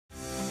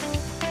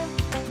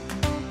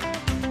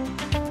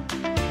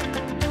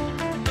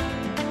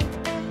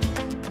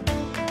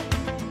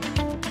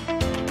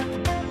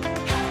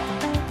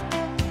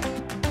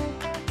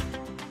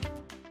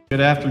Good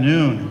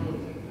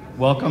afternoon.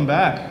 Welcome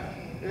back.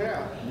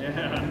 Yeah.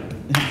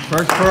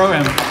 First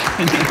program.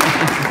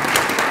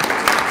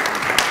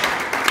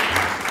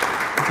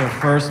 It's our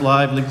first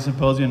live Lincoln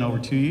Symposium in over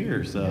 2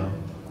 years,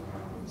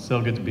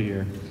 so good to be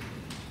here.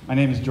 My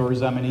name is George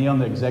Zamanillo. I'm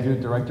the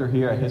Executive Director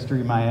here at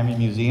HistoryMiami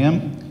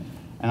Museum.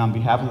 And on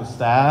behalf of the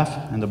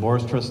staff and the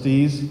Board of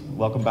Trustees,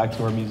 welcome back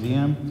to our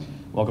museum.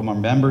 Welcome our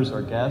members,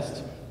 our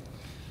guests,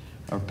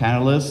 our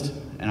panelists,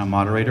 and our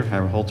moderator,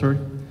 Harold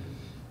Holzer.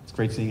 It's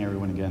great seeing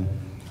everyone again.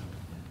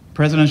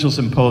 Presidential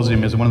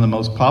Symposium is one of the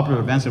most popular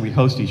events that we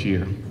host each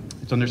year.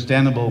 It's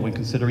understandable when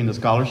considering the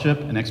scholarship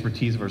and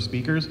expertise of our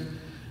speakers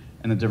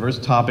and the diverse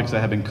topics that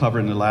have been covered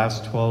in the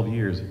last 12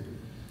 years,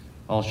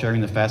 all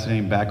sharing the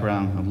fascinating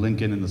background of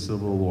Lincoln and the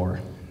Civil War.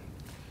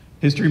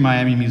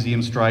 HistoryMiami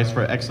Museum strives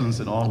for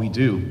excellence in all we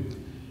do.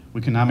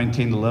 We cannot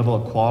maintain the level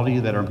of quality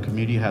that our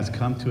community has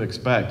come to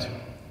expect.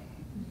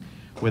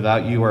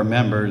 Without you, our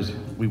members,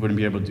 we wouldn't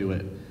be able to do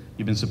it.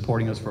 You've been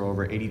supporting us for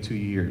over 82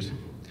 years.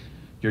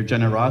 Your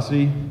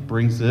generosity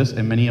brings this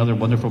and many other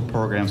wonderful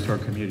programs to our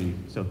community,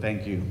 so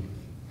thank you.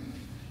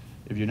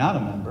 If you're not a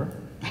member,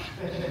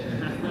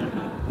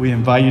 we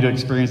invite you to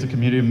experience the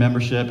community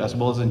membership as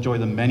well as enjoy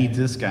the many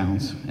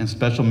discounts and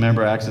special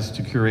member access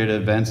to curated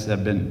events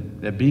that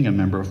being a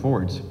member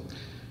affords.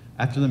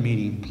 After the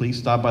meeting, please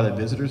stop by the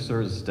visitor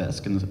service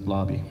desk in the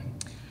lobby.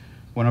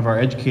 One of our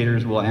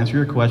educators will answer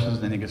your questions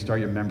and you can start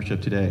your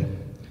membership today.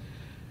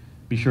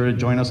 Be sure to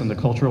join us in the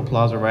Cultural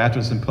Plaza right after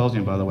the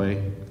symposium, by the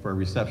way, for a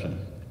reception.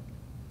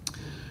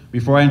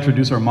 Before I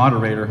introduce our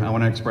moderator, I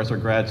want to express our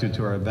gratitude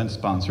to our event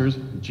sponsors,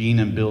 Gene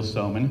and Bill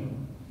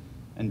Soman,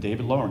 and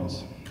David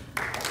Lawrence.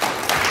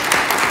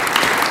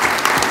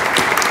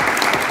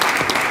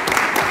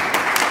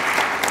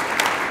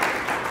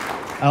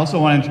 I also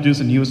want to introduce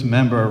the newest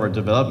member of our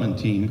development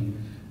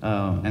team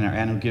and our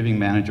annual giving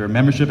manager,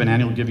 membership and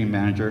annual giving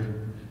manager,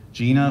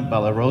 Gina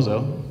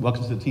Ballaroso.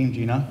 Welcome to the team,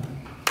 Gina.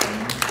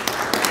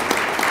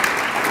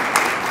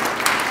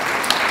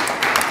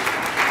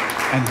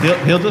 And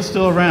Hilda's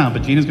still around,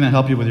 but Gina's going to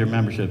help you with your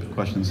membership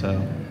questions. So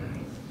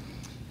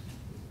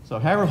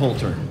Harold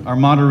Holzer, our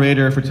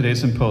moderator for today's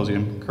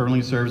symposium,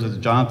 currently serves as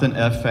Jonathan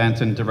F.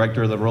 Fanton,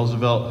 director of the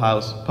Roosevelt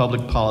House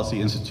Public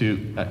Policy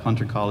Institute at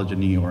Hunter College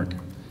in New York.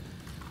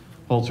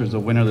 Holzer is the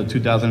winner of the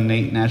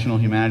 2008 National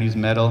Humanities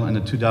Medal and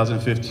the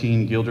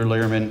 2015 Gilder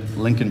Lehrman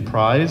Lincoln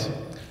Prize.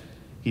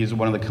 He is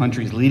one of the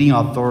country's leading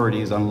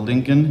authorities on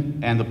Lincoln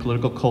and the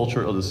political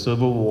culture of the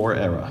Civil War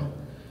era.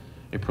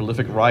 A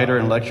prolific writer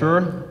and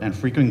lecturer and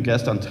frequent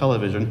guest on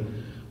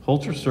television,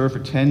 Holzer served for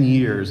 10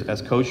 years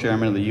as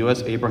co-chairman of the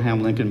U.S.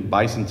 Abraham Lincoln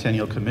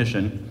Bicentennial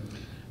Commission,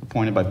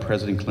 appointed by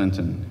President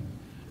Clinton.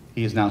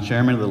 He is now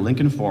chairman of the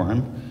Lincoln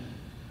Forum,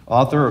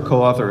 author or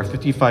co-author of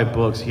 55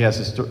 books. He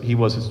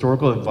was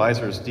historical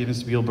advisor to Steven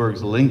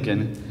Spielberg's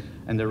Lincoln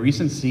and the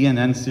recent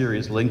CNN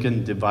series,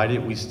 Lincoln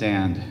Divided We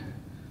Stand.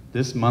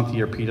 This month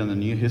he appeared on the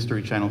new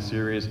History Channel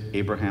series,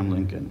 Abraham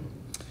Lincoln.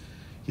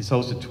 He's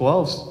hosted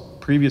 12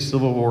 previous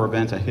Civil War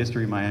events at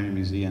HistoryMiami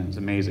Museum. It's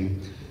amazing.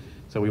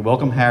 So we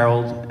welcome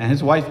Harold and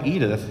his wife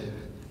Edith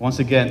once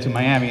again to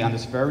Miami on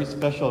this very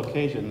special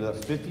occasion, the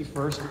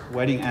 51st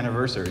wedding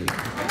anniversary. So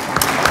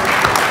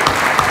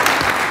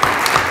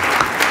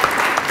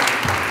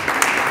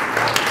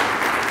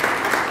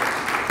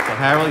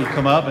Harold, you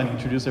come up and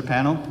introduce our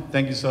panel.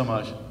 Thank you so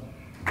much.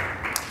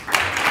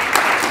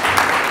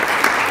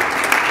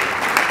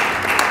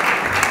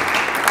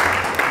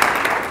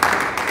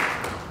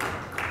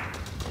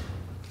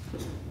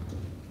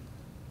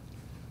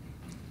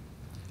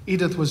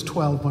 Edith was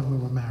 12 when we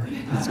were married.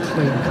 It's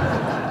clear.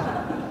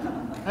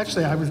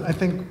 Actually, I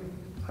think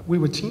we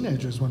were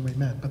teenagers when we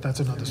met, but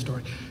that's another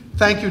story.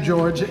 Thank you,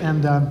 George,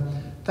 and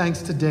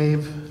thanks to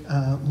Dave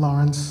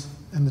Lawrence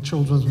and the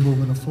Children's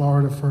Movement of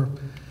Florida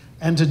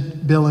and to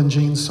Bill and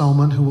Jean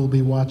Soman, who will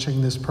be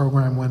watching this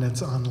program when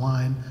it's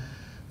online,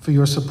 for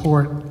your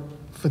support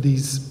for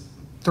these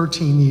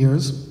 13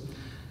 years,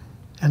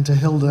 and to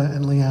Hilda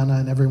and Leanna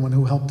and everyone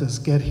who helped us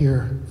get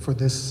here for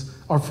this,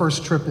 our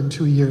first trip in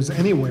 2 years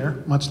anywhere,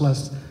 much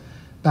less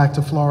back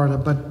to Florida.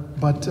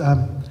 But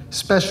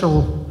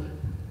special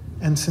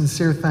and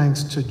sincere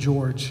thanks to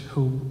George,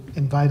 who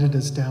invited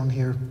us down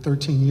here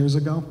 13 years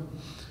ago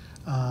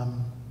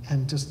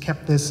and just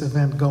kept this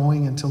event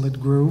going until it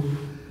grew.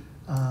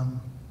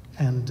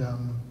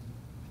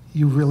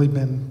 You've really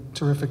been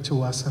terrific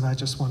to us, and I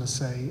just want to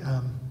say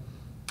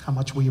how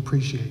much we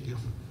appreciate you.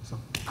 So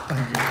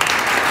thank you.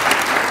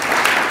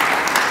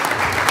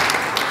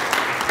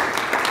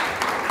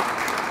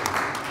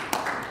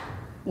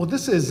 Well,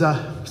 this is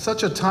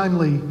such a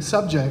timely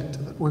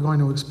subject that we're going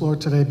to explore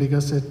today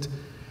because it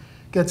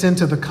gets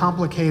into the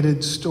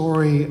complicated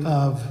story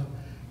of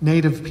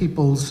Native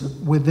peoples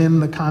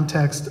within the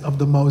context of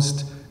the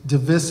most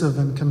divisive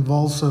and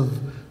convulsive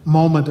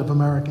moment of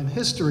American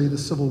history, the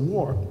Civil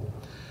War.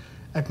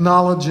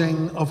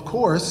 Acknowledging, of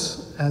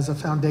course, as a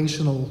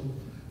foundational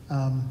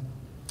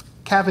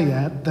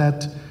caveat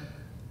that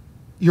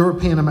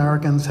European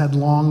Americans had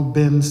long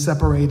been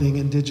separating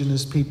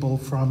indigenous people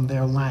from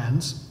their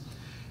lands.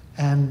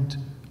 And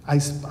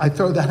I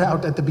throw that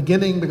out at the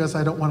beginning because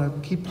I don't want to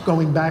keep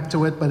going back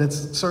to it, but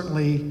it's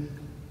certainly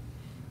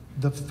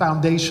the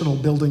foundational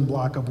building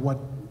block of what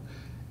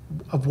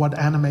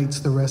animates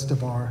the rest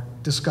of our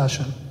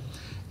discussion.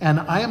 And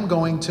I am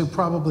going to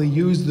probably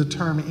use the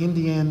term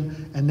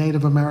Indian and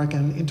Native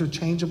American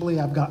interchangeably.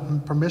 I've gotten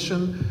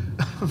permission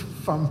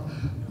from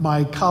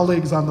my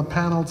colleagues on the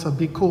panel to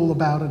be cool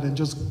about it and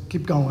just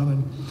keep going,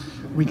 and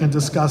we can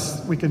discuss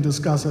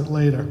it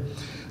later.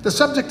 The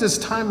subject is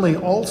timely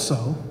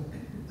also,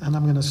 and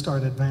I'm going to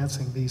start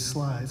advancing these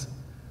slides.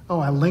 Oh,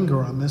 I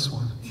linger on this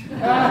one.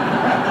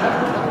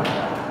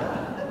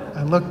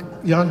 I look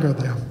younger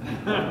there.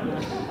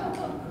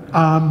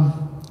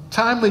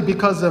 Timely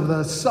because of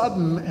the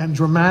sudden and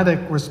dramatic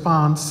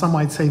response, some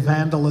might say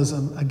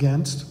vandalism,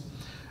 against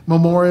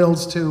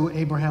memorials to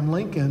Abraham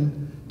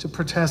Lincoln to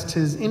protest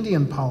his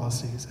Indian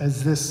policies,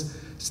 as this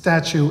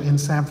statue in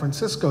San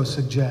Francisco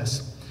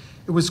suggests.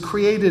 It was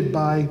created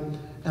by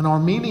an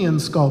Armenian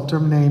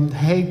sculptor named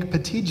Haig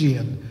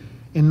Patigian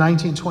in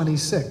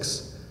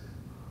 1926.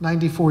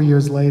 94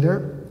 years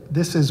later,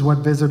 this is what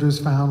visitors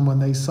found when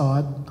they saw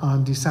it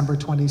on December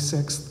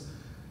 26,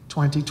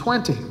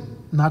 2020.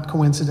 Not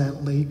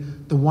coincidentally,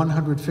 the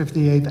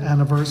 158th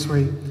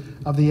anniversary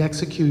of the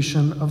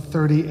execution of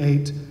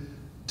 38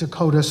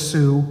 Dakota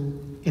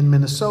Sioux in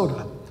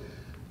Minnesota,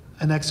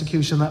 an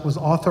execution that was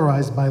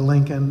authorized by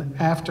Lincoln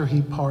after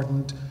he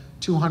pardoned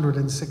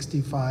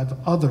 265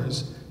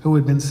 others who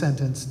had been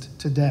sentenced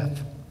to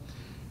death.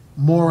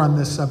 More on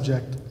this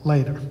subject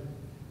later.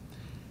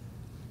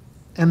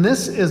 And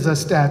this is a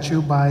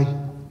statue by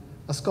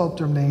a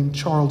sculptor named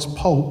Charles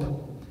Pope,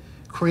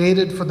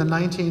 created for the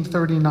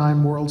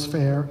 1939 World's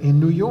Fair in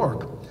New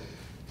York,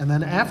 and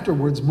then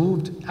afterwards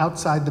moved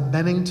outside the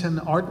Bennington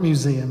Art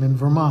Museum in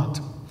Vermont,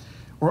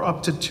 where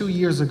up to 2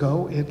 years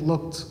ago it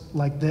looked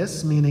like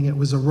this, meaning it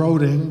was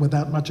eroding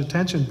without much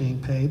attention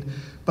being paid.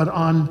 But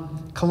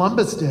on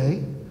Columbus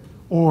Day,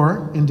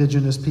 or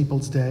Indigenous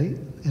Peoples Day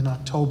in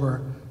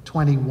October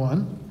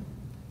 21,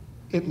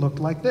 it looked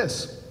like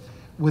this,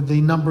 with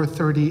the number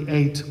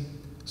 38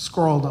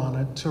 scrawled on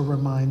it to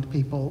remind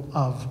people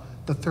of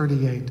the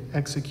 38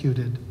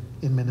 executed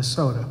in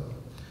Minnesota.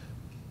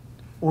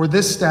 Or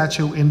this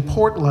statue in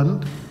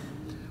Portland.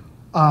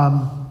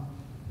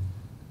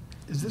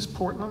 Is this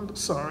Portland?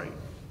 Sorry.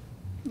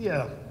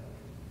 Yeah.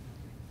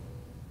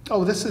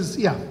 Oh, this is,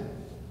 yeah.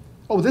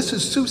 Oh, this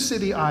is Sioux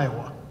City,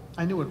 Iowa.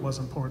 I knew it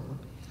wasn't Portland.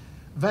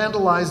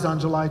 Vandalized on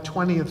July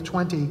 20th,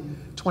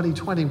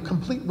 2020,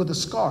 complete with a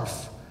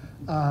scarf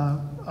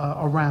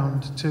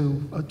around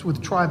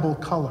with tribal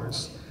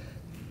colors.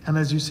 And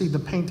as you see, the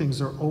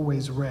paintings are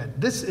always red.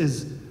 This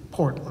is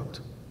Portland.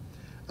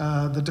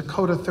 The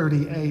Dakota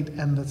 38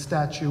 and the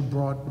statue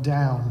brought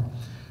down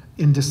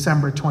in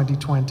December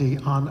 2020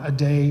 on a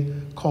day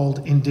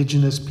called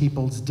Indigenous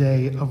Peoples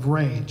Day of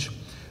Rage.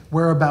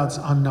 Whereabouts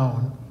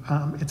unknown.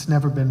 It's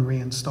never been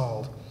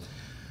reinstalled.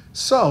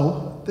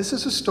 So this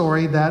is a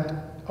story that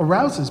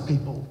arouses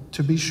people,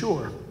 to be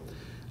sure.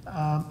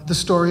 The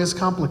story is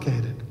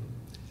complicated.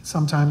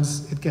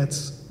 Sometimes it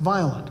gets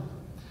violent.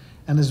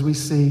 And as we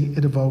see,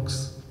 it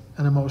evokes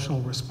an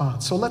emotional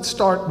response. So let's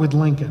start with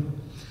Lincoln.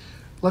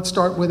 Let's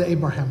start with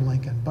Abraham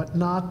Lincoln, but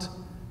not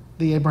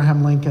the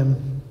Abraham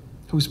Lincoln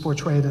who's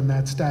portrayed in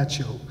that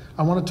statue.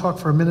 I want to talk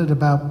for a minute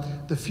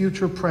about the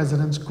future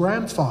president's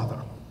grandfather,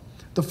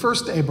 the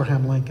first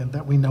Abraham Lincoln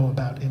that we know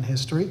about in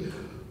history,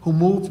 who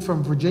moved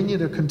from Virginia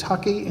to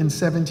Kentucky in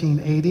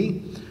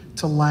 1780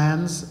 to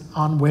lands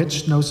on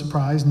which, no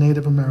surprise,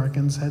 Native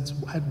Americans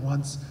had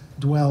once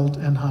dwelled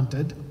and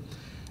hunted.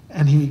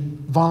 And he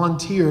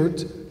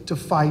volunteered to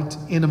fight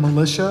in a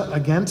militia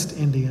against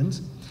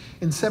Indians.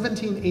 In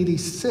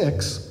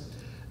 1786,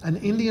 an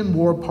Indian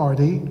war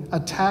party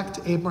attacked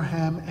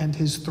Abraham and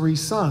his 3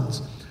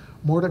 sons,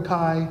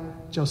 Mordecai,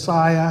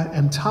 Josiah,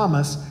 and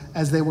Thomas,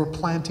 as they were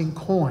planting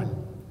corn.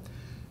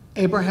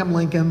 Abraham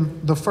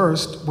Lincoln I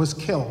was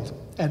killed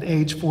at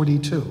age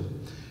 42.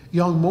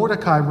 Young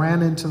Mordecai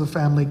ran into the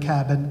family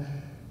cabin,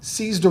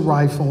 seized a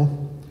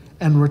rifle,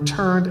 and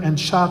returned and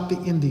shot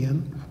the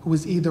Indian, who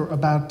was either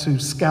about to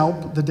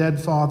scalp the dead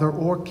father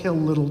or kill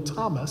little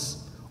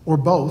Thomas, or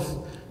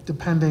both,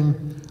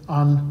 depending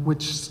on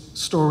which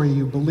story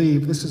you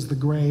believe. This is the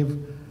grave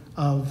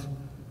of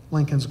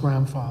Lincoln's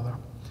grandfather.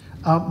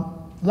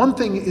 One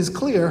thing is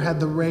clear: had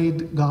the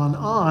raid gone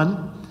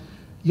on,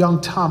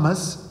 young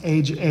Thomas,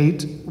 age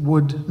 8,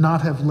 would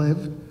not have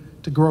lived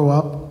to grow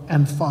up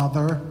and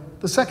father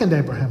the second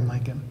Abraham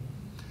Lincoln,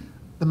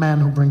 the man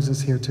who brings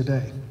us here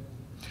today.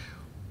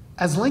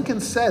 As Lincoln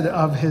said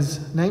of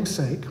his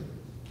namesake,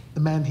 the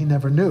man he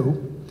never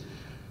knew,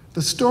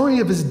 the story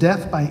of his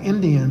death by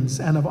Indians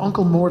and of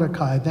Uncle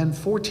Mordecai, then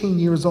 14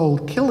 years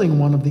old, killing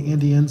one of the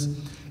Indians,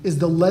 is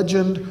the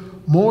legend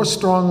more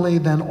strongly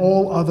than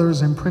all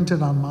others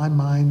imprinted on my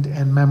mind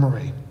and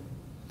memory.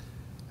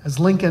 As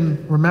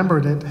Lincoln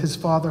remembered it, his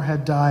father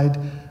had died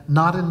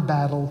not in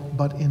battle,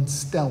 but in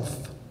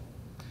stealth.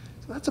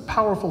 So that's a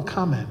powerful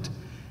comment,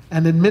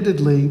 and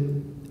admittedly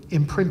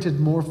imprinted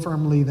more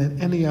firmly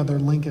than any other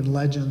Lincoln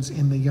legends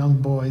in the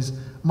young boy's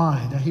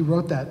mind. And he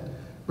wrote that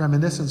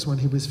reminiscence when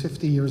he was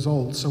 50 years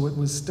old, so it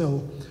was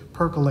still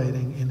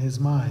percolating in his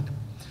mind.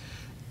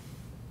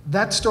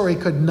 That story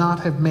could not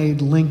have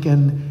made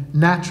Lincoln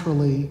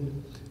naturally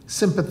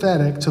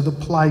sympathetic to the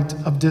plight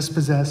of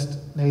dispossessed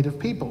Native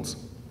peoples.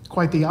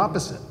 Quite the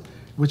opposite,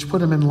 which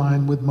put him in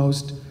line with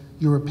most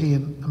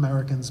European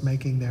Americans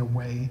making their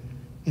way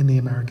in the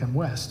American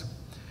West.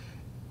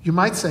 You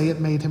might say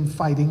it made him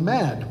fighting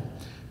mad,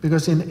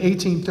 because in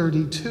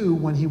 1832,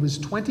 when he was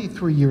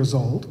 23 years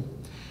old,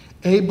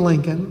 Abe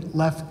Lincoln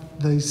left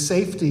the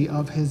safety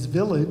of his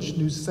village,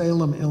 New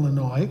Salem,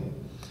 Illinois,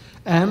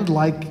 and,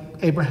 like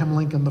Abraham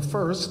Lincoln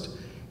I,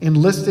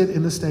 enlisted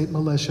in the state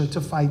militia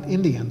to fight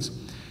Indians,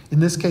 in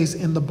this case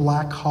in the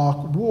Black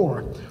Hawk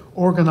War,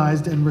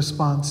 organized in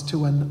response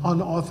to an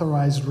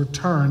unauthorized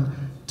return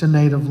to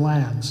native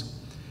lands.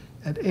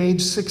 At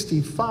age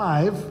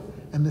 65,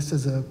 and this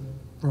is a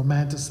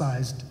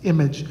romanticized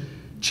image,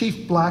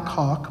 Chief Black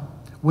Hawk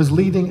was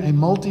leading a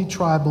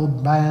multi-tribal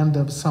band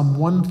of some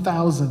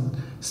 1,000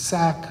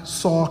 Sac,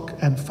 Sauk,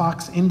 and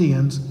Fox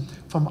Indians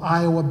from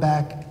Iowa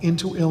back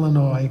into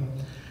Illinois,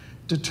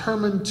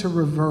 determined to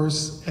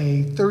reverse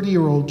a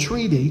 30-year-old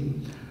treaty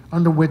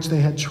under which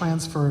they had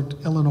transferred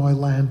Illinois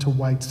land to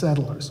white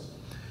settlers.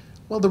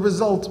 Well, the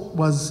result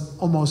was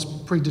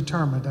almost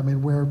predetermined. I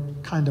mean, we're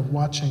kind of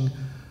watching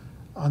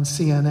on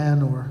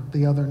CNN or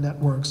the other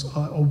networks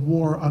a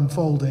war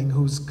unfolding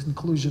whose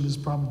conclusion is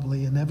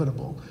probably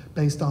inevitable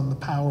based on the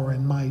power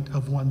and might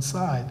of one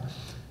side.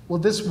 Well,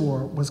 this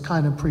war was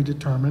kind of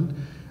predetermined.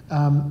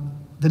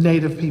 The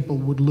Native people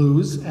would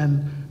lose,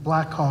 and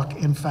Black Hawk,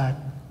 in fact,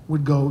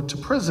 would go to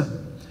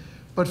prison.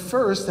 But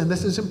first, and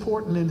this is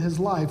important in his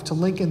life, to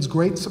Lincoln's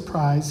great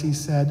surprise, he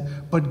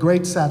said, but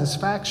great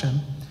satisfaction,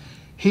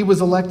 he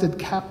was elected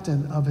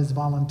captain of his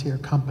volunteer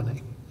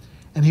company.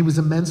 And he was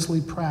immensely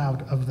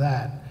proud of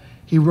that.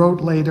 He wrote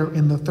later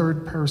in the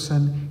third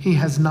person, he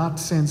has not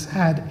since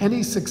had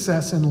any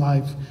success in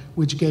life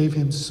which gave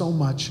him so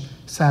much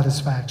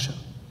satisfaction.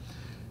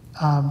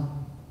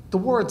 The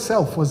war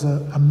itself was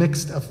a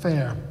mixed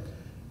affair.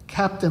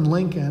 Captain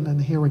Lincoln,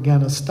 and here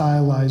again a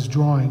stylized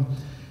drawing,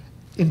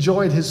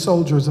 enjoyed his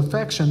soldiers'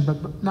 affection,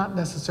 but not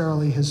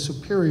necessarily his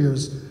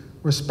superiors'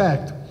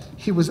 respect.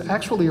 He was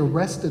actually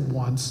arrested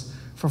once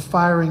for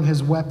firing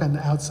his weapon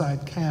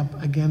outside camp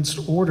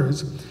against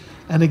orders,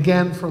 and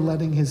again for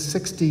letting his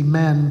 60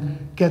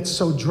 men get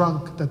so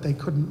drunk that they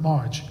couldn't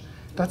march.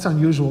 That's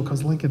unusual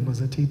because Lincoln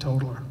was a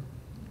teetotaler.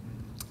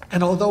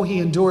 And although he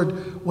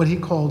endured what he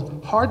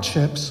called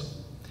hardships,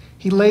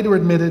 he later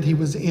admitted he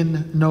was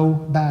in no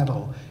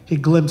battle. He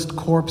glimpsed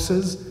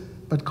corpses,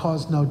 but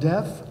caused no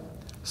death,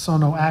 saw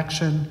no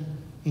action,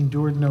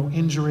 endured no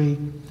injury,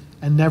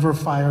 and never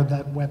fired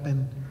that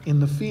weapon in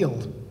the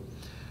field.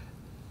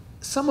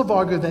 Some have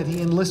argued that he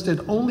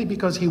enlisted only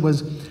because he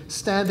was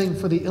standing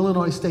for the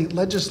Illinois state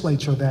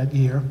legislature that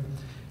year,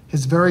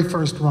 his very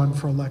first run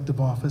for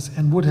elective office,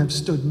 and would have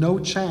stood no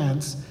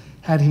chance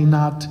had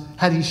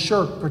he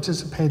shirked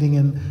participating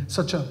in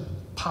such a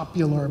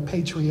popular,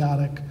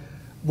 patriotic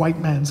white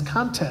man's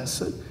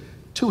contest.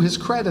 To his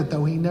credit,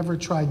 though, he never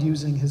tried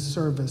using his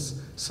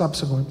service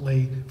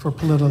subsequently for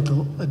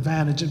political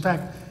advantage. In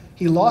fact,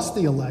 he lost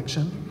the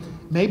election,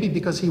 maybe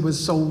because he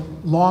was so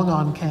long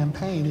on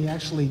campaign, he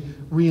actually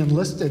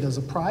re-enlisted as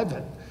a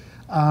private,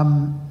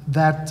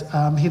 that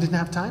he didn't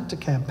have time to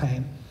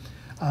campaign.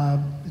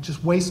 It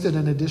just wasted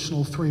an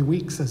additional 3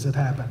 weeks as it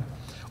happened,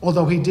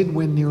 although he did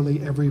win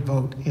nearly every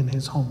vote in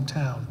his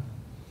hometown.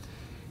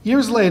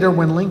 Years later,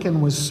 when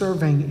Lincoln was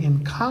serving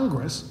in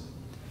Congress,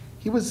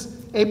 he was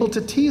able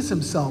to tease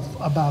himself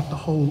about the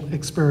whole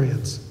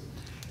experience.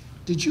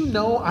 "Did you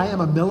know I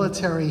am a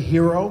military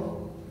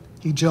hero?"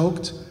 he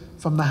joked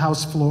from the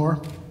House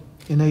floor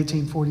in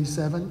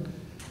 1847.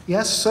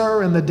 "Yes,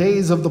 sir, in the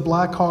days of the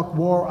Black Hawk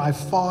War, I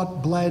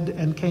fought, bled,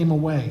 and came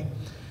away.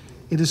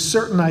 It is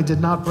certain I did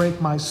not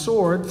break my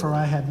sword, for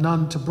I had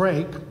none to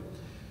break."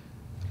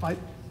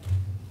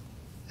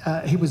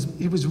 He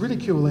was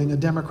ridiculing a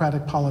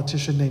Democratic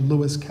politician named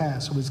Lewis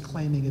Cass, who was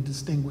claiming a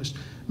distinguished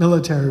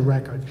military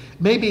record.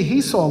 "Maybe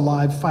he saw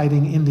live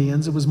fighting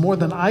Indians. It was more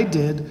than I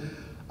did.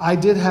 I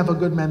did have a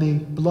good many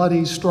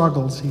bloody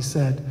struggles," he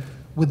said,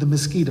 "with the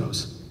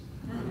mosquitoes."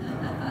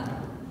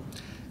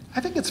 I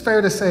think it's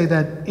fair to say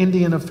that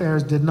Indian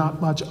affairs did not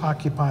much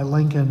occupy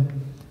Lincoln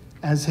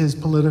as his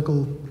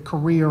political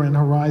career and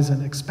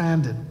horizon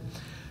expanded.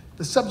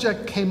 The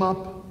subject came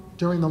up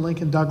during the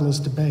Lincoln-Douglas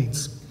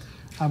debates.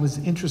 I was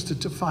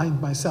interested to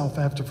find myself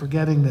after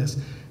forgetting this.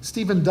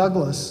 Stephen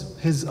Douglas,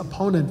 his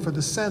opponent for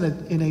the Senate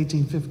in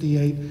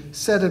 1858,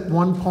 said at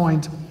one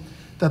point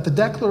that the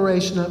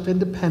Declaration of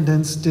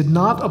Independence did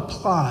not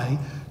apply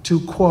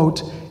to,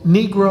 quote,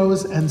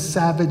 Negroes and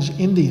savage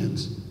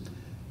Indians.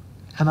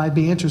 And I'd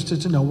be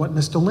interested to know what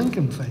Mr.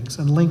 Lincoln thinks.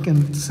 And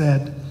Lincoln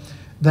said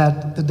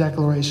that the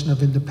Declaration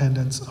of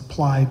Independence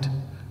applied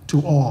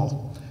to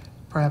all.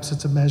 Perhaps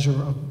it's a measure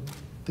of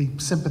the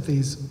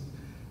sympathies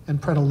and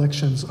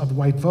predilections of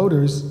white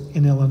voters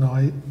in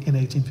Illinois in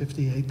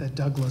 1858 that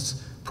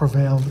Douglas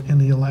prevailed in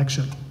the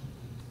election.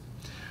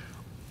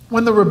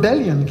 When the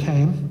rebellion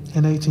came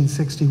in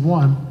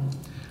 1861,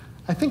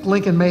 I think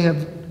Lincoln may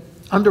have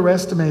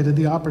underestimated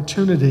the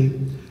opportunity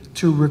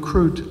to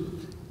recruit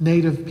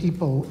Native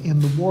people in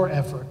the war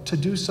effort. To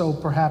do so,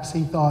 perhaps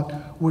he thought,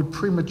 would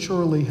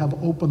prematurely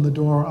have opened the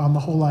door on the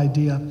whole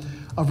idea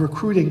of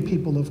recruiting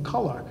people of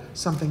color,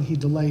 something he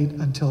delayed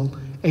until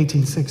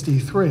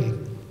 1863.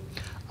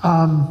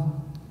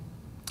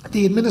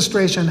 The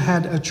administration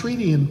had a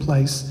treaty in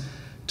place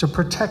to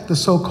protect the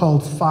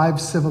so-called 5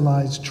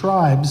 civilized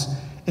tribes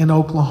in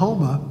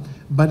Oklahoma,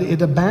 but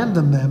it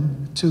abandoned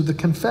them to the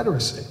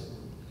Confederacy.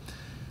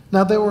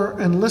 Now, there were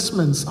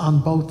enlistments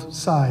on both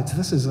sides.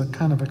 This is a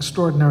kind of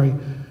extraordinary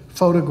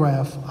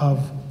photograph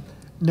of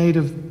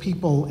Native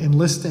people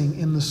enlisting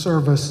in the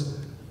service,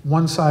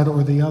 one side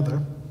or the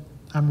other.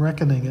 I'm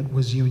reckoning it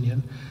was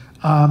Union.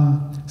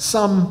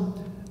 Some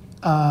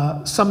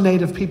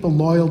Native people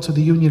loyal to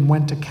the Union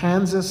went to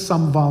Kansas,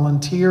 some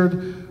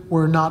volunteered.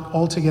 We're not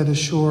altogether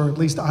sure, at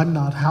least I'm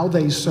not, how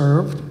they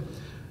served.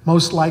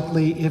 Most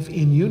likely, if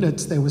in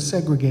units, they were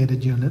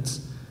segregated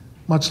units,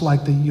 much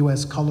like the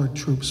US colored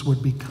troops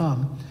would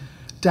become.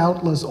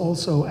 Doubtless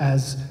also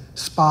as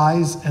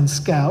spies and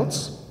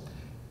scouts.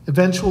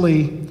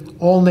 Eventually,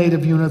 all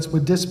Native units were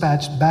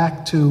dispatched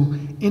back to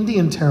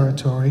Indian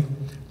Territory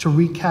to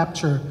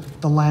recapture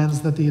the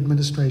lands that the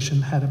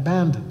administration had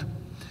abandoned.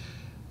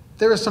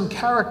 There are some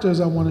characters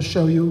I want to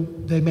show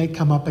you. They may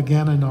come up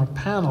again in our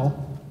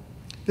panel.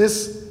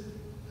 This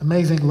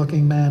amazing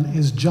looking man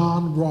is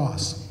John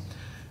Ross,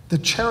 the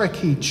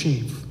Cherokee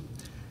chief,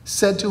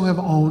 said to have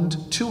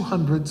owned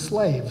 200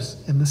 slaves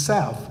in the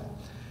South.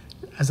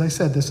 As I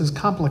said, this is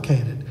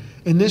complicated.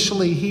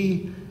 Initially,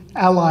 he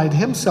allied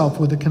himself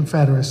with the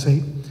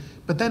Confederacy,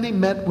 but then he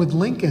met with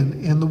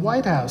Lincoln in the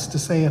White House to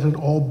say it had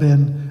all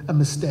been a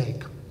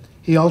mistake.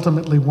 He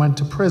ultimately went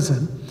to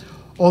prison,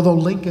 although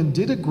Lincoln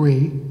did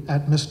agree,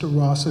 at Mr.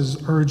 Ross's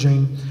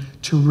urging,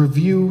 to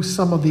review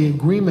some of the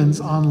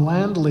agreements on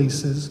land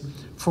leases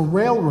for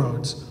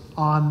railroads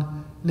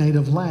on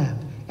native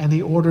land, and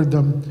he ordered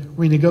them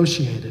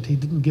renegotiated. He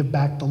didn't give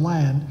back the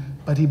land,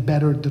 but he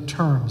bettered the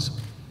terms.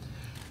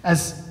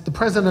 As the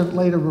president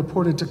later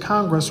reported to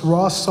Congress,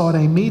 Ross sought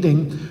a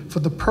meeting for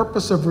the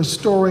purpose of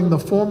restoring the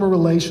former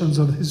relations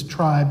of his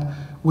tribe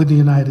with the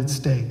United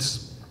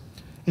States,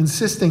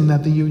 insisting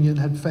that the Union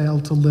had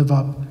failed to live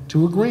up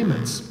to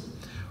agreements.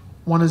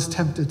 One is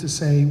tempted to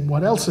say,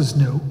 what else is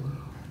new?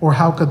 Or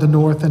how could the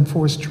North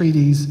enforce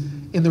treaties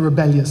in the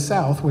rebellious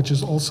South, which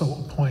is also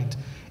a point.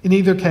 In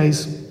either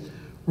case,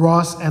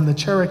 Ross and the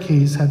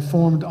Cherokees had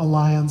formed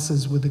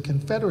alliances with the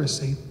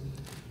Confederacy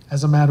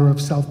as a matter of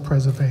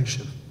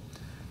self-preservation.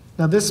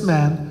 Now this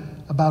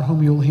man, about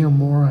whom you'll hear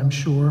more, I'm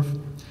sure,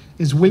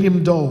 is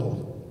William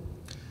Dole,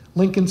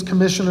 Lincoln's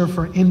Commissioner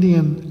for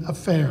Indian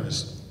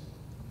Affairs,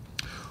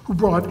 who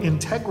brought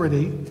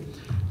integrity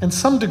and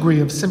some degree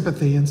of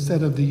sympathy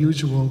instead of the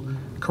usual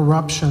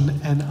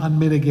corruption and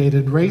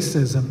unmitigated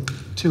racism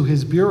to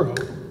his bureau.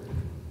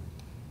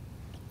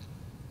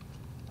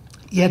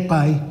 Yet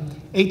by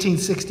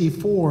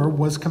 1864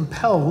 was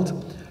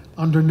compelled,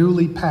 under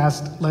newly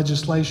passed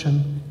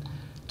legislation,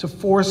 to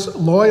force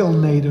loyal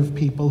Native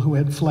people who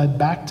had fled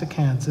back to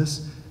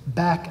Kansas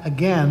back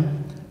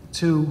again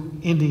to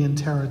Indian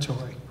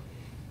Territory.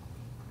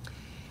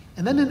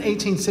 And then in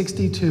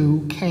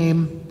 1862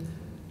 came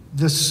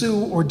the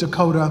Sioux or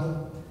Dakota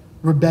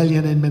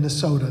Rebellion in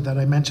Minnesota that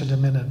I mentioned a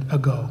minute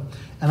ago.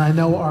 And I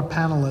know our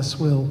panelists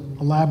will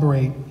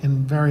elaborate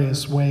in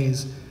various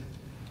ways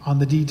on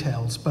the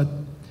details, but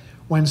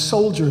when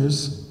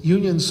soldiers,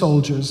 Union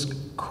soldiers,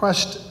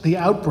 crushed the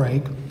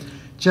outbreak,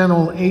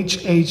 General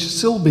H.H.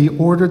 Silby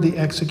ordered the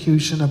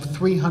execution of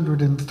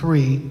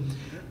 303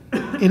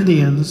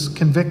 Indians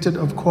convicted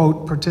of,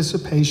 quote,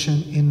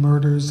 participation in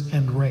murders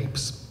and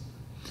rapes.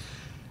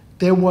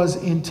 There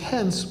was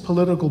intense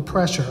political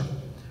pressure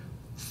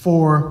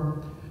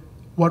for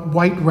what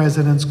white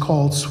residents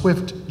called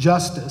swift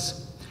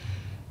justice,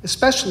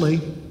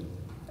 especially,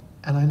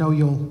 and I know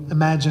you'll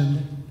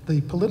imagine the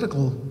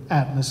political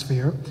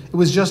atmosphere, it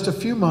was just a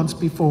few months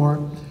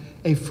before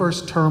a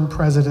first-term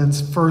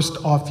president's first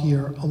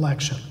off-year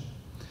election.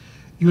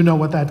 You know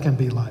what that can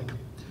be like.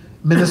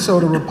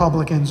 Minnesota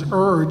Republicans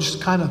urged,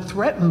 kind of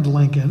threatened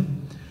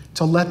Lincoln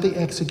to let the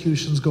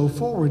executions go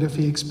forward if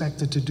he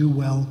expected to do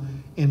well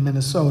in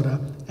Minnesota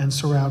and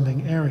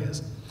surrounding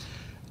areas.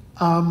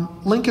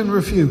 Lincoln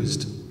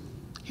refused.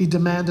 He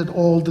demanded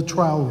all the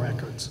trial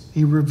records.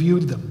 He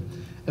reviewed them,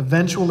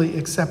 eventually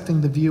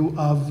accepting the view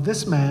of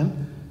this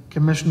man,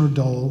 Commissioner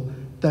Dole,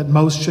 that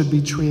most should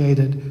be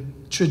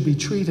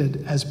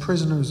treated as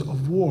prisoners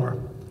of war,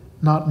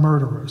 not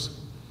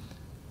murderers.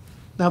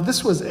 Now,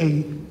 this was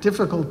a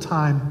difficult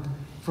time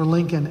for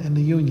Lincoln and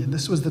the Union.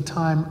 This was the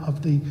time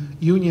of the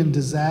Union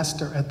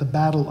disaster at the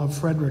Battle of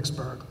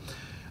Fredericksburg.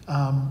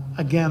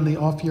 Again, the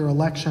off-year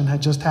election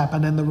had just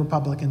happened and the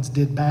Republicans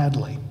did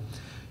badly.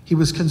 He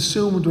was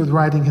consumed with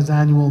writing his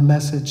annual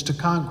message to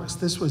Congress.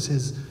 This was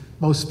his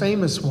most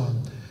famous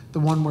one, the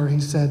one where he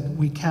said,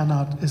 "We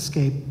cannot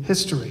escape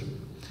history,"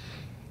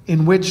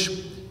 in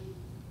which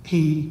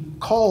He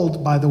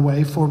called, by the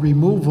way, for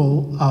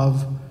removal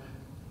of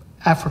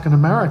African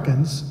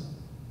Americans,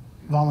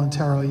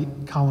 voluntary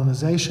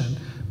colonization,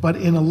 but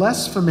in a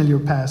less familiar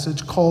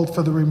passage called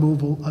for the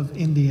removal of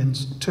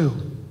Indians too.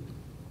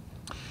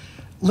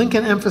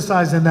 Lincoln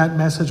emphasized in that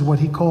message what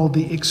he called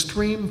the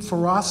extreme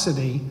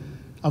ferocity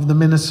of the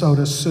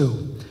Minnesota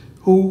Sioux,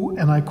 who,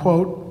 and I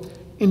quote,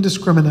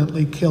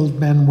 indiscriminately killed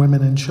men,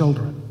 women, and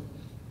children.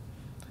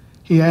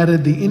 He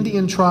added, "The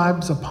Indian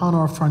tribes upon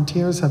our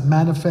frontiers have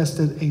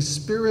manifested a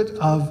spirit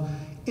of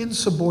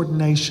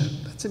insubordination."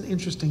 That's an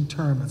interesting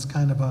term. It's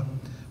kind of a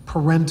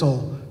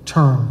parental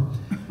term.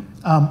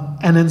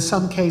 And in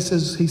some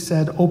cases, he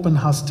said, open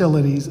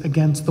hostilities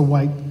against the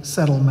white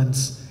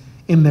settlements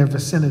in their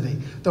vicinity.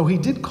 Though he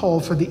did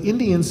call for the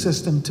Indian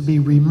system to be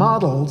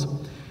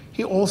remodeled,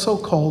 he also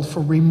called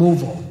for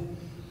removal,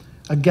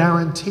 a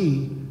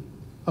guarantee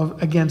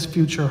against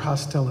future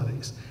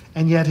hostilities.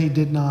 And yet he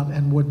did not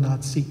and would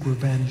not seek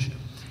revenge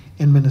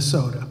in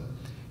Minnesota.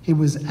 He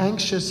was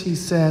anxious, he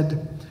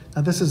said,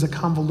 now this is a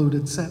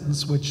convoluted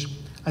sentence which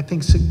I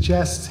think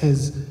suggests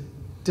his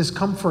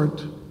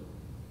discomfort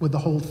with the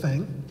whole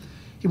thing.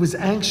 He was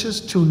anxious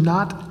to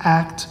not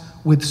act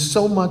with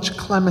so much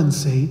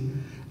clemency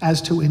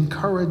as to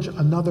encourage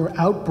another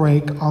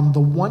outbreak on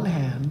the one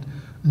hand,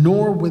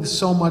 nor with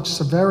so much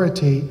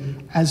severity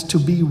as to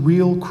be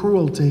real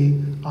cruelty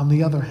on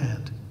the other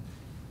hand.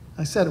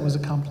 I said it was a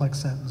complex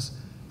sentence,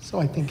 so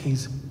I think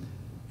he's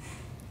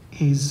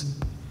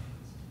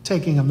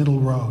taking a middle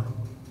road.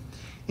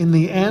 In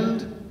the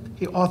end,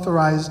 he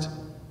authorized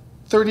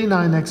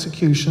 39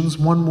 executions,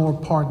 one more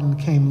pardon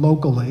came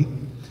locally,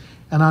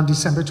 and on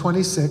December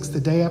 26th, the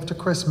day after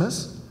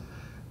Christmas,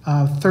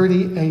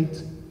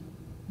 38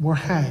 were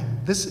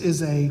hanged. This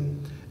is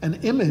an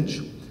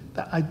image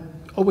that I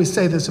always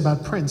say this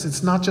about prints.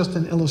 It's not just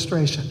an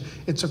illustration.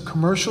 It's a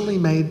commercially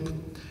made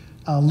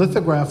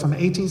lithograph from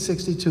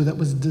 1862 that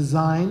was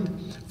designed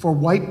for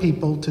white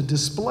people to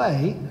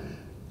display,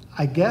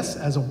 I guess,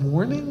 as a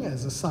warning,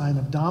 as a sign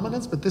of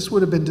dominance, but this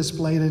would have been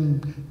displayed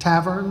in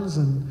taverns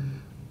and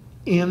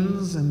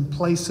inns and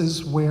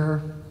places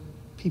where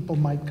people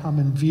might come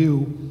and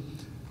view,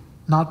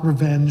 not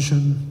revenge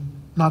and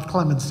not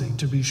clemency,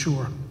 to be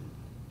sure.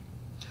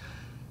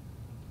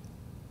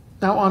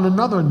 Now, on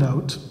another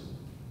note,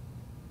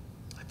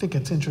 I think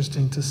it's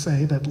interesting to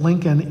say that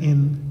Lincoln,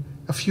 in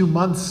a few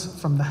months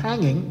from the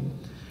hanging,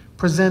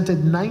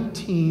 presented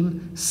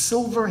 19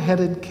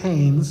 silver-headed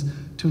canes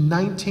to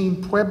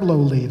 19 Pueblo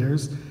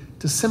leaders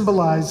to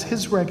symbolize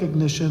his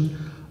recognition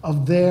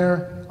of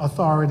their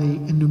authority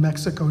in New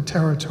Mexico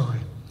territory.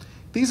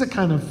 These are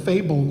kind of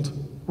fabled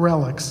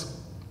relics.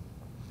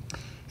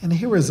 And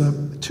here is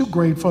two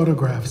great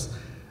photographs.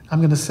 I'm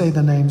going to say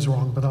the names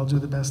wrong, but I'll do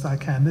the best I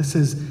can. This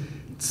is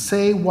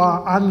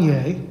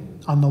Sewa-Anye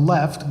on the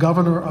left,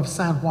 governor of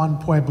San Juan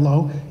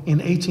Pueblo in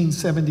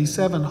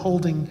 1877,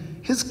 holding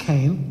his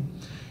cane,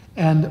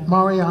 and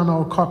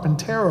Mariano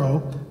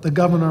Carpintero, the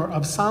governor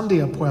of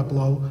Sandia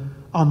Pueblo,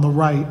 on the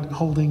right,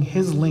 holding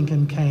his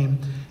Lincoln cane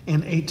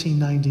in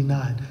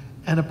 1899.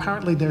 And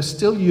apparently they're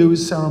still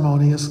used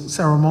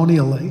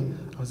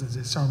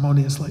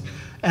ceremoniously.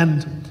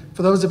 And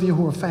for those of you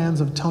who are fans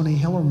of Tony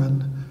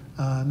Hillerman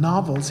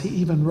novels, he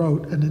even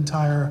wrote an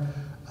entire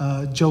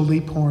Joe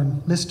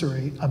Leaphorn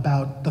mystery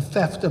about the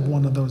theft of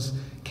one of those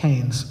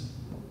canes.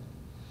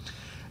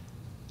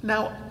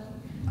 Now,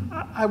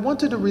 I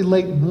wanted to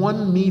relate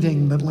one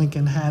meeting that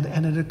Lincoln had,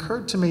 and it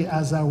occurred to me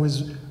as I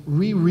was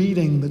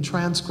rereading the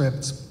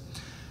transcripts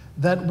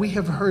that we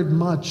have heard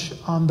much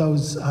on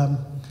those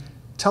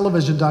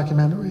television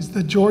documentaries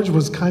that George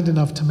was kind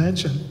enough to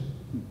mention,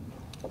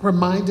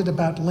 reminded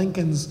about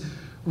Lincoln's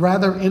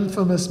rather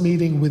infamous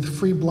meeting with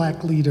free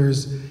black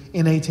leaders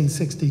in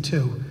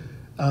 1862.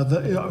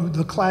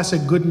 The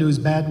classic good news,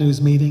 bad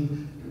news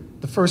meeting,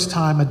 the first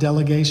time a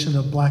delegation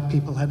of black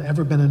people had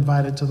ever been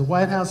invited to the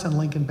White House, and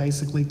Lincoln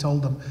basically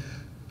told them,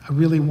 I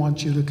really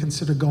want you to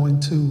consider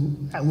going to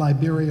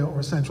Liberia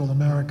or Central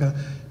America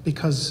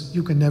because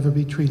you can never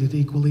be treated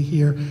equally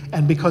here,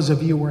 and because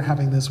of you we're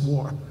having this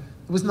war.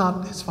 It was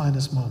not his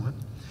finest moment.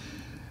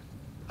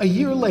 A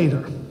year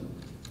later,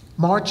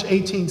 March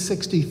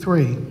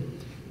 1863,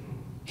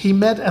 he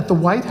met at the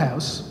White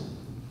House.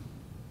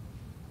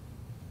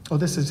 Oh,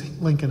 this is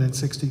Lincoln in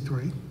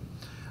 63.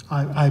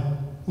 I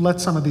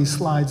let some of these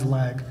slides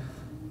lag.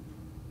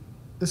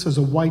 This was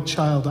a white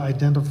child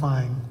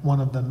identifying one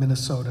of the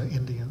Minnesota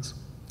Indians.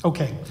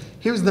 Okay,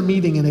 here's the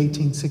meeting in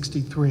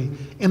 1863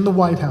 in the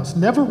White House,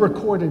 never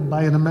recorded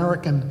by an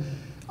American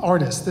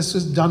artist. This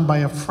was done by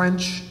a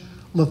French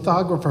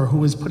lithographer who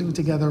was putting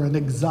together an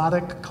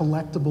exotic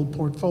collectible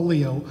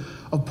portfolio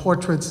of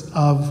portraits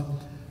of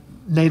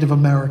Native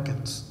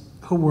Americans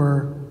who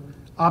were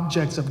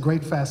objects of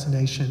great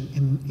fascination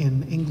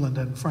in England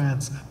and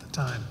France at the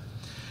time.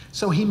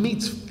 So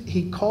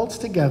he calls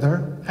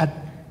together at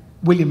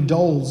William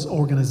Dole's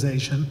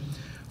organization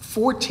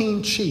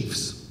 14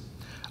 chiefs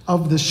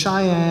of the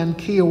Cheyenne,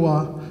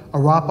 Kiowa,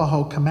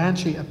 Arapaho,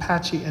 Comanche,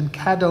 Apache, and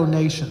Caddo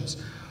nations,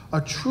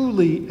 a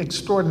truly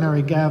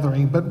extraordinary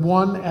gathering, but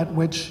one at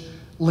which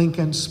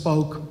Lincoln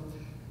spoke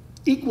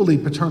equally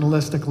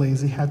paternalistically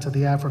as he had to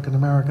the African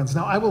Americans.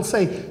 Now, I will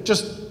say,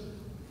 just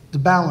to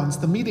balance,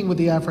 the meeting with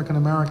the African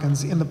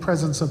Americans in the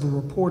presence of a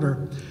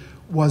reporter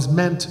was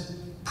meant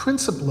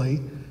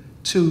principally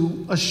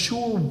to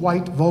assure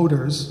white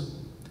voters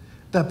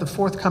that the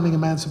forthcoming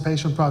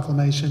Emancipation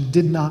Proclamation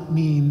did not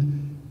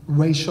mean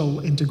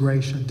racial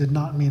integration, did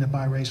not mean a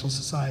biracial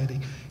society.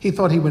 He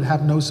thought he would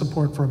have no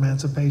support for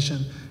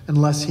emancipation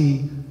unless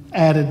he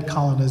added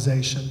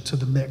colonization to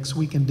the mix.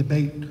 We can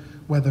debate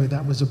whether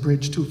that was a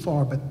bridge too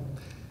far, but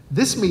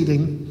this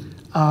meeting,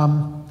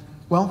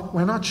 well,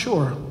 we're not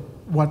sure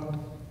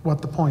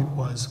what the point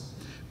was.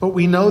 But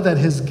we know that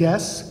his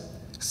guests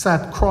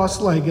sat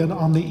cross-legged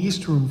on the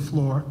East Room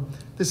floor.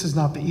 This is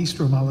not the East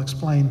Room, I'll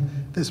explain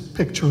this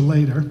picture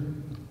later.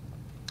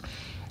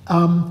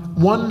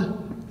 One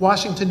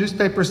Washington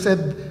newspaper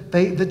said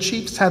the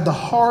chiefs had the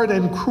hard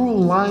and cruel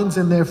lines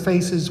in their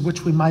faces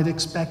which we might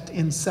expect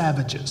in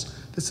savages.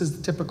 This is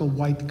the typical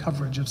white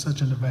coverage of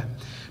such an event.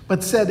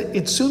 But said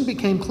it soon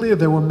became clear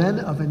there were men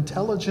of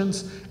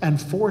intelligence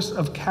and force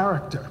of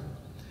character,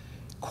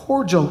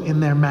 cordial in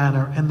their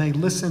manner, and they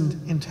listened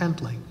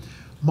intently.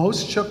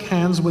 Most shook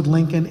hands with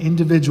Lincoln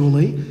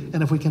individually,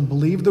 and if we can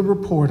believe the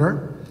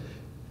reporter,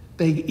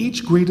 they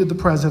each greeted the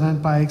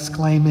president by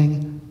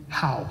exclaiming,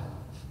 "How?"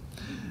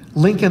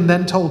 Lincoln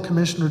then told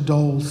Commissioner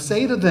Dole,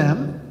 "Say to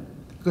them,"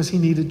 because he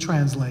needed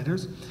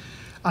translators,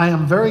 "I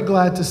am very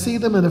glad to see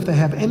them, and if they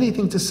have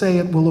anything to say,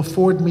 it will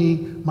afford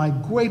me my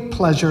great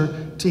pleasure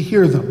to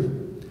hear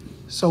them."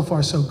 So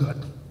far, so good.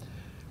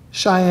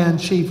 Cheyenne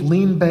Chief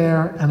Lean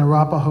Bear and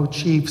Arapaho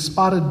Chief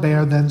Spotted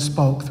Bear then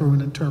spoke through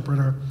an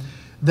interpreter.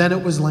 Then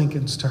it was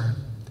Lincoln's turn,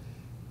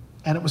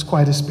 and it was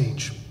quite a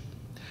speech.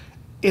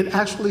 It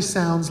actually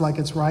sounds like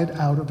it's right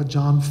out of a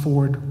John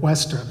Ford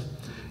Western.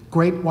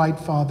 Great White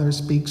Father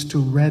speaks to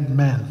red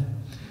men.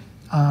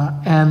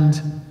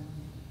 And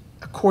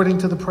according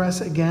to the press,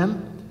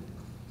 again,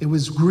 it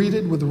was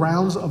greeted with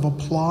rounds of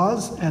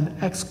applause and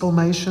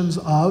exclamations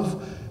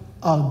of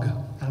 "Ugh."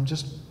 I'm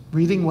just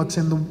reading what's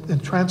in the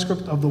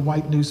transcript of the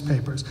white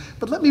newspapers.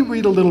 But let me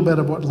read a little bit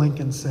of what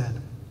Lincoln said.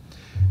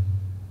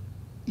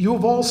 "You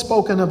have all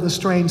spoken of the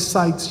strange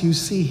sights you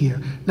see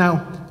here."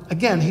 Now,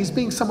 again, he's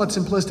being somewhat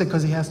simplistic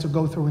because he has to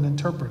go through an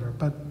interpreter,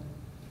 but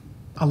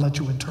I'll let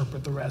you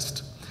interpret the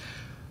rest.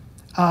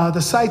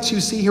 "The sights you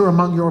see here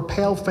among your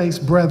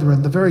pale-faced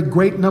brethren, the very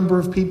great number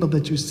of people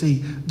that you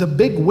see, the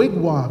big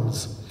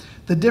wigwams,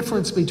 the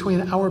difference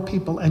between our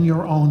people and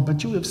your own,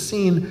 but you have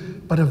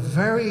seen but a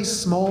very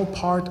small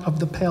part of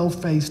the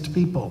pale-faced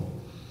people.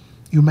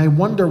 You may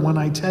wonder when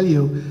I tell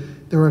you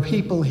there are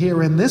people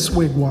here in this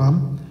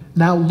wigwam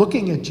now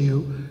looking at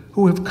you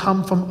who have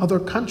come from other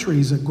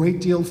countries a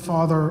great deal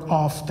farther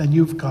off than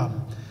you've come.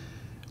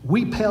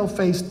 We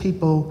pale-faced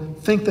people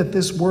think that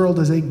this world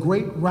is a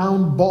great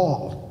round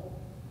ball."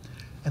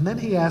 And then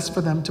he asked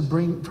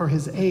for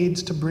his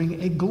aides to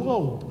bring a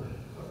globe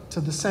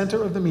to the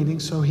center of the meeting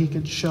so he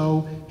could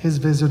show his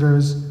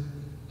visitors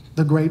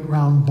the great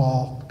round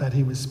ball that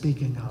he was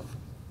speaking of.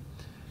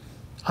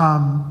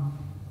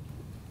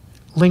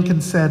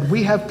 Lincoln said,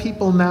 "We have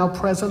people now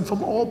present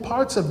from all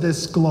parts of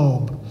this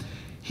globe.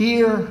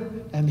 Here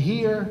and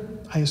here,"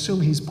 I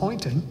assume he's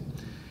pointing,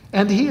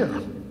 "and here.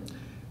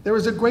 There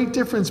is a great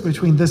difference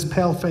between this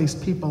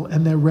pale-faced people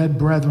and their red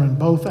brethren,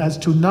 both as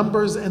to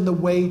numbers and the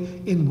way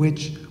in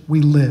which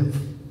we live."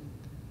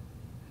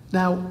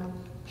 Now,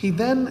 he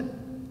then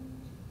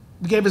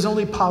gave his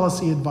only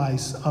policy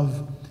advice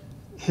of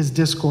his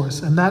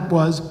discourse, and that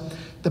was,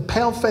 "The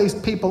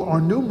pale-faced people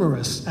are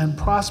numerous and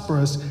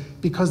prosperous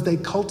because they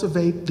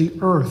cultivate the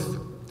earth.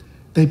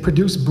 They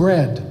produce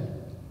bread.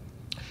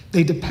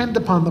 They depend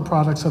upon the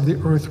products of the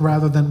earth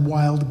rather than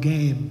wild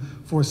game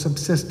for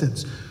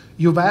subsistence.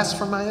 You've asked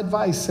for my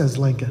advice," says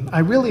Lincoln. "I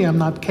really am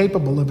not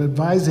capable of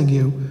advising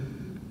you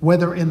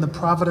whether in the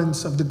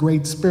providence of the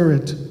Great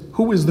Spirit,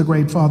 who is the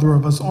great Father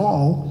of us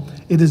all,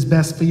 it is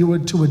best for you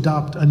to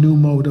adopt a new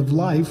mode of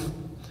life.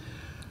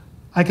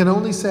 I can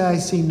only say I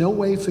see no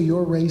way for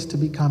your race to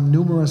become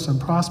numerous and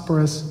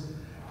prosperous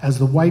as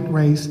the white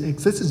race,"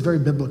 this is very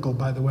biblical,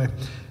 by the way,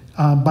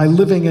 "by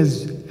living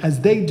as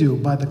they do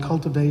by the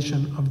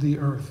cultivation of the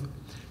earth."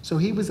 So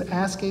he was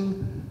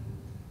asking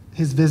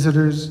his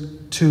visitors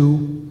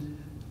to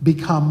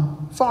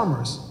become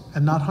farmers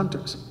and not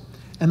hunters.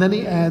 And then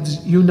he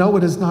adds, "You know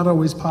it is not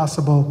always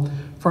possible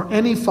for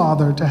any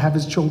father to have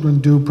his children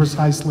do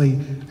precisely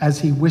as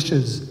he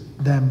wishes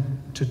them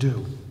to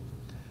do."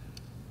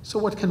 So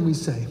what can we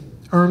say?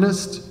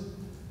 Earnest?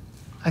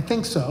 I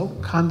think so.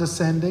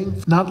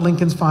 Condescending? Not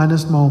Lincoln's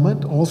finest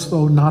moment.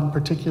 Also not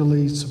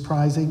particularly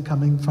surprising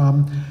coming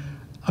from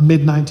a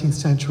mid-19th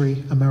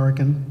century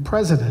American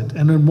president.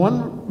 And in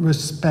one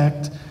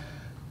respect,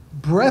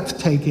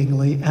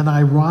 breathtakingly and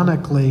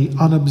ironically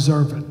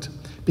unobservant,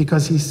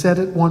 because he said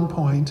at one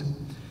point,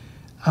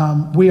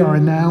 "We are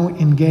now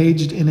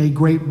engaged in a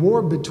great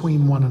war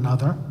between one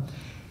another."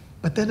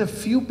 But then a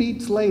few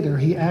beats later,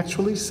 he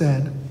actually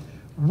said,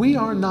 "We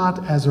are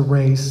not, as a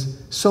race,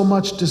 so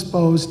much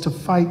disposed to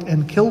fight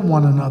and kill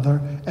one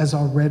another as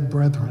our red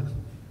brethren."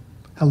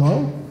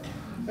 Hello?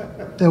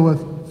 There were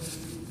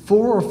 400,000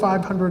 or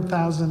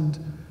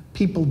 500,000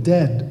 people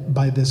dead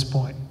by this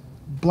point.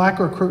 Black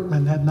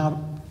recruitment had not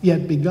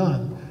yet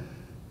begun.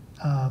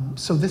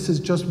 So this is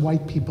just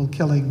white people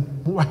killing,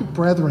 white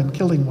brethren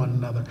killing one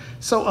another.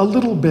 So a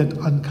little bit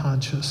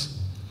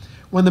unconscious.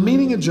 When the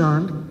meeting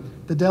adjourned,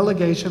 the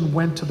delegation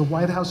went to the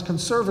White House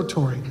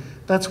Conservatory.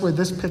 That's where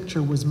this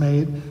picture was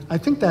made. I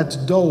think that's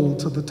Dole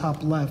to the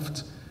top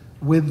left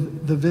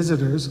with the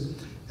visitors.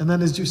 And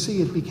then as you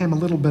see, it became a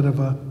little bit of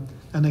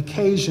an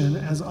occasion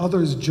as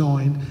others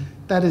joined.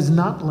 That is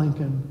not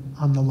Lincoln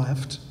on the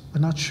left.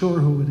 We're not sure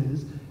who it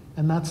is.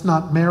 And that's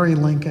not Mary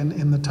Lincoln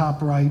in the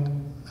top right,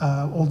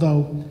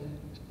 although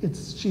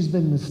she's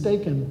been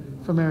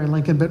mistaken for Mary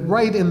Lincoln. But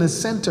right in the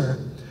center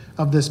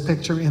of this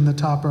picture in the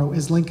top row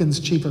is Lincoln's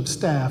chief of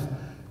staff,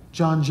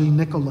 John G.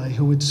 Nicolay,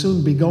 who would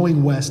soon be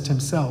going west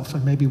himself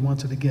and maybe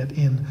wanted to get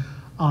in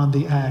on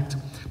the act.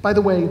 By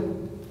the way,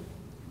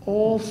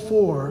 all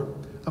 4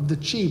 of the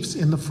chiefs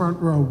in the front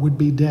row would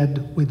be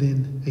dead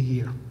within a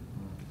year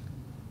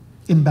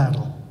in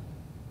battle.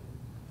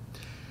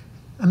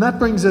 And that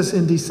brings us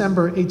in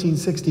December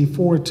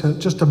 1864 to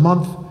just a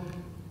month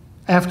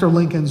after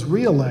Lincoln's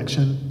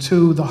re-election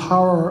to the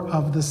horror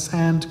of the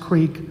Sand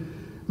Creek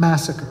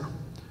Massacre,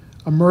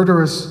 a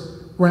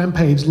murderous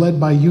rampage led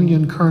by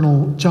Union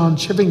Colonel John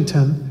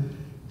Chivington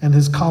and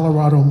his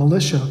Colorado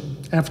militia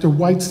after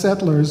white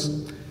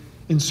settlers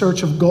in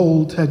search of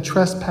gold had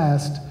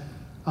trespassed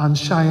on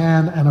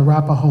Cheyenne and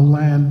Arapaho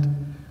land,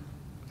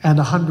 and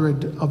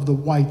 100 of the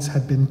whites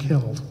had been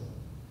killed.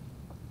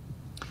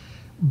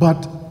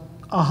 But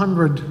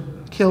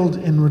 100 killed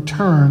in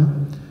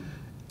return,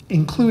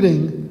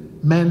 including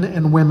men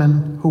and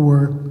women who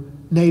were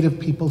Native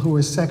people who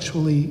were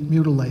sexually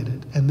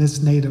mutilated. And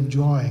this native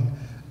drawing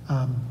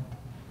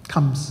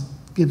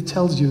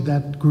tells you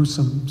that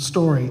gruesome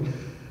story.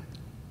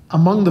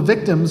 Among the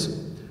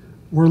victims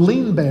were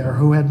Lean Bear,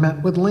 who had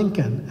met with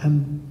Lincoln,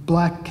 and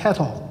Black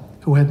Kettle,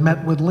 who had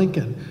met with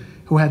Lincoln,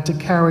 who had to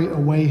carry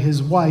away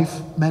his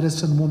wife,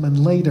 Medicine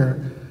Woman,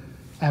 later,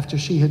 after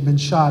she had been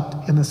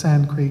shot in the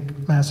Sand Creek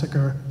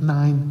Massacre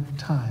 9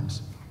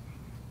 times.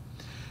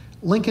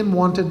 Lincoln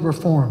wanted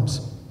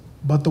reforms,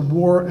 but the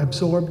war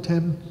absorbed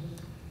him,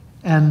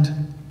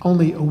 and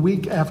only a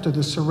week after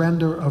the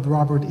surrender of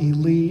Robert E.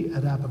 Lee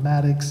at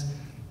Appomattox,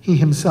 he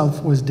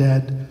himself was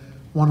dead,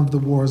 one of the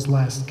war's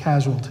last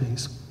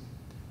casualties.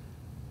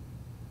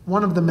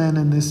 One of the men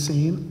in this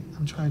scene,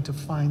 I'm trying to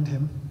find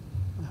him,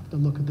 I have to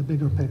look at the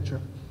bigger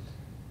picture.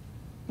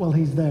 Well,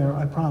 he's there,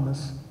 I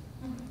promise,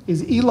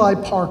 is Eli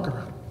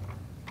Parker,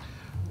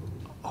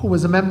 who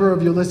was a member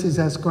of Ulysses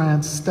S.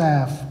 Grant's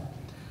staff.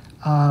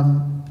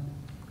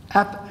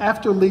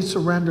 After Lee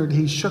surrendered,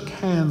 he shook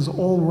hands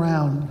all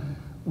around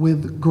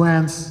with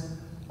Grant's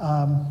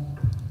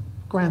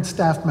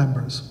staff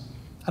members.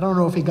 I don't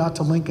know if he got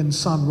to Lincoln's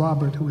son,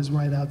 Robert, who was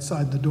right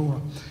outside the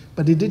door,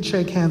 but he did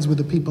shake hands with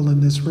the people in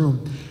this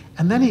room.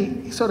 And then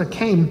he sort of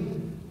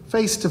came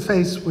face to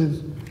face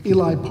with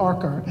Eli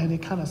Parker, and he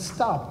kind of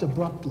stopped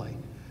abruptly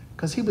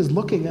because he was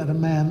looking at a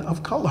man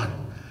of color.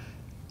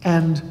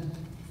 And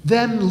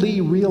then Lee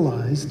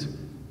realized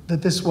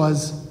that this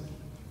was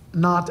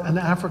not an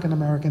African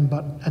American,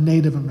 but a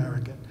Native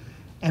American.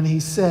 And he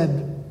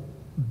said,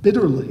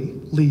 bitterly,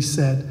 Lee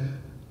said,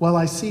 well,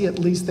 I see at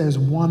least there's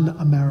one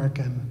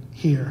American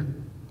here,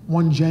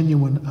 one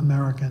genuine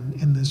American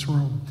in this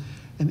room.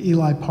 And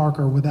Eli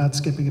Parker, without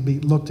skipping a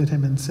beat, looked at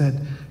him and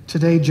said,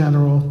 today,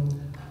 General,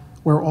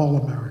 we're all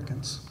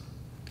Americans.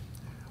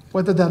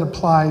 Whether that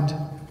applied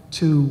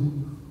to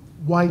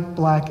white,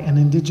 black, and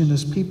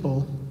indigenous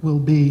people will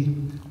be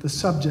the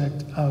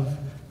subject of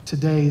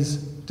today's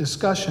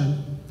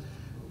discussion.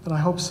 But I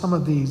hope some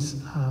of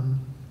these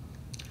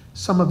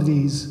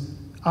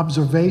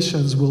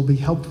observations will be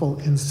helpful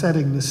in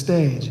setting the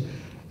stage.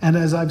 And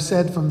as I've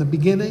said from the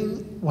beginning,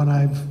 when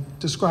I've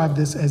described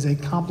this as a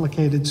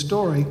complicated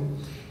story,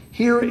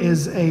 here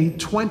is a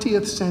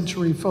 20th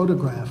century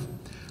photograph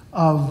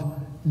of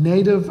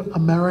Native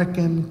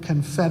American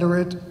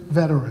Confederate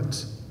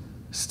veterans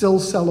still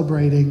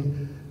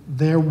celebrating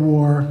their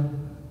war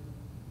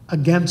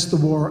against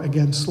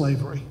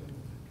slavery.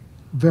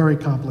 Very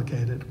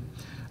complicated.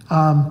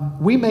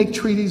 We make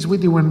treaties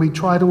with you when we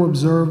try to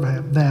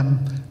observe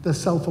them, the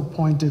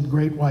self-appointed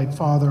Great White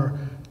Father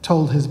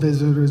told his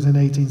visitors in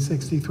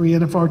 1863.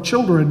 And if our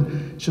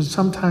children should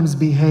sometimes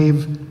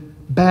behave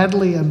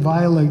badly and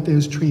violate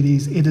those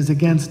treaties, it is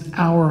against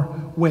our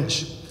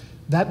wish.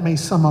 That may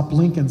sum up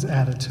Lincoln's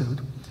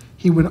attitude.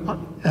 He would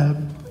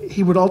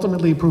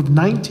ultimately approve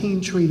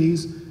 19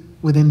 treaties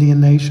with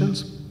Indian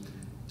nations,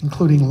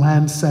 including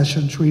land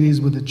cession treaties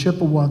with the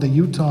Chippewa, the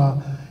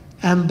Utah,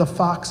 and the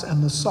Fox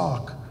and the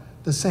Sauk,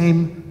 the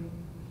same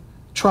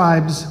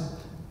tribes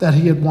that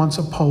he had once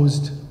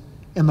opposed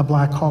in the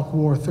Black Hawk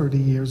War 30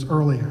 years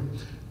earlier.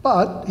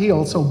 But he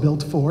also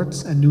built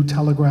forts and new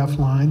telegraph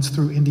lines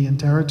through Indian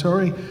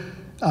Territory,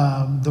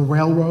 the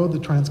railroad, the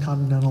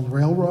Transcontinental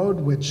Railroad,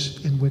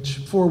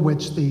 for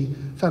which the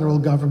federal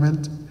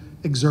government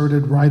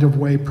exerted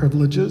right-of-way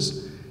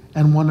privileges,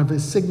 and one of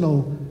his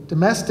signal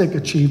domestic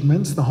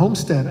achievements, the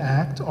Homestead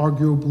Act,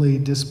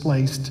 arguably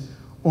displaced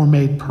or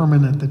made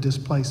permanent the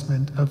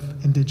displacement of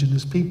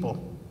indigenous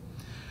people.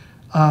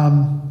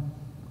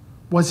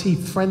 Was he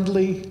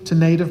friendly to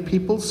Native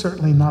people?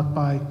 Certainly not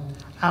by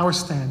our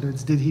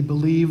standards. Did he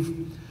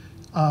believe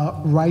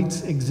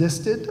rights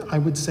existed? I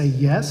would say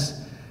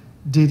yes.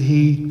 Did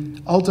he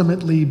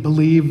ultimately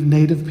believe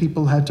Native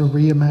people had to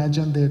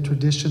reimagine their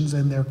traditions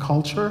and their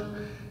culture?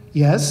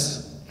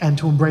 Yes. And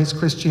to embrace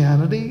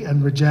Christianity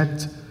and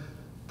reject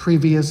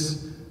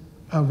previous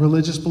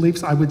religious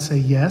beliefs? I would say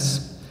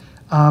yes.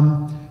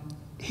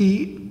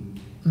 He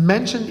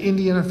mentioned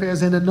Indian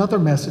affairs in another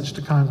message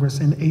to Congress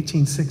in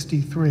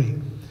 1863.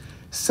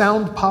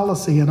 Sound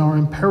policy and our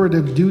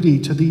imperative duty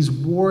to these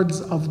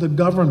wards of the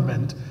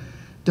government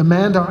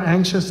demand our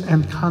anxious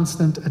and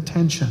constant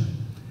attention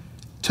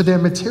to their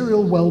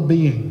material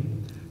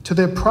well-being, to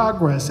their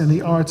progress in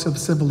the arts of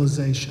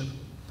civilization,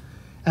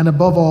 and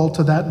above all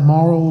to that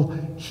moral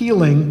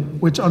healing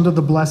which under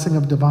the blessing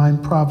of divine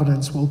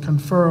providence will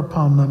confer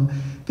upon them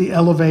the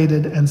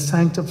elevated and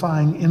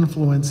sanctifying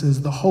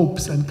influences, the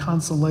hopes and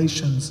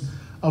consolations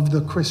of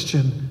the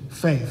Christian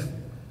faith.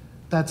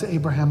 That's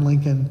Abraham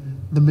Lincoln,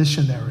 the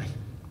missionary.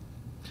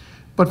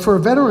 But for a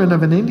veteran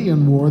of an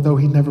Indian war, though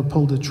he never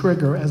pulled a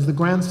trigger, as the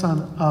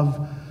grandson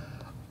of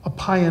a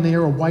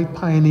pioneer, a white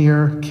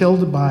pioneer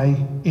killed by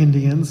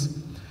Indians,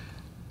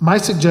 my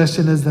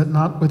suggestion is that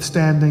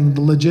notwithstanding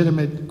the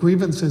legitimate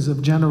grievances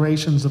of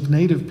generations of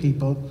Native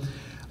people,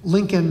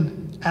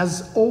 Lincoln,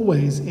 as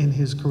always in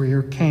his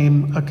career,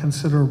 came a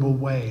considerable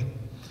way.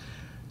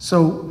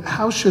 So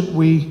how should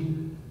we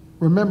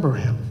remember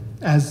him?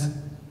 As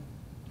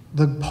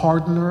the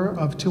pardoner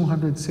of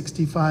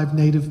 265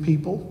 Native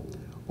people,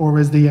 or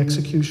as the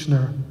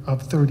executioner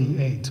of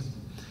 38?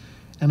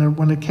 And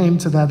when it came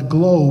to that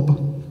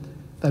globe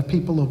that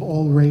people of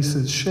all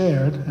races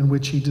shared, and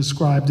which he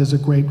described as a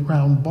great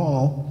round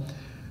ball,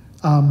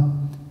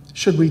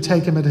 should we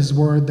take him at his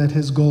word that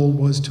his goal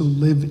was to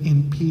live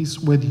in peace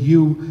with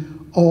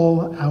you,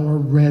 all our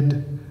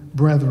red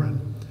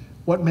brethren?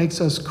 What makes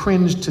us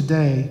cringe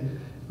today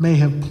may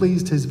have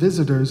pleased his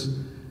visitors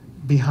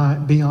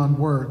beyond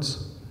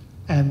words,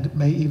 and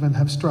may even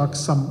have struck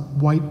some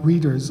white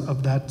readers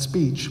of that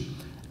speech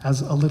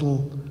as a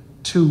little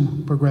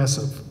too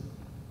progressive.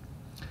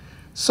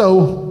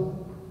 So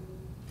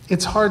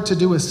it's hard to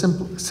do a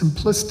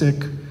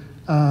simplistic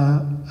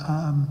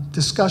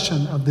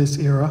discussion of this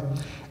era,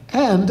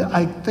 and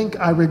I think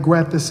I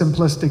regret the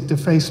simplistic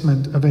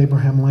defacement of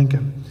Abraham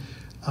Lincoln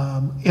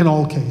in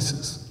all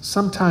cases.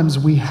 Sometimes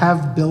we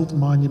have built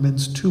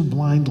monuments too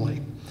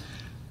blindly,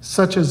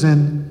 such as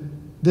in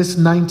this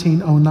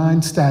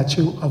 1909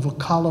 statue of a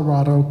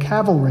Colorado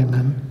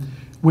cavalryman,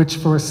 which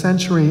for a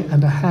century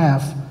and a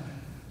half,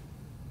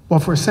 well,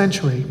 for a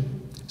century,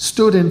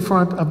 stood in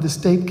front of the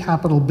state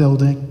capitol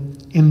building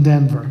in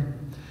Denver.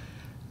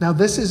 Now,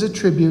 this is a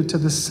tribute to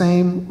the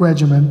same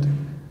regiment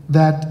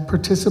that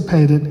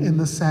participated in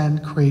the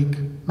Sand Creek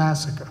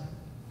Massacre.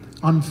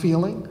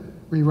 Unfeeling,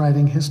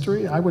 rewriting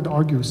history? I would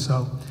argue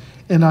so.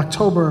 In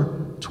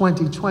October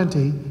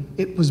 2020,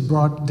 it was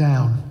brought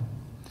down.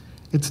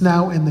 It's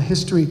now in the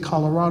History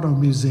Colorado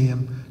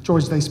Museum.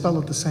 George, they spell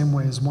it the same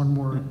way as one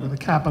word with a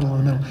capital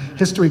in the middle.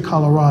 History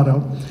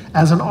Colorado,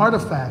 as an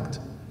artifact,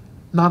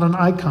 not an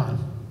icon.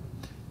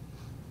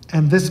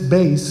 And this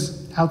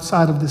base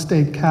outside of the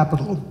state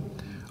capitol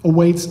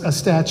awaits a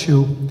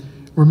statue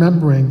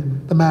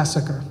remembering the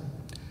massacre.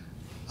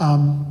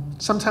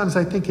 Sometimes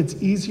I think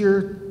it's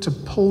easier to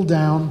pull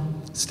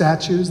down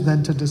statues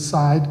than to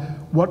decide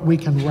what we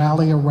can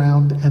rally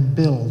around and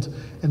build.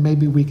 And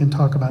maybe we can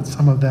talk about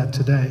some of that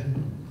today.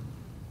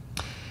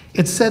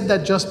 It's said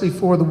that just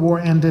before the war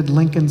ended,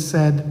 Lincoln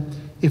said,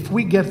 "If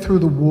we get through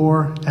the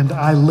war and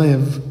I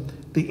live,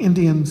 the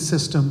Indian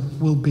system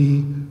will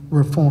be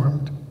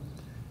reformed."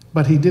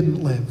 But he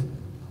didn't live,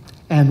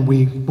 and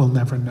we will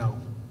never know.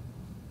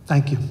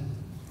 Thank you.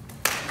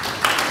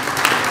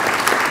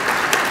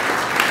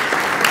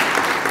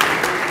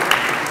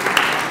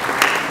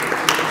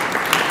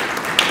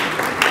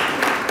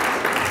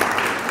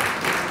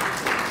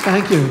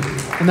 Thank you.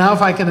 And now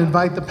if I can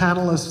invite the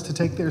panelists to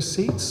take their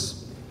seats.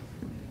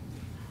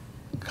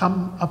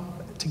 Come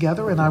up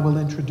together and I will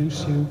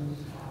introduce you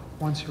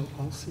once you're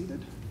all seated.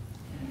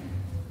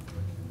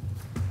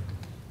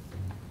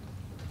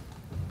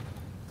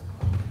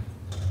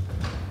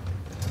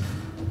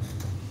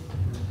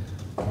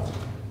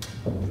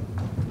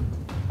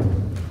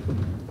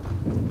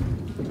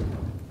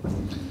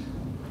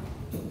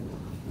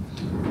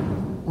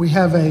 We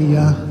have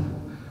a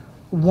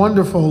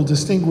wonderful,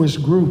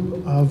 distinguished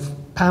group of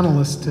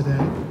panelists today.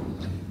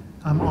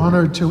 I'm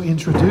honored to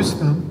introduce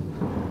them.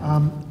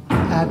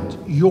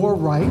 At your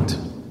right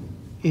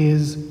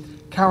is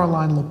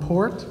Caroline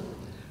Laporte,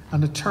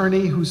 an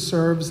attorney who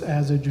serves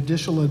as a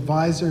judicial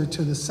advisor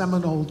to the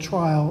Seminole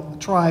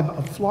Tribe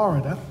of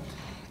Florida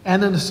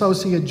and an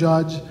associate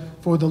judge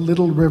for the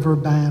Little River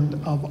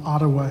Band of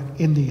Ottawa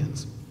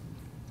Indians.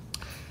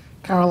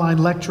 Caroline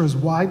lectures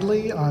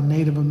widely on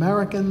Native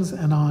Americans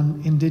and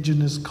on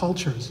indigenous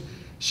cultures.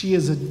 She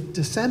is a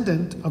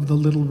descendant of the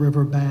Little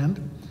River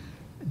Band,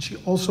 and she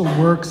also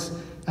works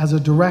as a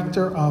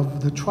director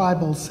of the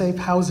Tribal Safe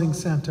Housing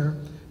Center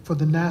for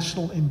the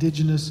National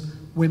Indigenous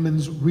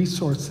Women's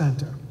Resource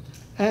Center,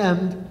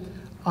 and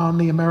on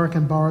the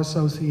American Bar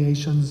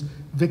Association's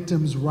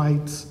Victims'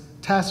 Rights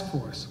Task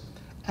Force.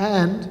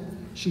 And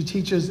she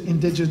teaches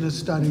Indigenous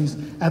Studies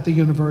at the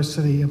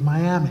University of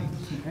Miami.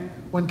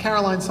 When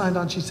Caroline signed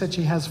on, she said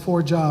she has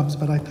 4 jobs,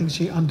 but I think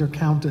she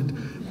undercounted.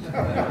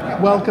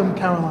 Welcome,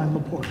 Caroline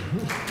Laporte.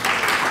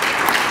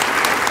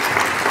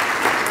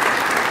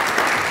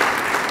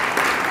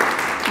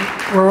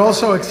 We're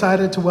also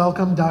excited to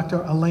welcome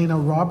Dr. Elena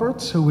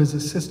Roberts, who is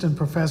Assistant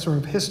Professor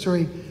of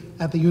History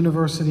at the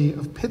University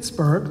of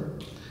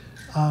Pittsburgh.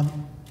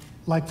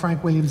 Like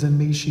Frank Williams and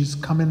me, she's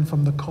come in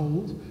from the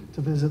cold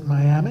to visit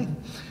Miami.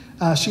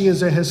 She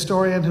is a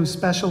historian who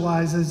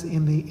specializes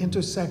in the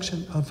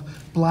intersection of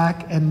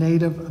Black and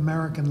Native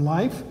American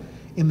life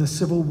in the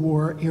Civil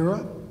War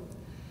era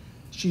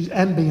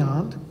and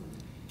beyond.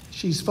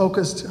 She's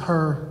focused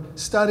her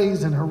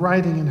studies and her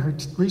writing and her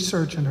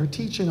research and her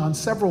teaching on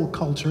several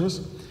cultures,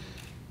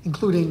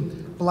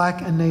 including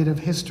Black and Native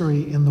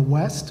history in the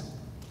West.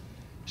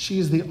 She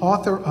is the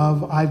author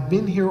of I've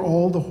Been Here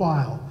All the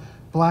While,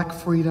 Black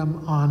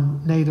Freedom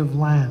on Native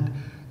Land.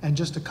 And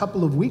just a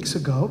couple of weeks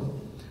ago,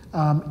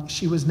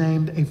 she was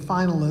named a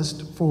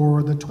finalist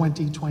for the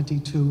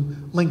 2022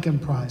 Lincoln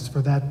Prize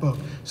for that book.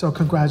 So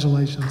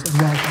congratulations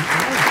and welcome.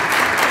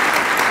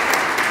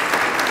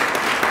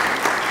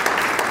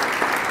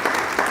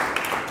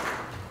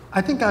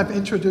 I think I've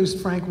introduced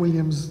Frank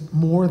Williams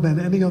more than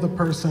any other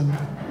person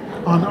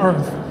on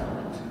earth,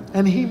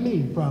 and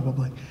me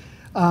probably.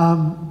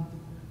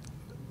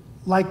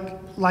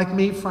 Like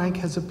me, Frank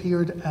has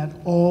appeared at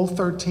all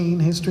 13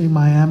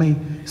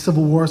 HistoryMiami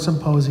Civil War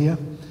Symposia.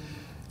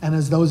 And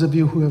as those of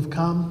you who have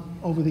come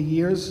over the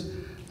years,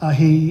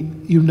 he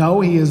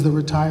is the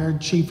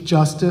retired Chief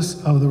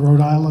Justice of the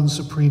Rhode Island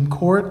Supreme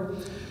Court,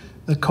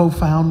 the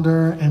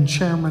co-founder and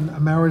chairman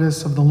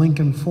emeritus of the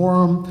Lincoln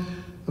Forum,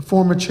 the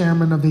former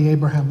chairman of the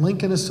Abraham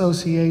Lincoln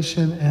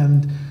Association,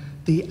 and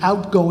the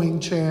outgoing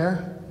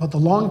chair, but the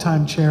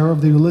longtime chair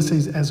of the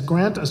Ulysses S.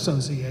 Grant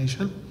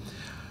Association,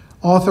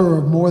 author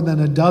of more than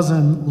a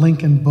dozen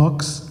Lincoln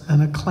books,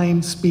 an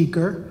acclaimed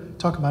speaker.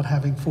 Talk about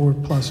having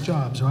 4+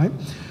 jobs, right?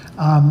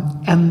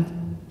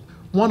 And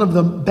one of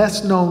the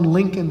best-known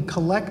Lincoln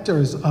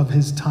collectors of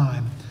his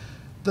time,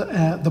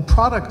 the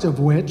product of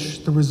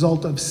which, the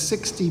result of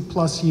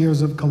 60+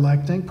 years of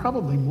collecting,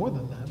 probably more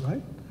than that,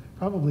 right?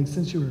 Probably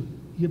since you're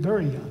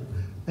very young,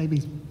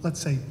 maybe, let's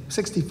say,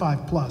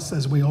 65+,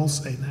 as we all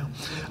say now.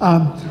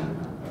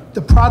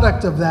 The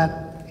product of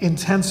that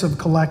intensive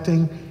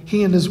collecting,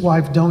 he and his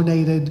wife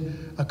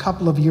donated a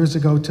couple of years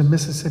ago to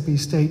Mississippi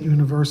State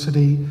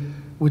University,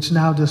 which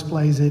now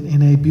displays it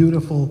in a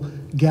beautiful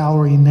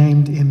gallery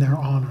named in their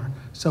honor.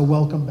 So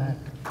welcome back,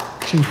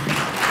 Chief.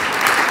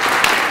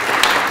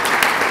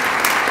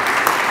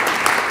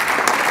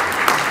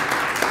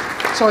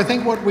 So I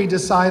think what we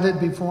decided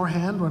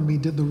beforehand when we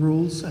did the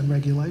rules and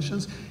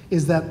regulations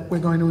is that we're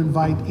going to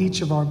invite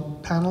each of our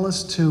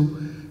panelists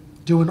to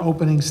do an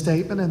opening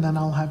statement, and then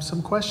I'll have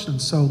some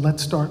questions. So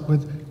let's start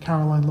with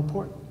Caroline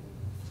Laporte.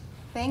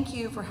 Thank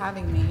you for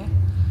having me.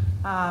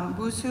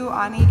 Busu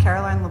Ani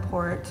Caroline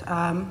Laporte.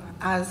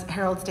 As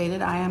Harold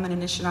stated, I am an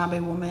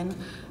Anishinaabe woman,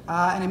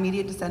 an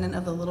immediate descendant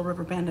of the Little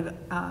River Band of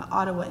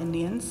Ottawa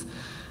Indians.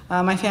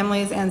 My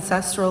family's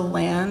ancestral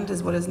land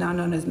is what is now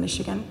known as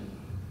Michigan.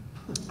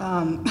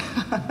 I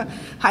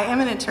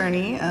am an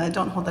attorney.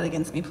 Don't hold that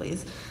against me,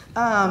 please.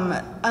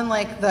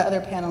 Unlike the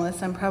other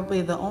panelists, I'm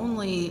probably the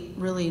only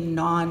really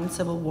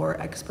non-Civil War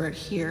expert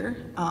here.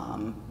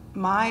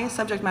 My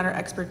subject matter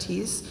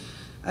expertise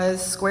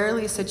is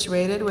squarely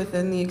situated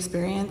within the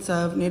experience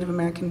of Native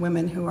American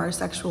women who are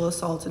sexual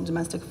assault and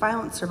domestic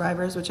violence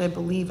survivors, which I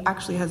believe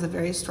actually has a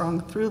very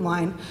strong through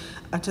line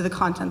to the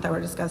content that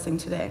we're discussing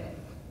today.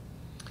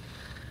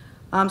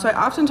 So I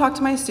often talk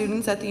to my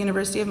students at the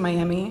University of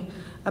Miami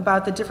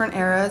about the different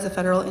eras of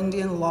federal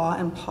Indian law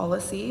and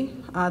policy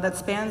that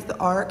spans the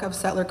arc of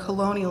settler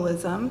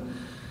colonialism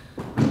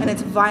and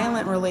its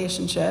violent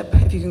relationship,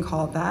 if you can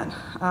call it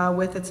that,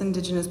 with its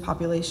indigenous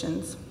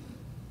populations.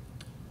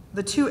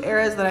 The two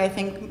eras that I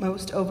think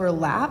most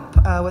overlap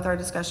with our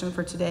discussion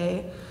for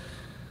today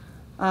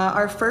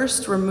are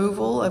first,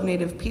 removal of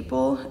Native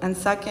people, and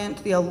second,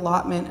 the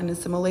allotment and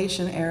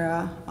assimilation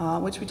era,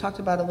 which we talked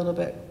about a little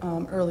bit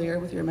earlier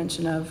with your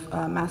mention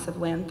of massive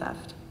land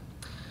theft.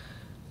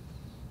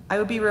 I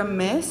would be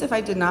remiss if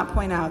I did not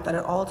point out that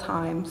at all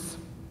times,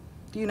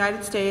 the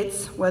United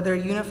States, whether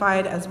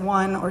unified as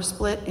one or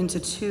split into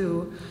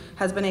two,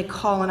 has been a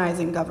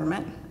colonizing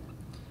government,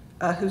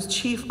 whose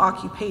chief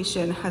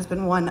occupation has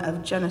been one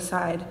of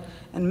genocide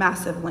and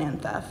massive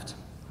land theft.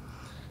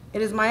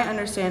 It is my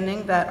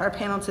understanding that our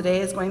panel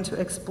today is going to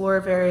explore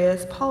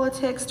various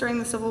politics during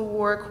the Civil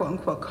War, quote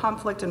unquote,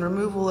 conflict and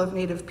removal of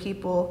Native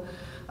people,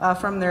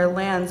 from their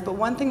lands. But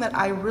one thing that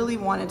I really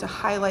wanted to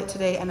highlight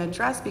today and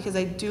address, because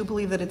I do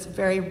believe that it's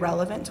very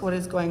relevant to what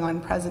is going on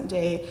in present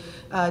day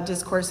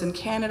discourse in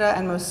Canada,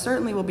 and most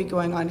certainly will be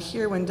going on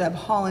here when Deb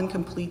Holland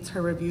completes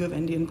her review of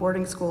Indian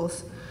boarding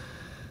schools,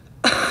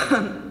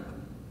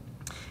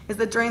 is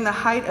that during the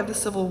height of the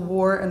Civil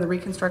War and the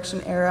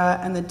Reconstruction era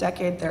and the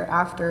decade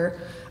thereafter,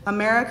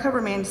 America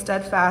remained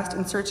steadfast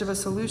in search of a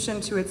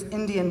solution to its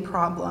Indian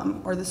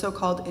problem, or the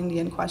so-called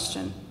Indian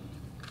question.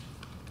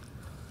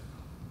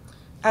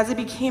 As it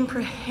became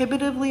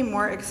prohibitively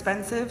more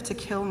expensive to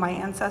kill my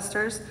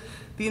ancestors,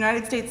 the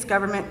United States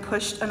government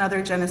pushed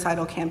another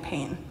genocidal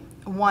campaign,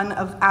 one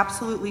of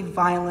absolutely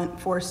violent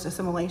forced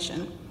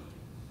assimilation.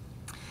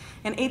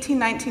 In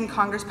 1819,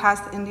 Congress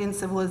passed the Indian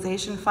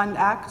Civilization Fund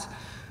Act.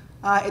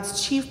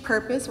 Its chief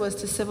purpose was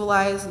to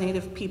civilize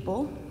Native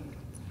people.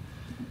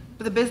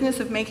 But the business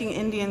of making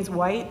Indians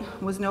white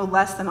was no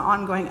less than an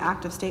ongoing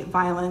act of state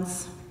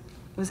violence.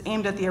 It was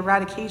aimed at the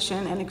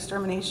eradication and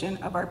extermination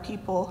of our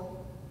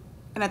people,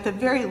 and at the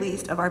very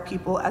least of our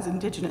people as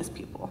indigenous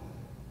people.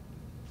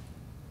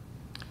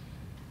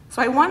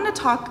 So I wanted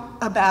to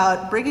talk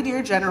about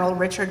Brigadier General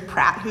Richard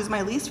Pratt, who's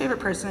my least favorite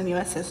person in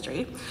US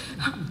history.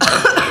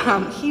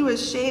 He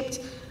was shaped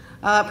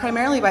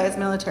primarily by his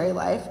military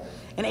life.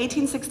 In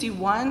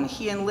 1861,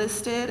 he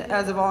enlisted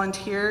as a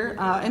volunteer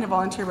in a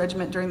volunteer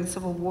regiment during the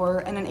Civil War,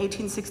 and in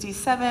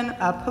 1867,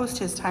 post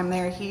his time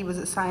there, he was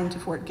assigned to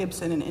Fort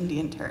Gibson in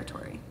Indian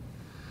Territory.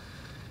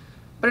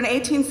 But in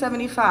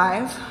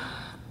 1875,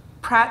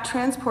 Pratt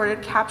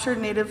transported captured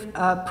Native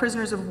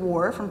prisoners of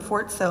war from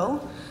Fort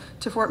Sill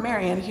to Fort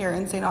Marion here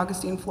in St.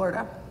 Augustine,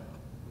 Florida.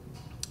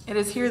 It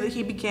is here that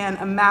he began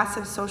a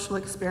massive social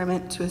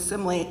experiment to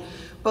assimilate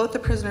both the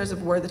prisoners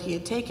of war that he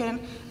had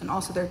taken and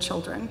also their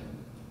children.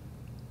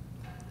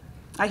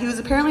 He was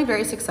apparently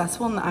very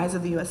successful in the eyes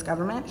of the US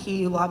government.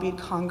 He lobbied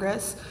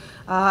Congress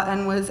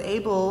and was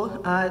able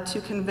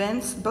to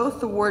convince both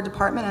the War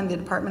Department and the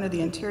Department of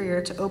the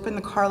Interior to open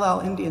the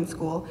Carlisle Indian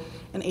School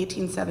in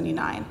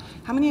 1879.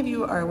 How many of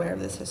you are aware of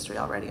this history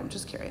already? I'm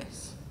just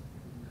curious.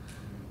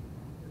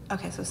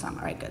 Okay, so some,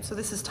 all right, good. So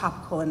this is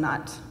topical and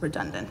not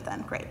redundant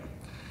then, great.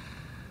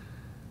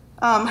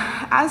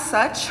 As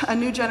such, a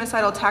new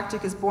genocidal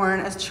tactic is born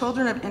as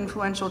children of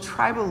influential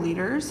tribal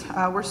leaders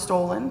were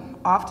stolen,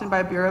 often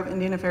by Bureau of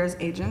Indian Affairs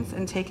agents,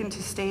 and taken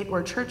to state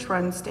or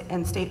church-run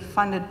and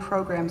state-funded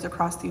programs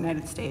across the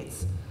United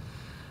States.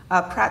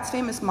 Pratt's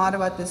famous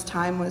motto at this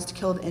time was "To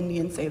kill the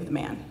Indian, save the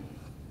man."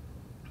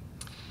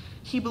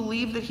 He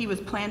believed that he was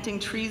planting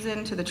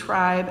treason to the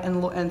tribe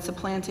and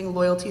supplanting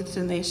loyalty to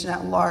the nation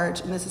at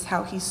large, and this is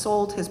how he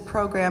sold his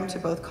program to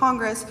both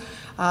Congress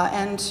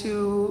and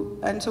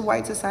to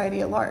white society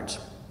at large.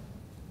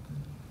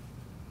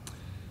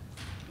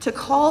 To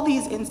call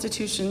these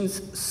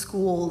institutions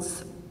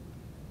schools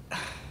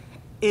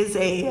is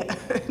a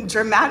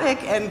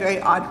dramatic and very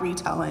odd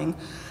retelling.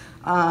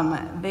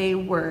 They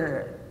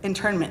were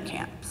internment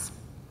camps.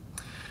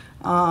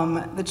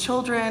 The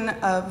children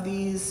of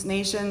these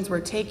nations were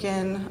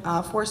taken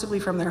forcibly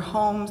from their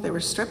homes. They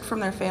were stripped from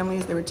their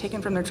families. They were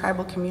taken from their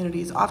tribal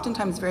communities,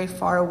 oftentimes very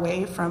far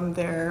away from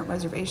their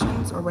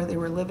reservations or where they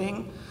were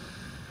living.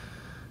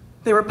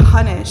 They were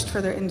punished for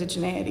their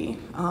indigeneity,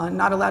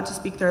 not allowed to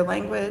speak their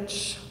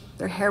language.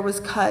 Their hair was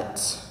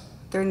cut.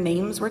 Their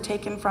names were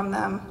taken from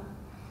them.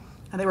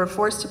 And they were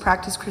forced to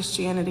practice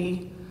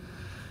Christianity.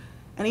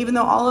 And even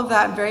though all of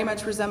that very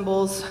much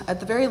resembles, at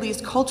the very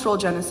least, cultural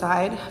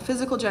genocide,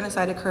 physical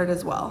genocide occurred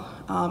as well.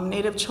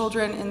 Native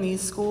children in these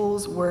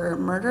schools were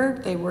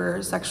murdered, they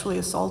were sexually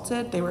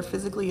assaulted, they were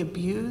physically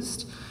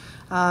abused,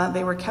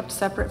 they were kept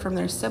separate from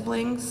their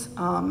siblings.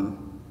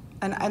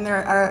 And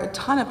there are a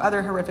ton of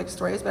other horrific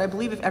stories, but I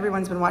believe if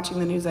everyone's been watching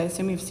the news, I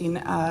assume you've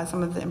seen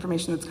some of the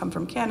information that's come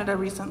from Canada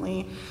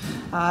recently,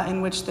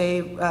 in which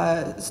they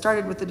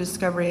started with the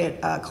discovery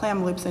at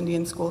Kamloops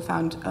Indian School,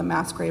 found a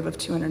mass grave of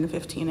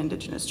 215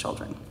 Indigenous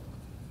children.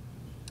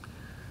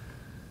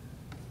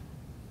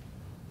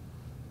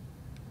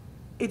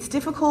 It's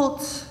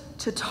difficult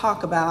to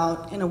talk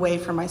about in a way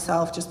for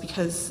myself just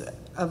because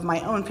of my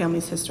own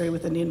family's history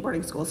with Indian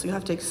boarding schools, so you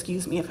have to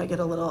excuse me if I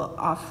get a little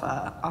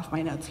off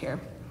my notes here.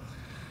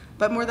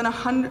 But more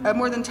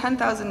than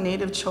 10,000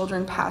 Native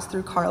children passed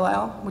through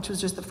Carlisle, which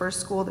was just the first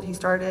school that he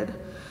started,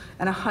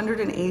 and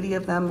 180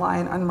 of them lie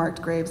in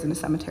unmarked graves in a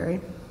cemetery.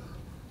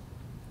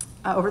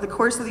 Over the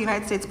course of the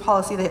United States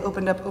policy, they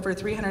opened up over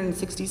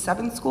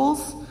 367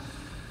 schools.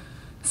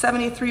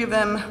 73 of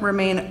them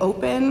remain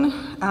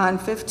open, and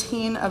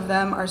 15 of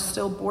them are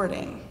still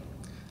boarding.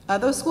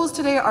 Those schools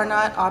today are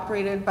not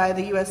operated by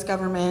the US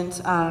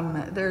government.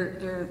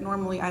 They're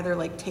normally either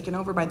like taken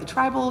over by the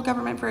tribal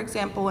government, for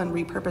example, and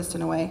repurposed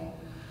in a way.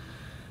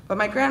 But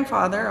my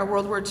grandfather, a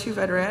World War II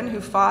veteran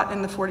who fought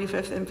in the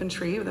 45th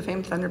Infantry of the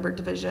famed Thunderbird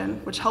Division,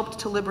 which helped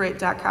to liberate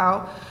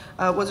Dachau,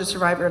 was a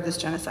survivor of this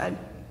genocide,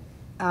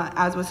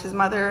 as was his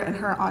mother and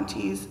her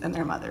aunties and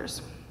their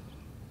mothers.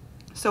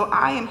 So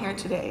I am here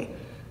today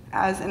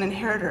as an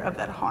inheritor of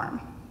that harm.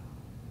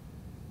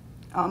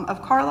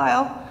 Of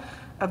Carlisle,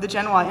 of the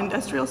Genoa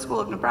Industrial School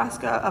of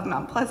Nebraska, of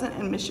Mount Pleasant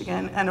in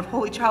Michigan, and of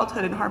Holy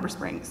Childhood in Harbor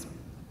Springs.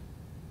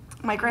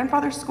 My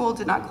grandfather's school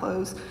did not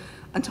close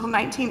until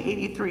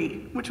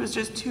 1983, which was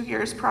just 2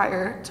 years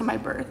prior to my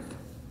birth.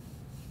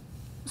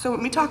 So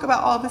when we talk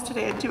about all of this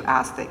today, I do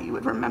ask that you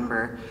would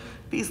remember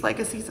these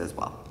legacies as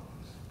well.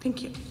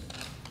 Thank you.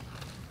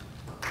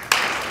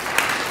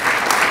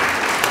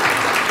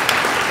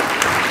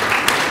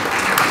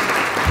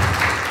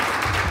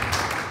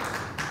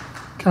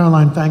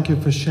 Caroline, thank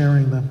you for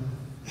sharing the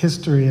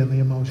history and the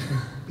emotion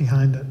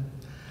behind it.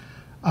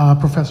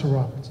 Professor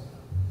Roberts.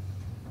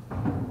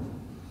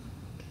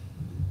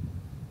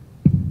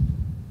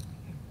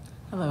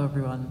 Hello,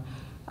 everyone.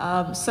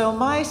 So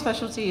my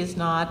specialty is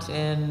not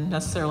in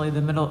necessarily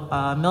the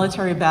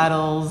military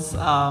battles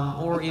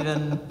or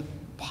even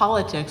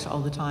politics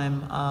all the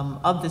time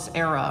of this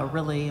era.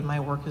 Really, my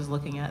work is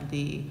looking at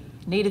the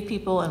Native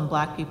people and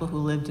Black people who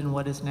lived in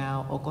what is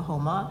now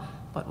Oklahoma,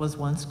 but was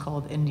once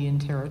called Indian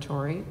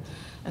Territory.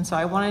 And so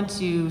I wanted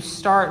to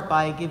start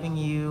by giving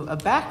you a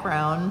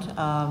background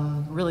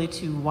really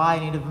to why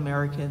Native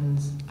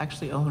Americans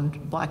actually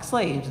owned Black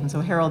slaves. And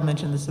so Harold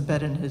mentioned this a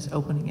bit in his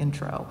opening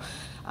intro.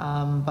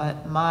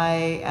 But my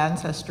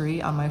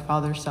ancestry on my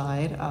father's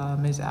side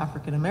is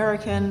African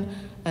American,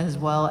 as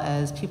well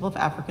as people of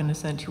African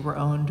descent who were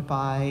owned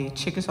by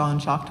Chickasaw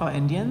and Choctaw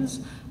Indians.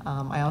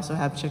 I also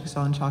have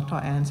Chickasaw and Choctaw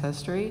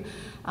ancestry.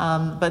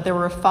 But there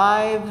were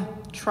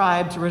 5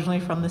 tribes originally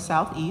from the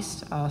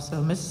Southeast,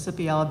 so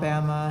Mississippi,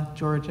 Alabama,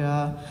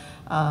 Georgia,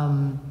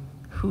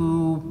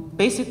 who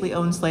basically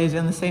owned slaves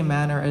in the same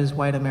manner as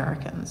white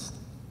Americans.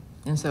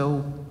 And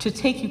so to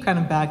take you kind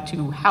of back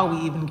to how we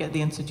even get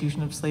the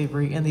institution of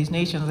slavery in these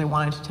nations, I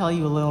wanted to tell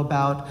you a little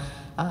about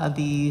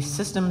the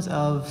systems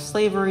of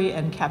slavery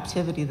and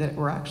captivity that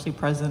were actually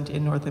present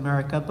in North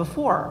America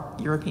before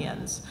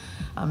Europeans.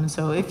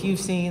 So if you've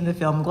seen the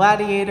film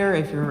Gladiator,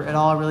 if you're at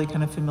all really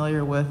kind of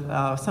familiar with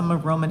some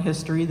of Roman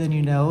history, then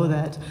you know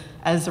that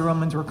as the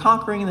Romans were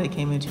conquering, they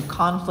came into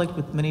conflict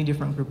with many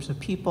different groups of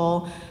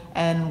people.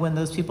 And when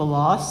those people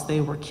lost,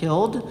 they were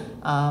killed.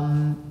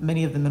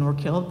 Many of the men were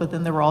killed, but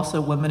then there were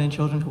also women and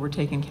children who were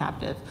taken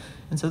captive.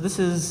 And so this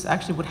is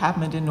actually what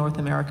happened in North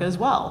America as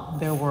well.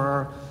 There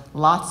were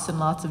lots and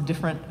lots of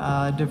different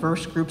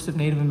diverse groups of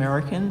Native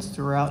Americans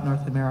throughout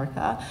North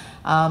America.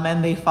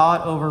 And they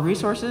fought over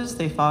resources,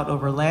 they fought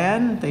over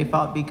land, they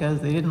fought because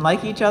they didn't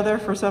like each other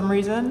for some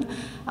reason.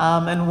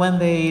 And when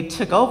they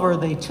took over,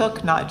 they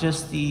took not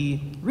just the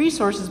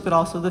resources, but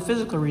also the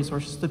physical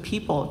resources, the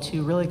people,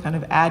 to really kind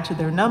of add to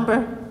their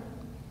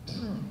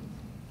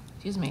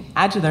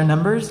add to their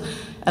numbers,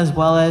 as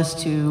well as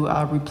to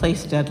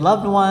replace dead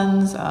loved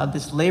ones.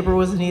 This labor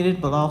was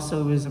needed, but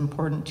also it was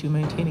important to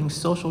maintaining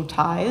social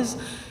ties.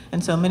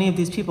 And so many of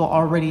these people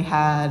already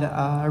had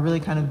a really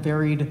kind of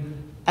varied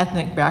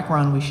ethnic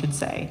background, we should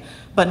say.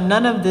 But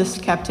none of this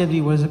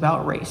captivity was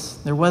about race.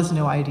 There was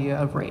no idea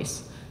of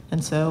race.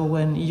 And so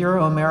when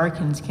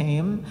Euro-Americans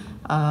came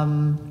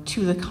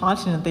to the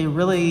continent, they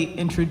really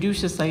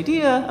introduced this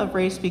idea of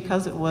race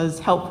because it was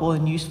helpful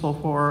and useful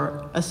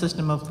for a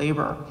system of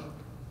labor.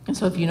 And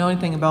so if you know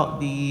anything about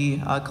the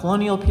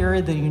colonial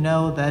period, then you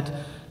know that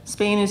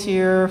Spain is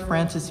here,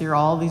 France is here,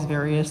 all these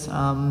various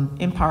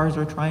empires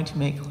are trying to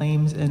make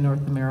claims in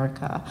North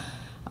America.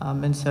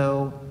 And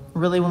so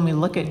really when we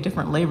look at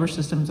different labor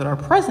systems that are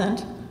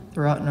present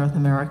throughout North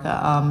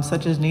America,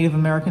 such as Native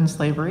American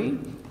slavery,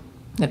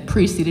 that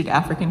preceded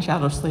African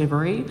chattel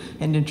slavery,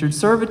 indentured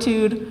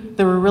servitude,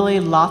 there were really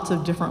lots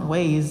of different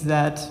ways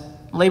that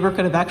labor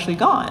could have actually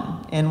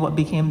gone in what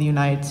became the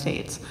United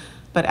States.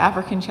 But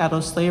African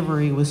chattel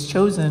slavery was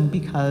chosen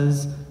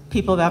because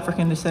people of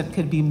African descent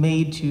could be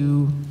made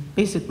to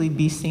basically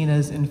be seen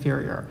as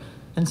inferior.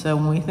 And so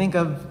when we think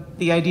of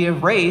the idea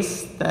of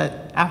race,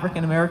 that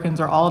African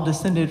Americans are all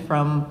descended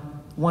from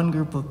one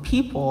group of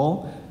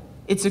people,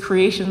 it's a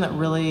creation that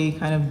really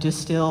kind of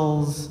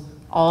distills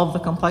all of the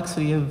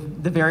complexity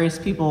of the various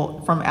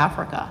people from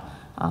Africa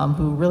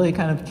who really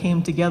kind of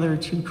came together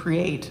to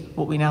create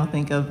what we now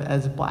think of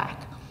as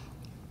Black.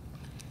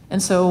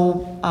 And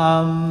so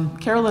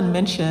Carolyn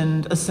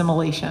mentioned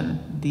assimilation,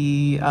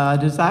 the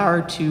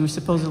desire to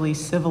supposedly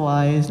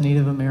civilize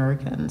Native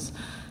Americans.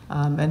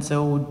 And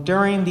so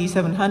during the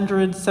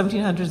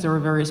 1700s, there were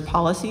various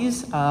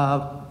policies,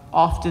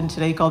 often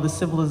today called the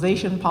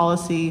civilization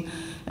policy.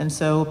 And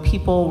so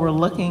people were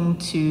looking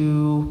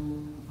to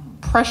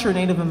pressure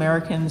Native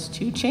Americans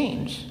to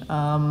change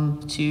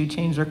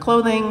their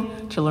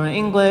clothing, to learn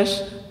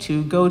English,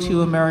 to go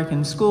to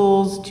American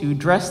schools, to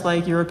dress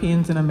like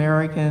Europeans and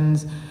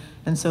Americans.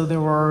 And so there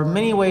were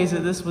many ways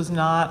that this was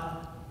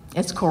not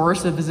as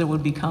coercive as it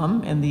would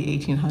become in the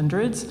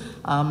 1800s.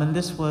 And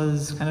this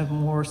was kind of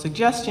more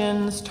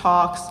suggestions,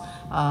 talks.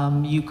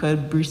 You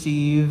could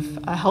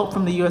receive help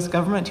from the US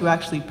government to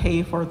actually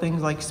pay for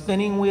things like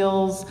spinning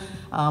wheels.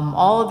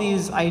 All of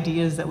these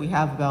ideas that we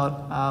have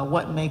about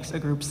what makes a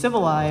group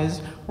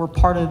civilized were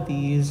part of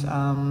these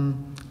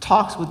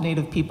talks with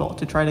Native people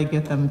to try to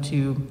get them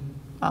to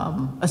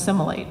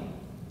assimilate.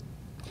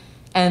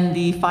 And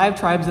the 5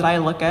 tribes that I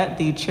look at,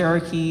 the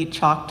Cherokee,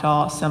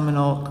 Choctaw,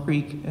 Seminole,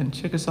 Creek, and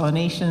Chickasaw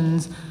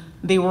nations,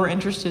 they were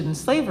interested in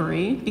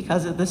slavery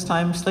because at this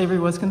time slavery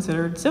was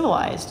considered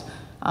civilized.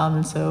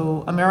 And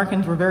so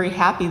Americans were very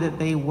happy that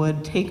they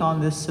would take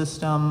on this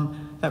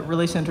system that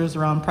really centers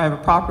around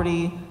private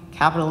property,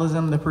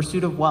 capitalism, the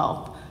pursuit of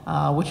wealth,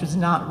 which was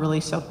not really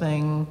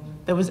something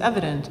that was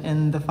evident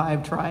in the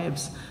 5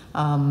 tribes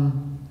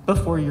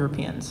before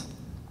Europeans.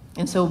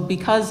 And so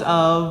because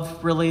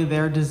of really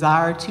their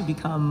desire to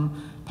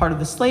become part of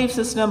the slave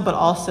system, but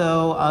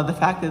also the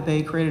fact that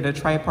they created a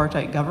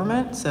tripartite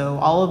government. So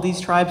all of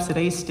these tribes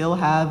today still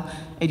have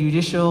a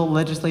judicial,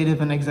 legislative,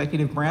 and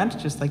executive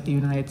branch, just like the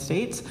United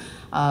States.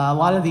 A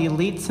lot of the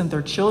elites sent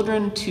their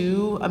children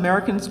to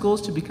American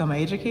schools to become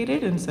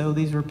educated, and so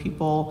these were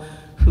people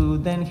who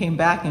then came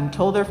back and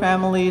told their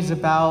families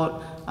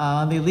about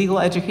the legal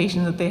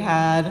education that they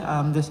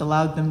had. This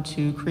allowed them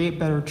to create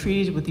better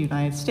treaties with the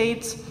United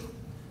States.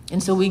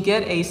 And so we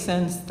get a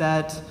sense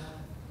that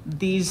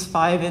these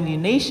 5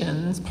 Indian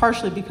nations,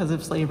 partially because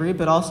of slavery,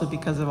 but also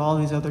because of all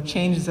these other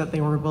changes that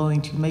they were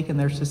willing to make in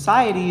their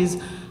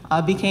societies,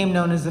 became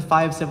known as the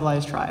 5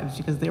 civilized tribes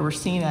because they were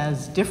seen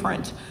as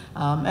different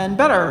and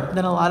better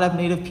than a lot of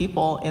native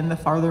people in the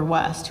farther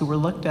west who were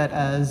looked at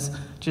as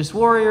just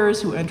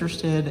warriors who were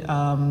interested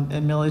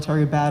in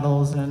military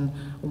battles and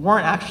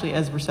weren't actually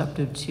as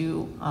receptive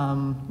to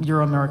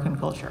Euro-American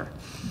culture.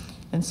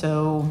 And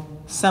so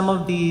some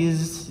of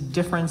these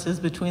differences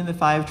between the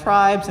 5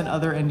 tribes and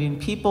other Indian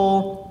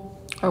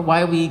people are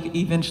why we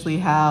eventually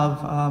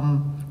have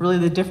really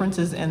the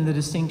differences and the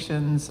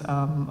distinctions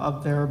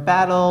of their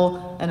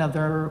battle and of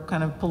their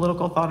kind of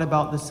political thought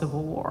about the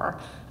Civil War.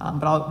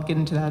 But I'll get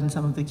into that in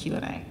some of the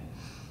Q&A.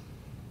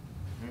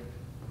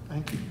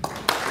 Thank you.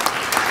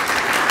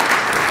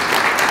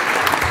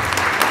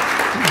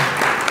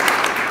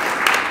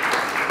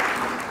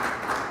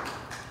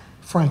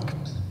 Frank.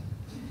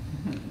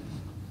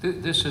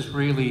 This is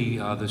really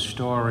the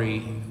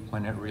story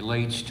when it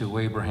relates to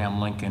Abraham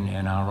Lincoln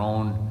and our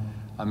own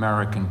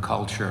American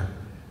culture,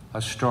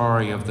 a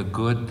story of the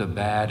good, the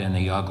bad, and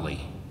the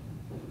ugly,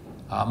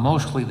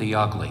 mostly the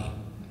ugly.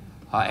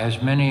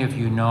 As many of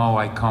you know,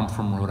 I come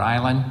from Rhode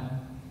Island.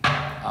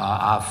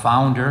 Our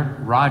founder,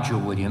 Roger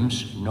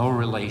Williams, no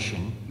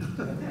relation,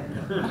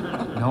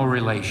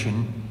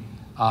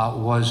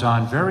 was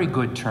on very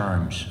good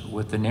terms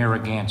with the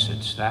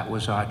Narragansetts. That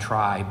was our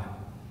tribe.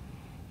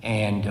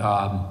 And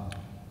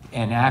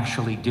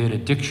actually did a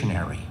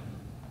dictionary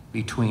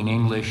between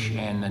English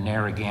and the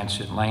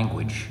Narragansett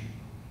language,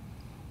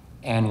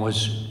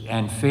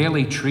 and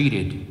fairly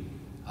treated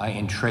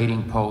in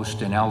Trading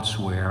Post and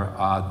elsewhere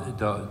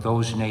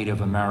those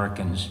Native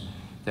Americans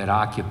that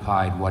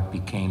occupied what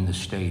became the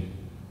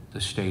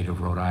state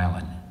of Rhode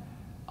Island.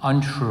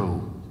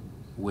 Untrue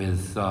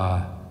with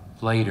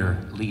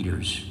later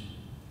leaders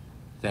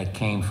that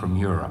came from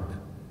Europe,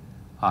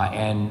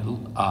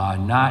 and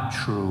not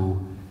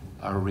true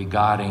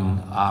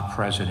regarding our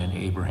President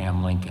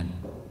Abraham Lincoln.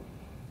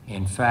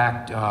 In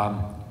fact,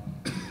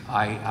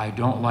 I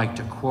don't like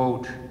to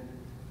quote,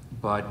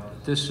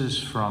 but this is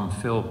from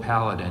Phil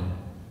Paladin,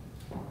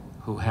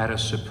 who had a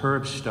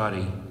superb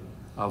study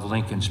of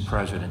Lincoln's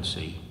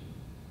presidency.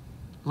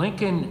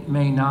 Lincoln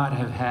may not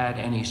have had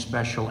any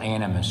special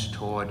animus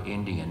toward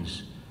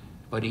Indians,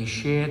 but he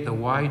shared the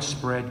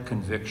widespread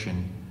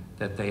conviction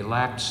that they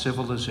lacked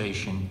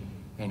civilization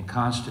and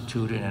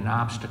constituted an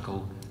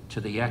obstacle to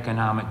the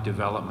economic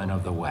development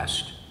of the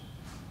West.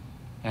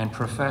 And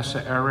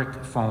Professor Eric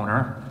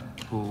Foner,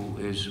 who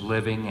is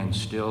living and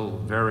still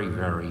very,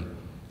 very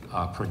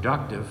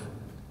productive,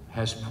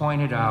 has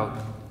pointed out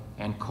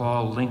and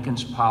called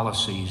Lincoln's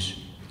policies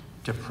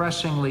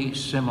depressingly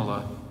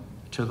similar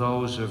to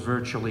those of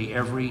virtually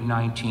every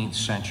 19th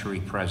century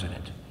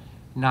president.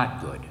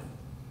 Not good.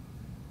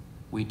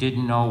 We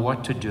didn't know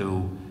what to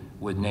do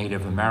with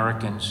Native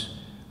Americans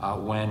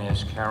when,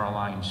 as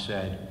Caroline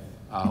said,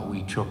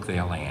 we took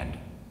their land.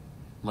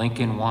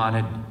 Lincoln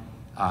wanted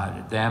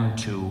them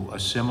to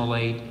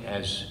assimilate,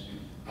 as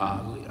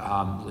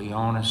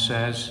Leona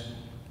says,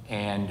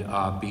 and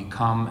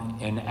become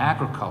in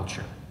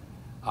agriculture,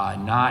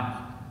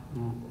 not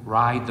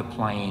ride the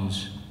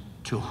plains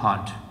to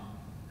hunt,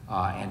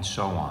 and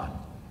so on.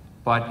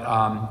 But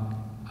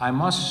I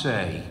must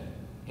say,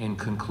 in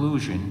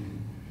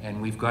conclusion, and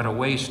we've got a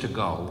ways to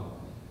go,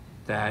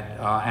 that,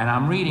 and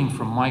I'm reading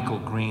from Michael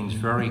Green's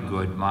very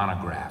good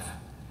monograph,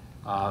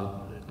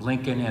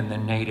 Lincoln and the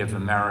Native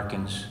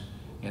Americans,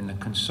 in the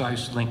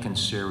Concise Lincoln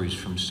series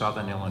from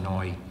Southern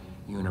Illinois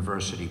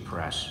University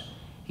Press.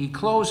 He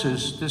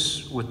closes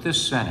this with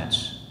this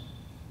sentence: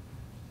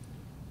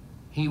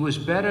 "He was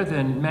better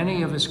than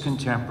many of his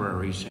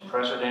contemporaries,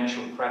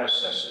 presidential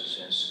predecessors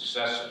and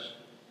successors,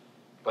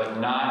 but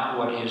not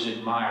what his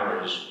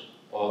admirers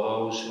or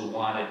those who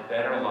wanted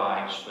better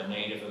lives for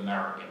Native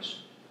Americans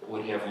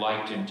would have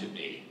liked him to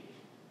be."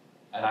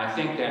 And I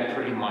think that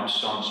pretty much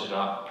sums it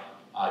up,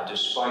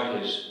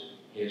 despite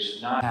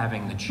his not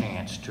having the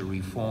chance to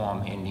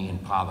reform Indian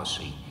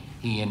policy.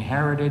 He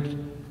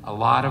inherited a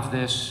lot of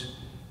this,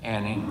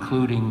 and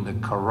including the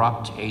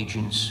corrupt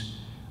agents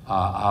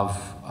of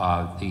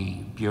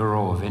the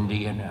Bureau of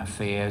Indian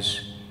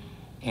Affairs,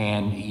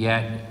 and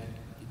yet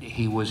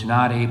he was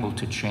not able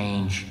to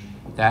change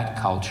that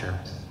culture.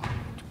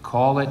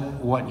 Call it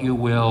what you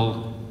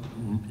will,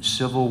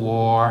 Civil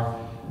War,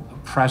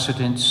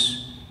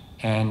 precedents,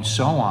 and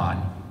so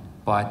on,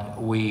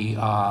 but we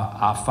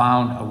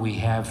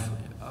have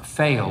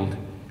failed,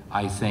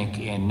 I think,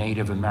 in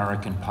Native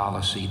American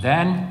policy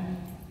then,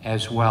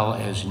 as well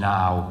as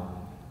now,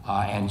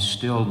 and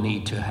still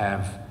need to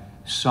have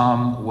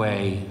some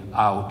way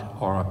out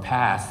or a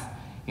path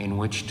in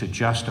which to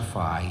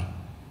justify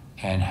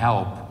and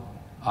help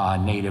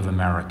Native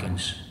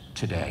Americans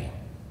today.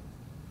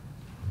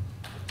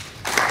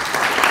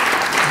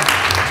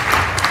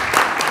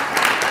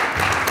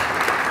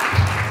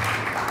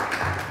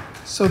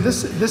 So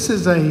this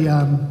is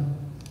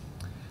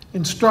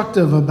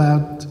instructive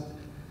about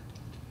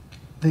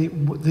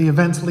the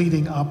events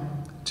leading up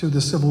to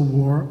the Civil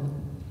War,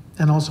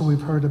 and also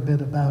we've heard a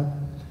bit about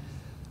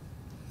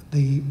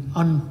the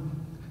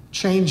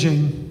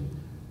unchanging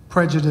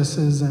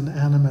prejudices and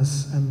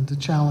animus and the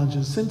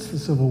challenges since the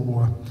Civil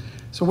War.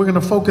 So we're going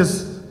to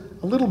focus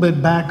a little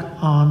bit back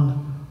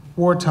on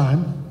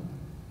wartime.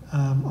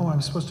 Oh, I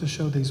was supposed to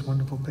show these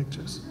wonderful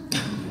pictures.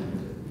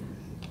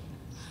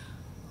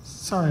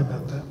 Sorry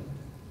about that.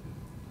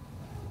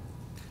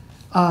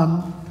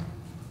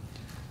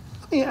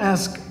 Let me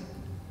ask,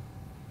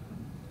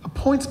 a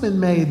point's been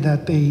made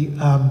that the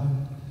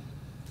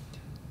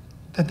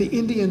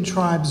Indian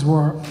tribes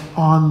were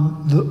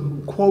on the,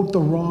 quote, the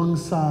wrong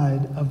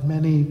side of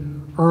many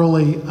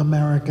early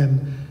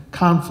American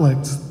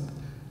conflicts,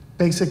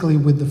 basically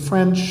with the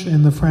French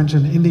in the French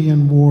and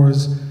Indian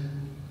Wars,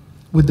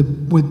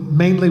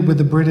 mainly with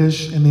the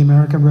British in the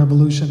American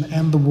Revolution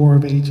and the War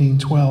of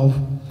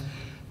 1812.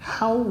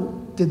 How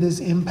did this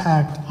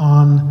impact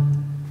on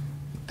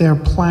their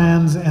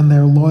plans and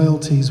their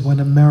loyalties when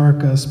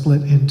America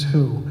split in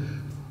two?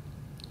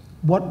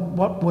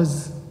 What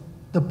was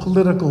the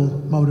political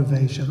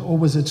motivation, or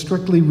was it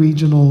strictly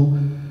regional,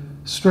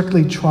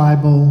 strictly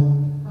tribal?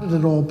 How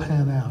did it all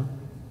pan out?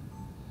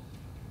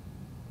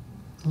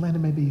 Elena,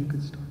 maybe you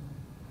could start.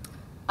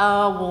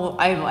 Well,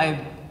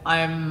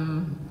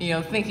 I'm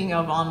thinking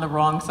of on the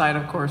wrong side,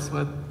 of course,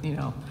 with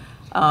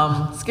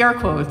scare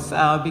quotes,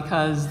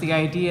 because the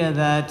idea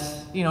that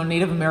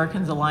Native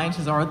Americans'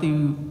 alliances are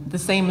the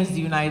same as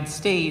the United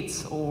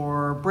States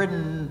or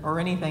Britain or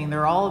anything.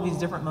 There are all of these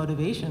different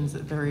motivations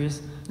that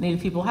various Native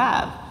people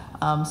have.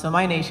 So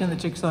my nation, the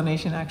Chickasaw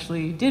Nation,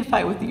 actually did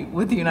fight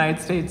with the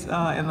United States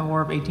in the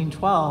War of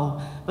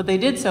 1812, but they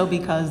did so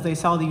because they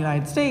saw the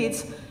United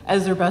States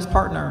as their best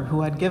partner,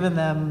 who had given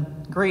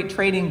them great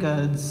trading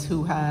goods,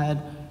 who had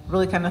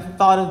really kind of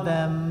thought of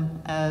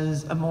them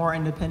as a more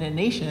independent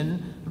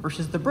nation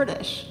versus the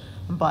British.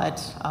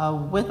 But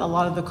with a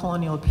lot of the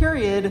colonial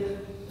period,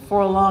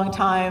 for a long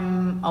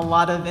time, a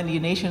lot of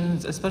Indian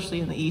nations, especially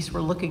in the East,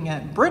 were looking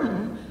at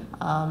Britain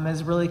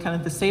as really kind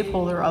of the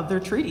safeholder of their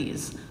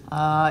treaties.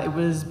 It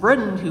was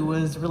Britain who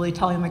was really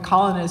telling the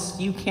colonists,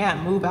 you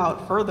can't move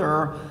out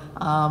further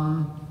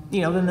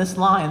than this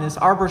line, this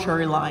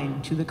arbitrary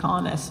line to the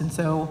colonists. And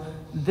so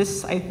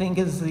this, I think,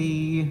 is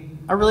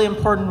a really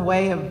important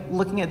way of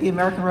looking at the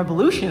American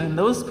Revolution and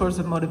those sorts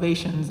of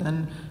motivations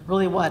and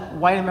really what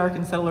white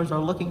American settlers are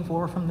looking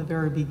for from the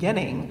very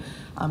beginning.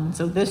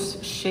 So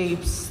this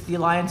shapes the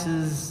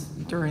alliances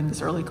during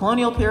this early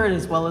colonial period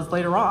as well as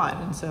later on.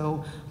 And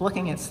so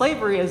looking at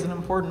slavery as an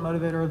important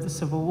motivator of the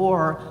Civil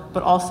War,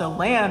 but also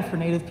land for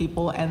Native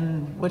people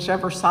and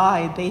whichever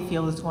side they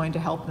feel is going to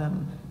help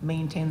them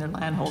maintain their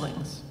land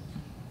holdings.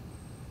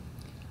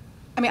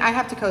 I mean, I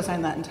have to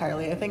co-sign that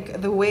entirely. I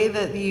think the way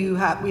that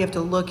we have to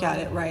look at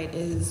it, right,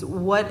 is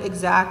what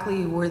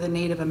exactly were the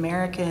Native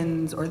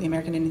Americans or the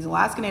American Indians,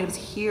 Alaska Natives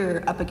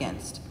here up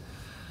against?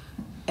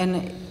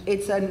 And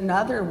it's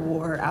another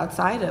war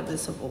outside of the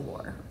Civil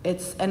War.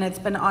 It's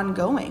been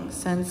ongoing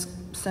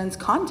since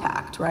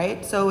contact,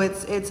 right? So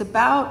it's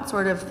about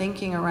sort of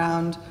thinking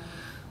around,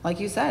 like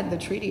you said, the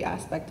treaty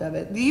aspect of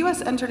it. The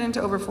U.S. entered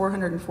into over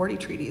 440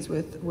 treaties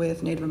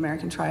with Native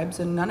American tribes,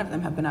 and none of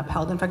them have been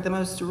upheld. In fact, the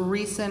most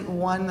recent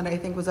one that I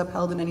think was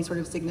upheld in any sort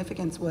of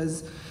significance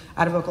was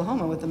out of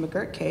Oklahoma with the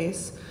McGirt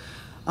case.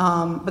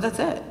 But that's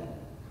it,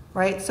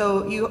 right?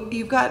 So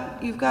you've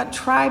got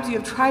tribes, you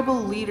have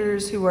tribal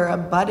leaders who are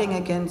abutting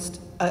against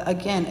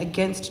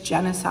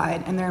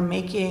genocide, and they're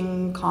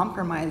making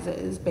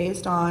compromises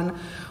based on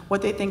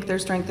what they think their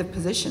strength of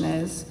position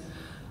is.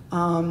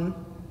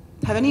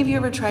 Have any of you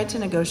ever tried to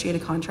negotiate a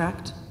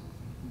contract?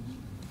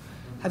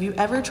 Have you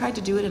ever tried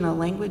to do it in a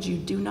language you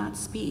do not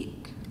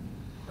speak,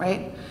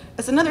 right?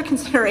 It's another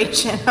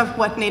consideration of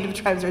what Native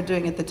tribes are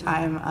doing at the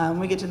time.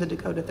 We get to the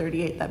Dakota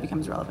 38, that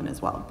becomes relevant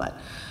as well. But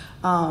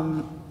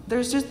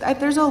there's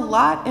a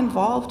lot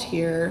involved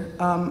here,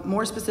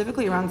 more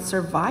specifically around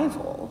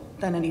survival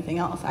than anything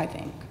else, I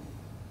think.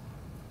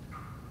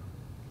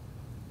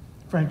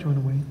 Frank, do you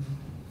want to weigh?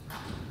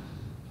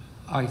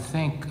 I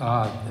think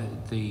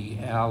the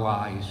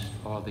allies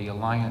or the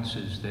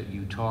alliances that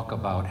you talk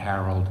about,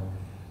 Harold,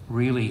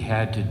 really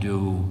had to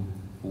do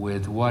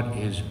with what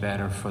is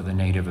better for the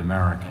Native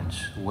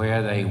Americans,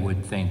 where they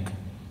would think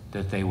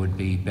that they would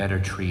be better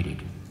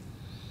treated,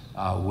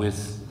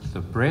 with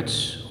the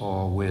Brits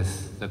or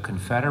with the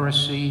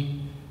Confederacy.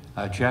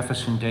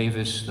 Jefferson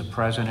Davis, the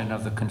President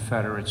of the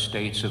Confederate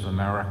States of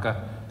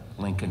America,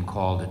 Lincoln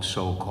called it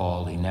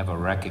so-called, he never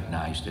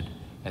recognized it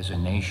as a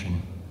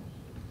nation,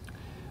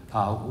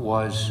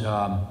 was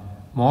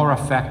more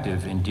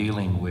effective in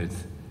dealing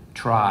with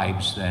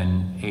tribes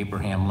than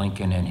Abraham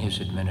Lincoln and his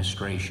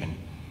administration.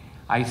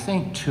 I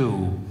think,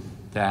 too,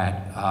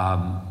 that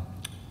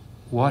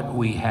what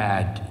we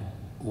had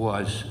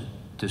was,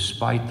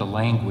 despite the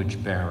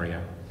language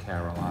barrier,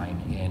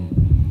 Caroline,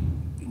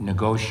 in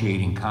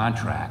negotiating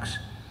contracts,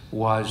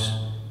 was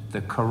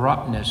the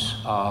corruptness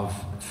of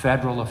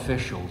federal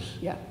officials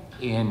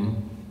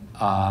in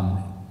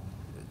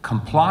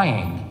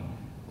complying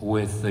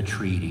with the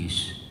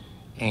treaties.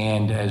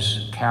 And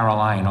as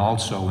Caroline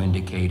also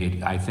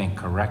indicated, I think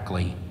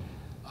correctly,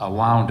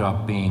 wound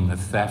up being the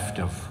theft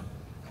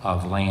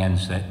of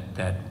lands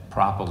that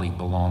properly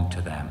belonged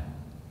to them.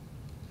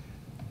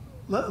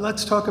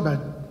 Let's talk about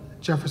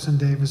Jefferson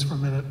Davis for a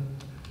minute.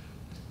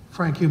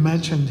 Frank, you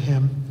mentioned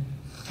him,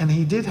 and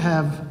he did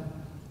have,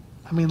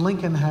 I mean,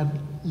 Lincoln had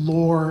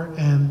lore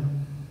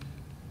and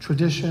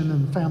tradition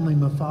and family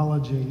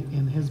mythology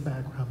in his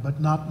background, but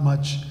not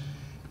much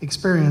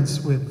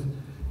experience with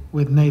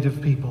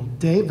Native people.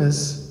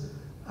 Davis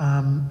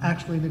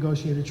actually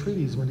negotiated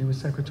treaties when he was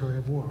Secretary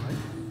of War, right?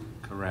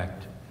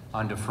 Correct.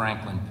 Under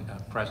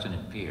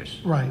President Pierce.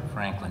 Right.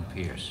 Franklin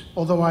Pierce.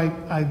 Although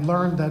I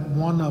learned that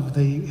one of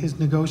his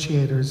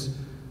negotiators,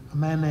 a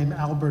man named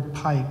Albert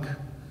Pike,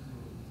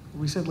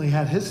 recently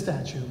had his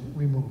statue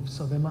removed,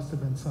 so there must have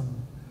been some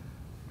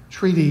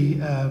treaty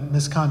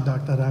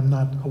misconduct that I'm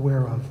not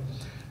aware of.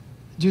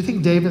 Do you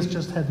think Davis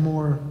just had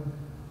more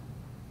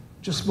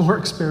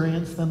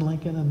experience than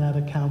Lincoln, and that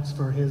accounts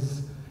for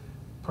his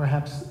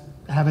perhaps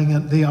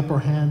having the upper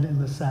hand in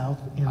the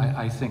South in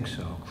I think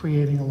so.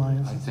 creating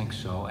alliances? I think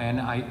so.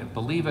 And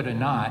believe it or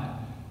not,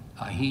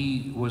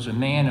 he was a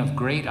man of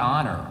great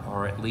honor,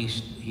 or at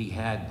least he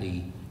had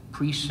the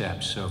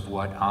precepts of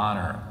what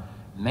honor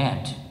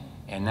meant,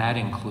 and that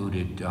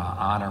included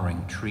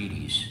honoring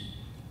treaties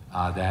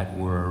that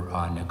were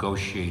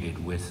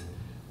negotiated with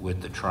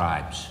the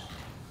tribes.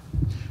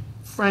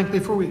 Frank,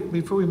 before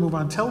we move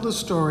on, tell the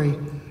story,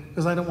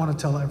 because I don't want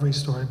to tell every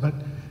story, but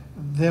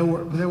there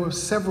were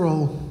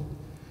several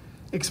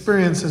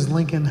experiences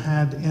Lincoln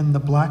had in the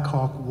Black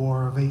Hawk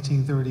War of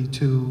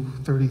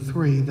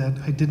 1832-33 that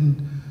I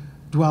didn't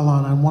dwell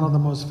on, and one of the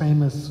most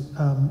famous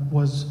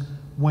was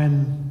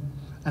when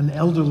an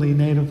elderly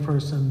Native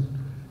person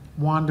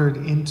wandered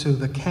into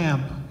the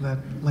camp that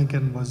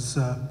Lincoln was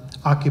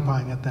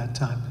occupying at that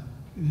time.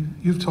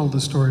 You've told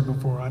the story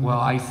before. Well,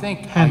 I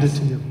think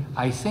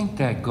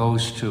that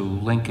goes to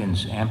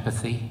Lincoln's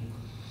empathy.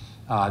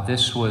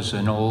 This was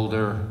an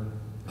older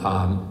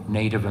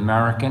Native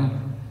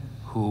American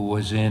who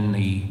was in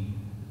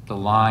the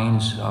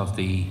lines of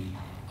the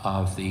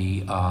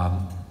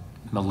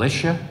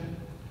militia,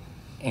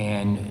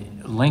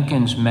 and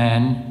Lincoln's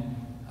men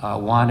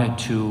wanted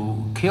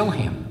to kill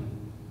him.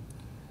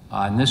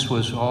 And this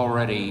was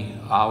already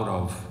out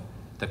of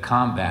the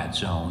combat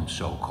zone,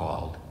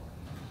 so-called.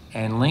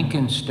 And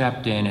Lincoln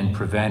stepped in and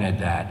prevented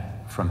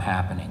that from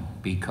happening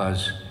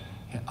because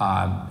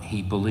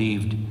he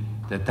believed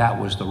that that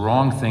was the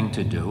wrong thing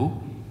to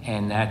do,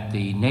 and that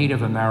the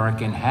Native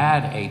American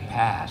had a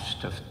pass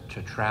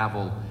to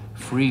travel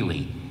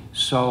freely.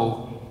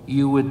 So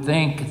you would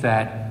think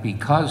that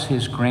because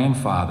his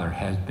grandfather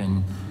had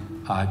been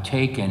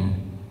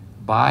taken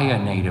by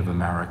a Native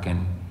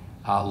American,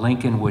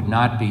 Lincoln would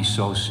not be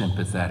so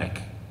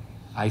sympathetic.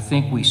 I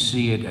think we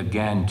see it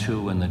again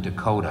too in the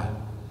Dakota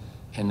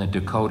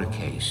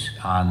case,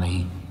 on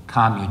the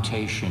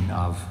commutation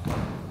of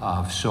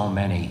so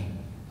many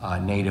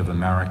Native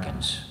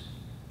Americans.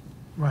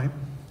 Right.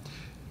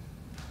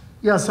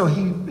 Yeah, so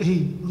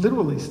he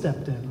literally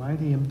stepped in, right?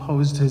 He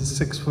imposed his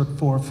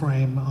 6'4"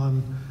 frame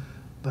on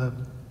the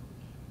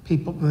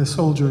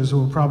soldiers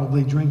who were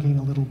probably drinking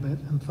a little bit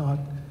and thought,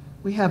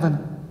 we haven't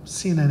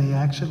seen any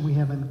action, we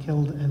haven't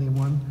killed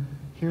anyone.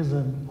 Here's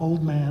an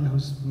old man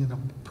who's,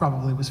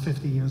 probably was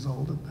 50 years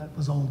old. That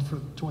was old for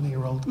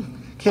 20-year-old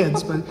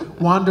kids,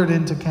 but wandered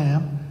into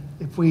camp.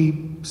 If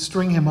we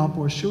string him up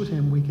or shoot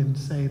him, we can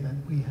say that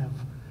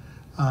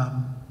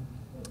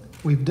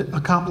we've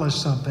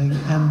accomplished something.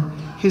 And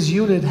his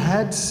unit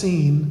had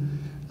seen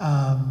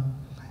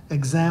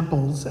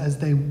examples as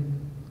they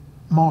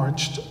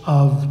marched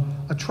of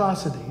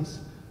atrocities,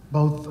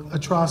 both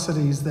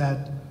atrocities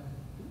that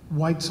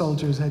white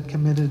soldiers had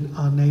committed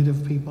on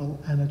Native people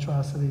and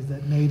atrocities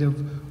that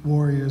Native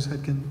warriors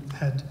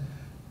had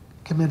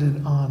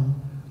committed on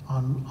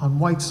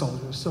white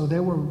soldiers. So they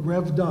were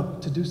revved up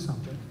to do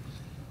something.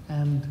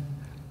 And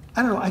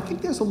I don't know, I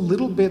think there's a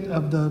little bit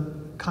of the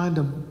kind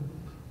of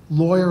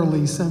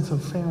lawyerly sense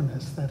of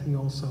fairness that he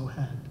also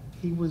had.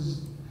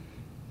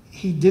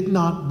 He did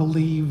not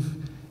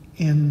believe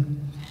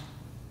in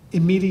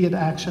immediate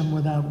action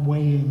without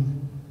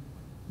weighing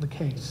the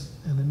case.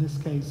 And in this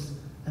case,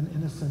 an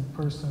innocent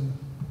person,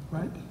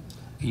 right?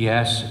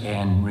 Yes,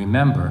 and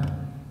remember,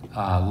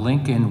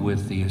 Lincoln,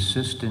 with the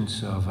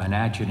assistance of an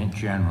adjutant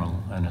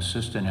general, an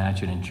assistant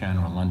adjutant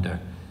general under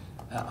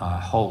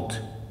Holt,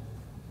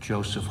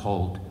 Joseph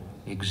Holt,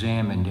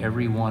 examined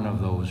every one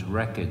of those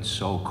records,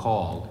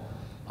 so-called,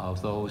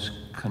 of those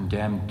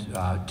condemned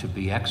to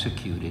be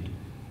executed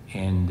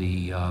in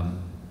the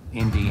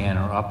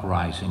Indiana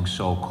uprising,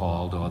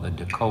 so-called, or the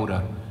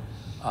Dakota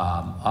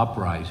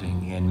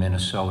uprising in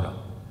Minnesota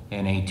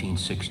in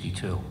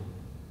 1862.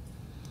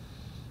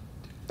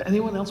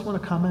 Anyone else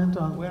want to comment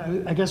on,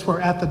 I guess we're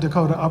at the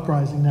Dakota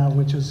uprising now,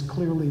 which is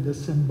clearly the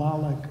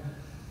symbolic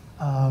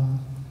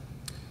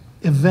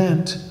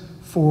event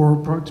for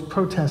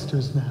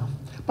protesters now.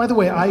 By the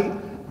way,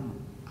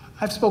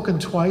 I've spoken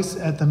twice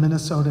at the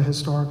Minnesota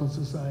Historical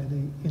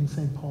Society in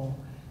St. Paul,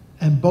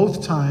 and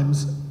both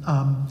times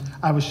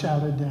I was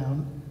shouted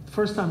down. The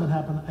first time it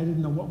happened, I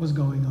didn't know what was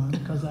going on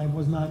because I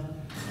was not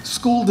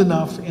schooled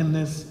enough in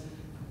this.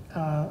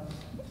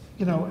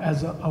 You know,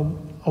 as a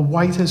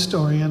white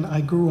historian, I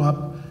grew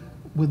up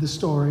with the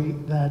story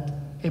that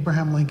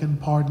Abraham Lincoln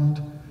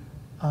pardoned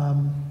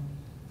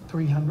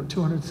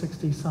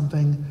 260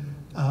 something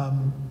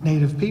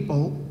Native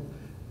people.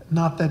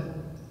 Not that,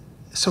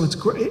 so it's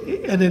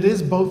great, and it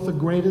is both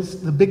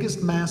the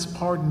biggest mass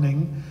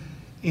pardoning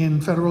in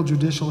federal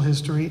judicial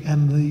history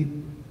and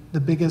the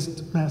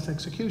biggest mass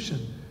execution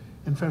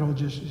in federal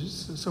judicial.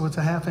 So it's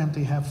a half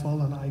empty, half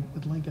full, and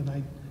with Lincoln,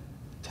 I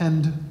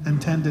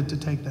tended to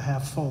take the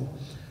half full.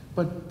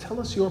 But tell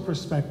us your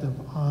perspective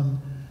on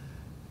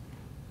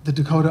the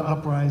Dakota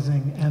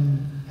uprising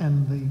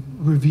and the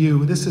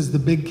review. This is the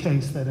big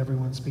case that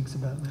everyone speaks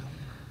about now.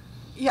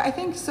 Yeah, I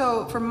think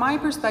so. From my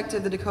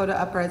perspective, the Dakota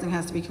uprising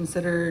has to be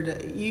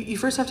considered, you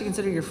first have to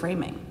consider your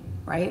framing,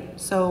 right?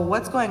 So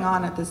what's going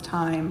on at this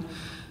time?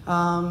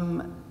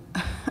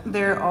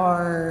 There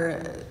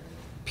are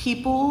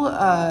people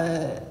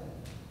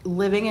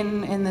living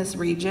in this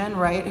region,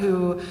 right,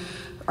 who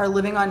are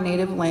living on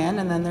native land,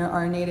 and then there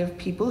are native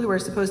people who are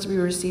supposed to be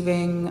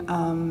receiving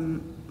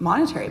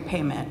monetary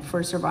payment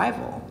for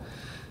survival.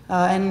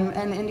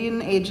 And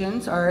Indian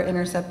agents are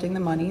intercepting the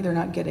money, they're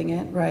not getting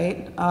it,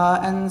 right?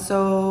 And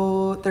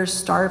so they're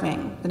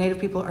starving. The native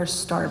people are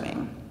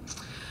starving.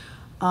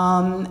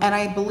 And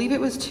I believe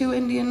it was 2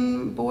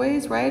 Indian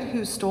boys, right,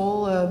 who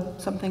stole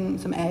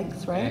some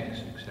eggs, right? Eggs,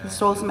 exactly.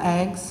 Stole some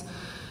eggs.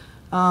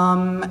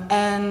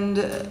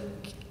 And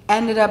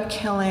ended up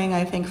killing,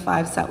 I think,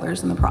 5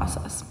 settlers in the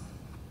process.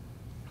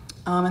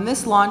 And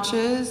this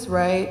launches,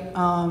 right,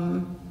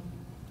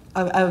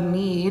 a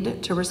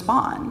need to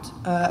respond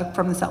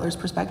from the settlers'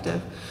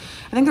 perspective.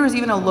 I think there was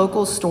even a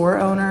local store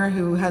owner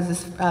who has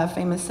this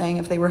famous saying,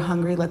 if they were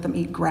hungry, let them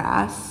eat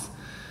grass.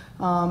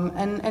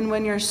 And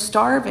when you're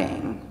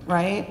starving,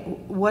 right,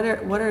 what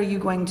are you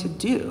going to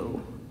do?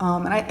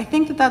 And I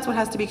think that that's what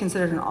has to be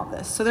considered in all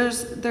this. So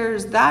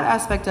there's that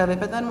aspect of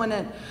it, but then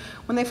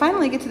when they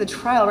finally get to the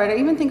trial, right, I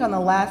even think on the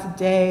last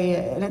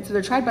day, and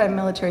they're tried by a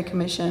military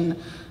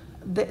commission,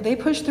 they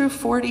push through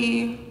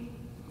 40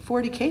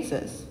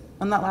 cases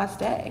on that last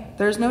day.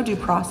 There's no due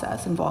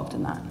process involved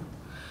in that.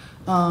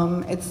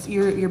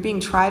 You're being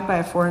tried by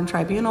a foreign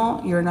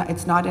tribunal.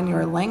 It's not in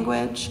your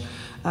language.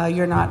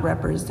 You're not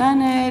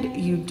represented.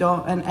 You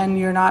don't, and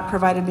you're not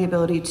provided the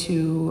ability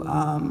to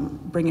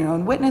bring your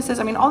own witnesses.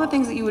 I mean, all the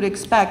things that you would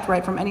expect,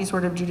 right, from any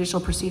sort of judicial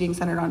proceeding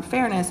centered on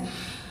fairness.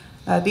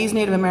 These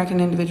Native American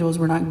individuals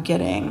were not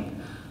getting.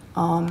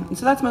 And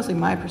so that's mostly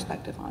my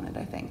perspective on it,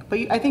 I think. But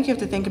I think you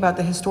have to think about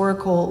the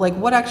historical, like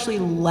what actually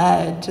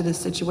led to this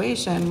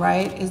situation,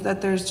 right, is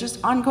that there's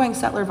just ongoing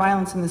settler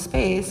violence in the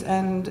space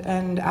and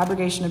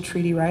abrogation of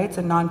treaty rights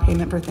and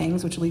non-payment for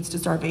things, which leads to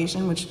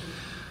starvation,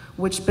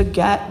 which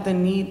beget the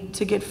need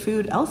to get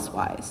food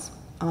elsewise.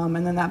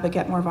 And then that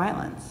beget more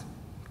violence.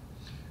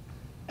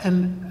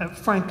 And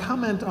Frank,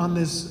 comment on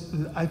this.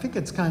 I think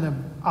it's kind of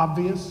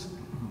obvious,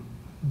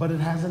 but it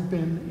hasn't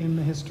been in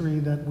the history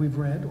that we've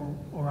read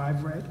or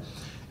I've read.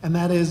 And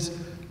that is,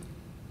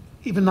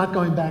 even not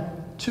going back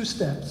 2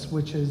 steps,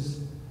 which is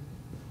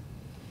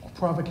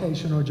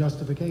provocation or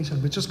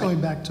justification, but just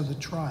going back to the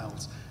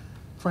trials.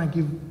 Frank,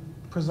 you've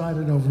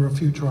presided over a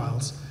few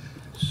trials.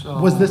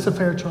 Was this a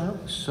fair trial?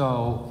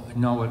 So,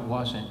 no, it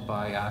wasn't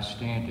by our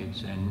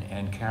standards,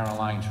 and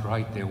Caroline's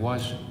right, there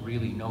was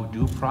really no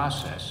due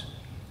process.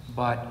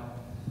 But,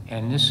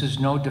 and this is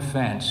no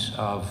defense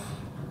of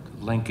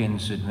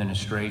Lincoln's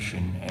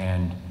administration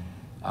and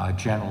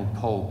General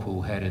Pope,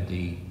 who headed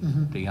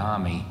the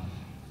army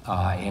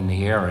in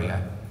the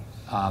area.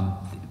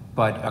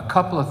 But a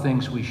couple of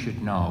things we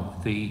should know.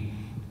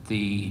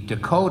 The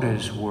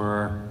Dakotas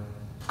were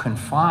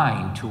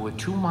confined to a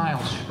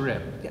 2-mile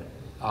strip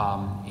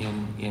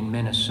in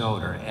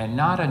Minnesota, and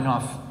not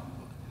enough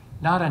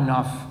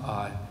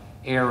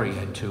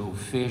area to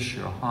fish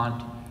or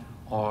hunt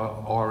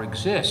or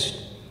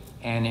exist.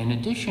 And in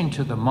addition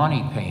to the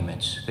money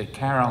payments that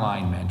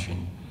Caroline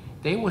mentioned,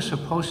 they were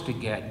supposed to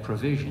get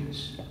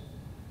provisions.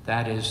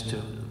 that is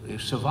to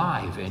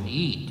survive and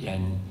eat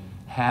and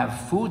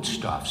have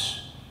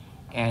foodstuffs,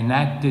 and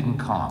that didn't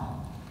come.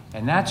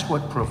 And that's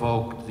what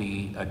provoked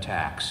the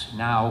attacks.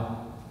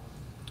 Now,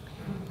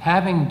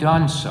 having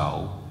done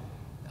so,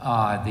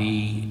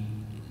 the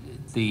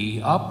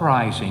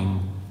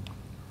uprising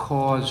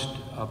caused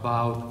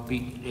about,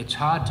 it's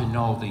hard to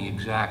know the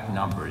exact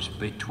numbers,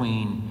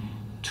 between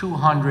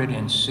 200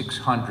 and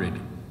 600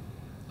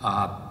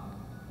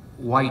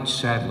 white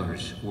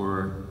settlers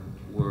were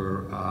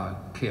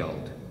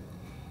killed.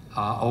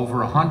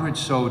 Over 100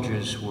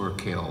 soldiers were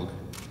killed,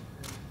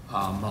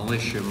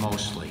 militia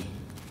mostly.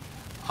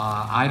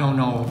 I don't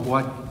know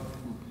what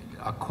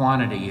a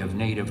quantity of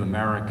Native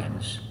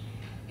Americans.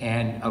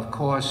 And of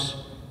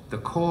course, the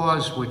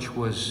cause, which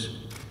was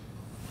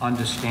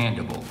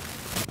understandable,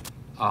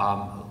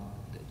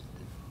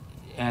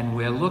 and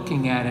we're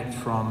looking at it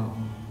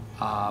from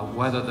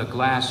whether the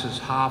glass is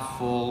half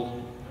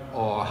full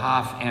or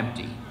half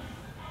empty.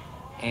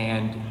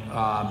 And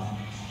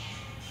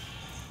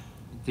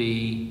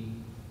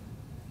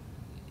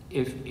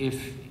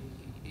if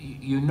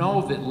you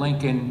know that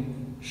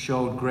Lincoln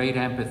showed great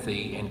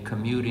empathy in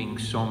commuting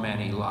so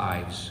many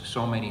lives,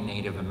 so many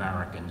Native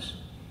Americans.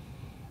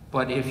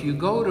 But if you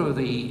go to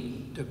the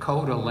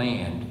Dakota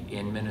land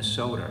in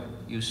Minnesota,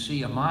 you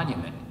see a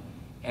monument,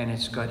 and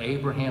it's got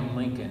Abraham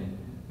Lincoln,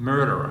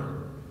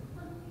 murderer.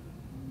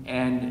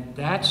 And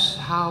that's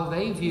how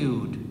they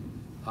viewed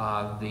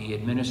the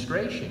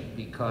administration,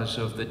 because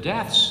of the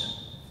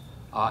deaths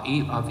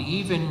of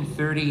even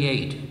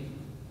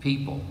 38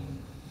 people.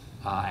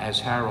 As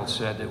Harold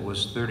said, it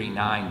was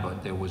 39,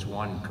 but there was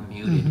one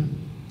commuted. Mm-hmm.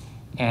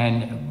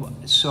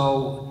 And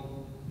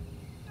so,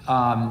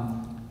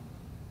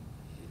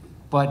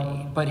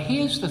 but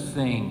here's the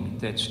thing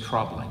that's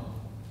troubling.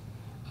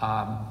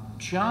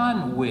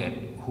 John Witt,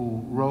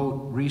 who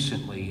wrote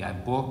recently a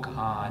book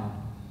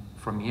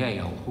from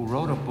Yale, who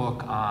wrote a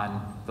book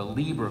on the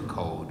Lieber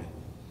Code,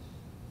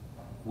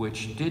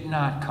 which did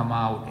not come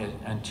out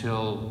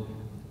until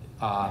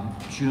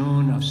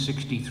June of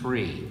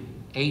 '63,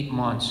 8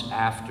 months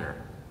after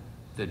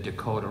the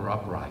Dakota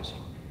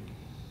uprising.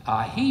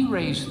 He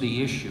raised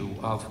the issue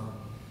of,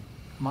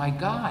 my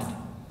God,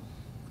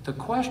 the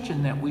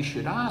question that we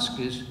should ask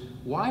is,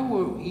 why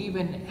we're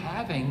even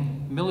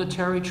having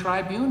military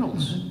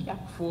tribunals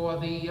for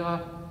the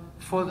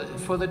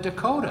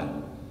Dakota?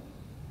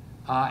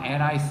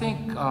 And I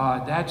think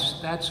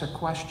that's a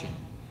question.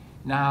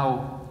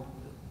 Now,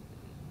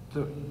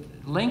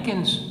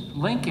 Lincoln,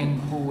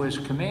 who was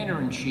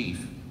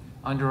commander-in-chief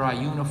under our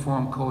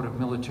Uniform Code of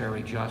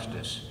Military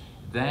Justice,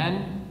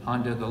 then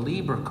under the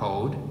Lieber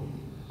Code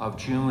of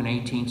June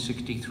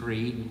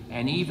 1863,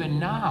 and even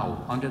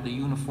now under the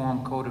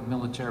Uniform Code of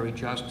Military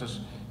Justice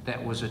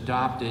that was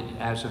adopted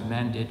as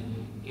amended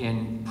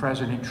in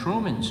President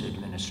Truman's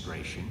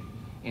administration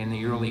in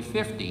the early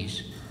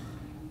 50s,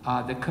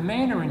 the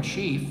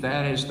commander-in-chief,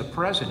 that is the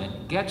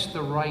president, gets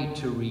the right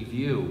to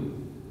review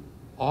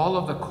all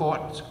of the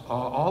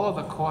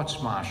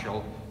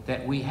courts-martial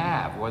that we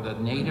have, whether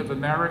Native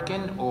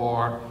American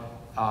or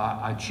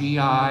a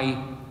GI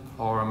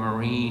or a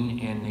Marine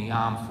in the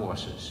armed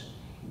forces.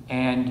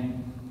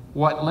 And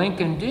what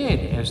Lincoln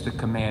did as the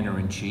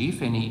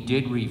commander-in-chief, and he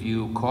did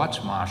review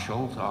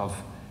courts-martial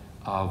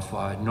of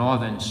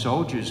Northern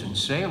soldiers and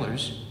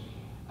sailors,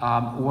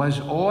 was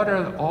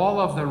order all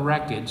of the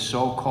records,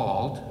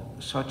 so-called,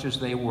 such as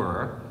they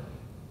were,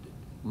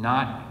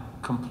 not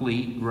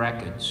complete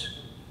records.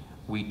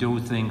 We do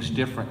things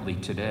differently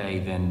today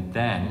than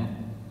then,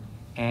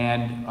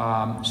 and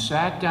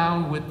sat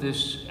down with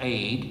this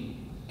aide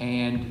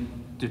and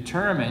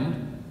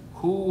determined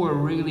who were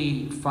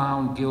really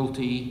found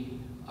guilty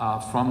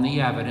from the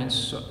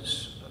evidence,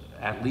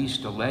 at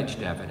least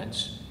alleged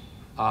evidence,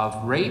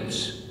 of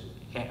rapes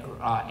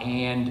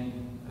and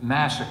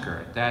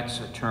massacre. That's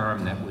a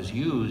term that was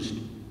used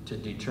to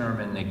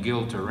determine the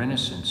guilt or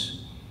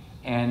innocence.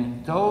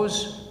 And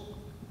those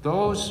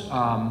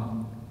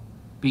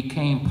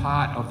became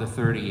part of the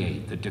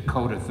 38, the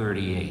Dakota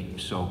 38,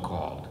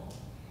 so-called.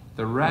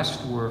 The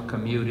rest were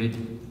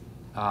commuted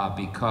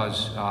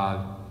because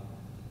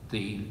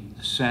the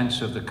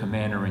sense of the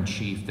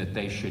commander-in-chief that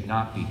they should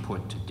not be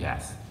put to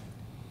death.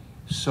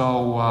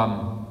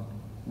 So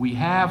we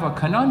have a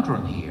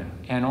conundrum here,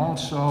 and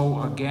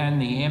also, again,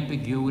 the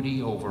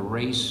ambiguity over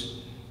race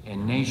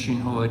and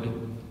nationhood,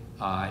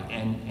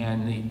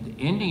 and the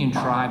Indian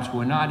tribes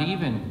were not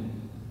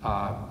even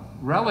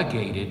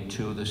relegated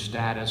to the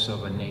status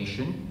of a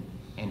nation.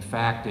 In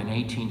fact, in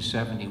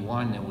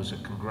 1871, there was a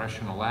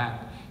congressional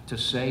act to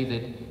say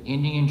that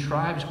Indian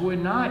tribes were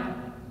not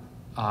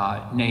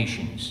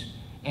nations.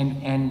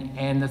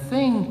 And the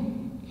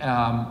thing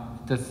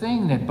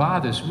that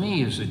bothers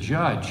me as a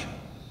judge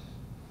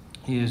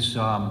is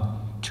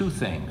two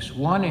things.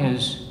 One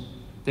is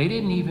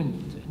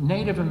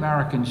Native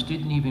Americans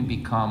didn't even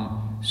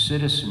become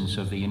citizens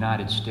of the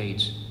United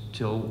States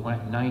till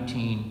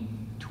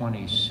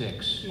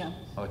 1926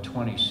 or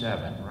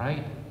 27,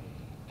 right?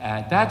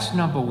 That's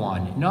number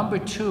one. Number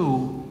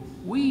two,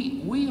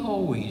 we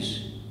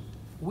always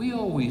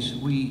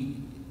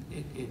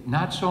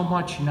not so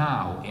much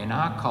now in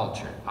our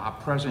culture, our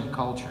present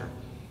culture,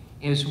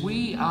 is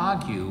we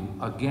argue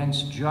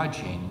against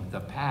judging the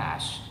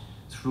past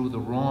through the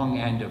wrong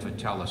end of a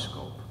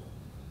telescope.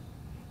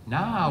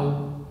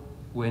 Now,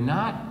 we're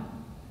not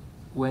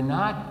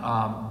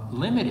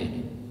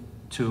limited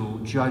to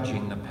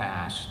judging the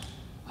past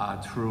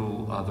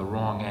through the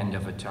wrong end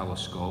of a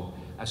telescope,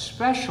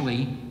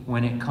 especially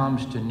when it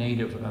comes to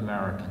Native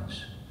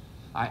Americans.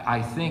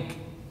 I think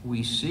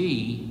we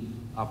see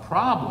a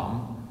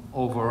problem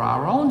over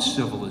our own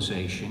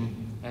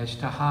civilization as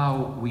to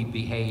how we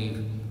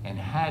behave and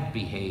had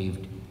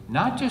behaved,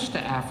 not just to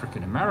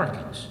African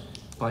Americans,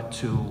 but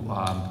to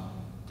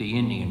the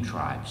Indian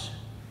tribes.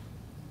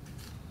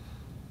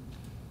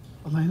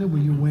 Elena, will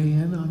you weigh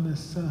in on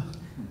this,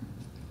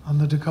 on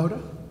the Dakota?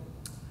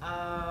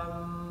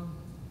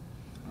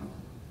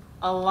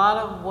 A lot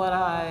of what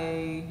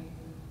I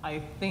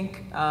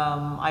think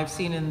I've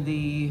seen in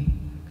the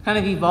kind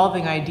of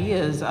evolving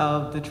ideas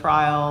of the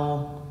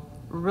trial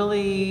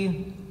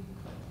really,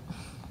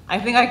 I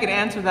think I could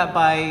answer that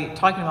by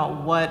talking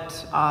about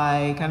what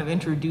I kind of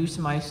introduce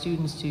my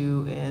students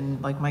to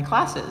in like my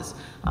classes.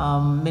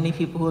 Many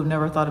people who have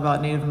never thought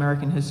about Native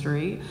American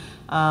history.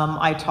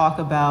 I talk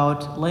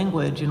about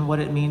language and what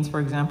it means, for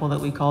example, that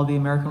we call the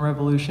American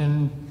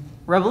Revolution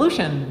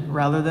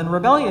rather than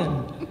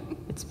rebellion.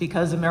 It's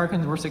because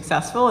Americans were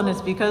successful, and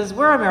it's because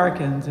we're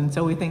Americans, and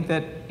so we think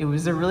that it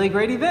was a really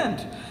great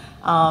event.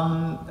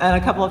 And a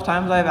couple of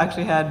times I've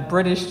actually had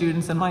British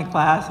students in my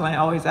class, and I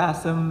always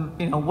ask them,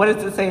 you know, what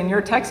does it say in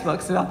your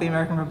textbooks about the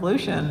American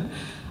Revolution?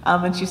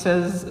 And she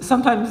says,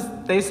 sometimes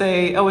they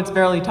say, oh, it's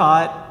barely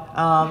taught.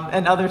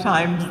 And other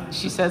times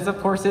she says, of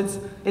course,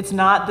 it's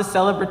not the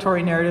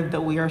celebratory narrative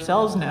that we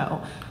ourselves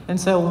know. And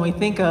so when we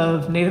think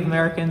of Native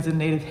Americans and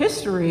Native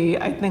history,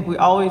 I think we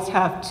always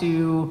have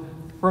to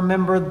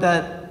remember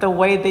that the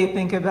way they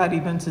think about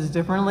events is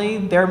differently.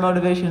 Their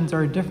motivations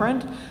are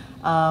different.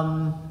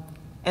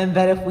 And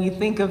that if we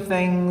think of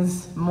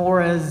things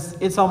more as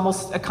it's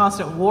almost a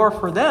constant war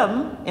for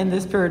them in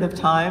this period of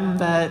time,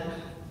 that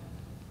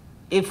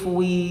if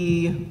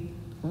we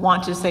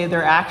want to say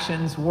their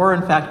actions were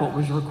in fact what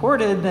was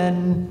recorded,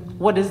 then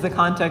what is the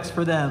context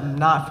for them,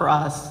 not for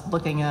us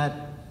looking at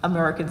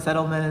American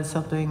settlement as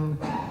something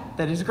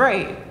that is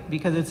great,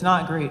 because it's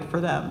not great for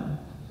them.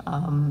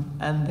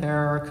 And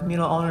their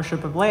communal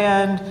ownership of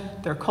land,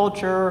 their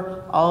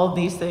culture, all of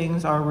these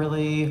things are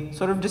really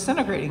sort of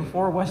disintegrating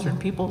for Western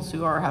peoples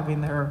who are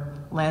having their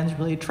lands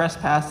really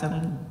trespassed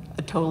in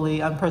a totally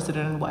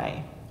unprecedented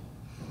way.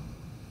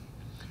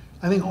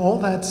 I think all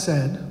that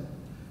said,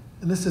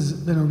 and this has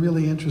been a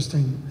really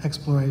interesting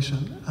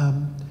exploration,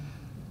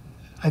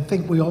 I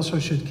think we also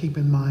should keep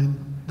in mind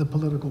the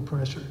political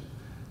pressure.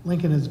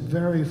 Lincoln is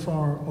very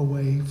far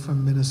away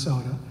from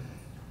Minnesota,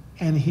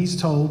 and he's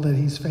told that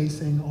he's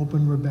facing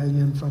open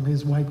rebellion from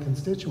his white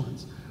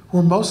constituents, who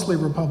are mostly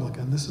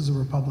Republican. This is a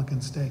Republican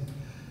state.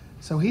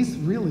 So he's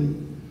really,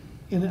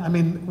 I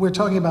mean, we're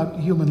talking about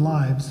human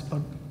lives,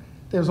 but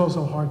there's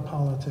also hard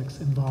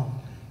politics involved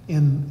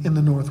in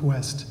the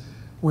Northwest,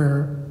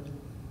 where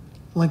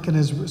Lincoln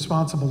is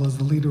responsible as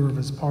the leader of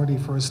his party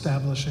for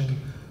establishing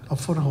a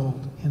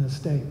foothold in a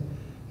state.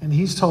 And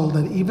he's told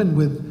that even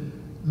with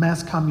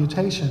mass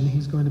commutation,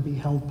 he's going to be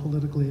held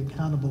politically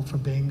accountable for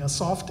being a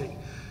softie.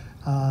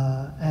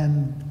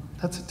 And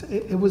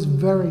it was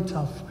very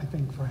tough, I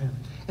think, for him.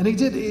 And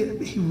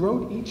he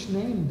wrote each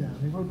name down.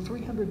 He wrote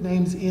 300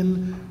 names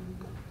in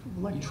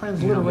like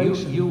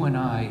transliteration. You and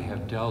I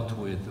have dealt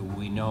with,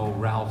 we know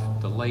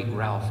the late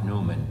Ralph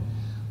Newman,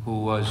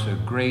 who was a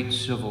great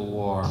Civil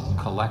War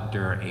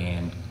collector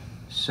and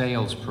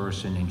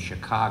salesperson in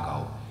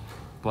Chicago.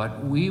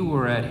 But we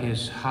were at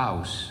his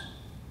house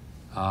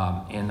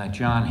in the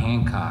John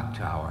Hancock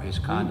Tower, his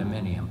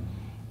condominium,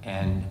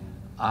 and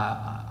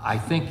I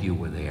think you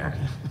were there.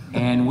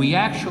 And we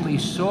actually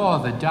saw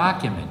the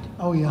document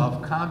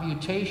of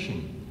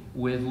commutation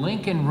with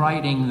Lincoln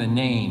writing the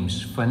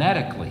names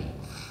phonetically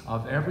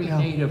of every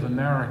Native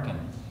American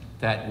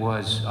that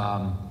was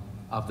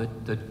of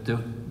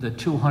the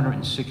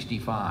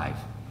 265.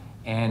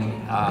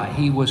 And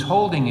he was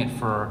holding it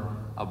for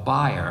a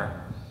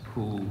buyer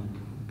who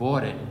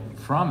bought it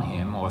from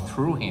him or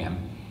through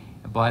him.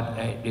 But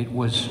it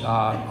was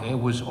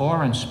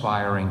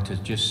awe-inspiring to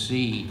just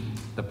see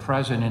the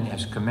president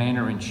as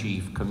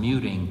commander-in-chief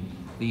commuting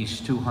these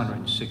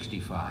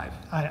 265.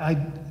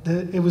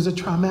 It was a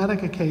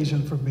traumatic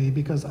occasion for me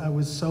because I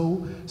was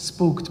so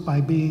spooked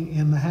by being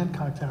in the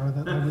Hancock Tower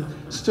that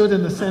I stood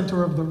in the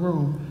center of the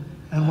room.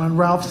 And when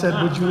Ralph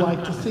said, "Would you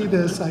like to see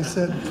this?" I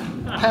said,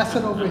 "Pass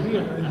it over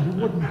here," and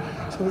he wouldn't.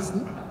 So it's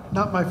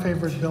not my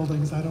favorite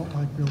buildings. I don't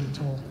like really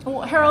tall.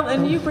 Well, Harold,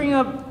 and you bring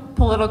up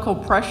political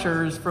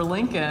pressures for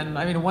Lincoln.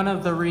 I mean, one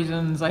of the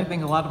reasons I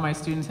think a lot of my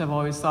students have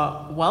always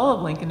thought well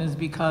of Lincoln is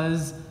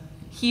because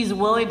he's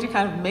willing to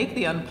kind of make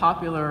the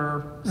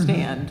unpopular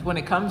stand when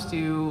it comes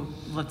to,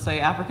 let's say,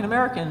 African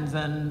Americans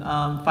and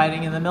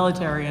fighting in the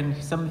military and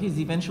some of his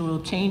eventual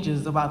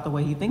changes about the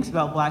way he thinks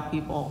about black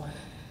people.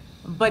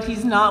 But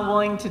he's not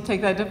willing to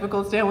take that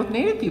difficult stand with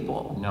Native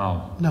people.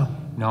 No. No.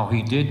 No,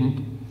 he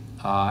didn't.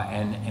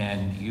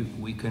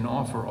 We can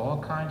offer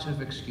all kinds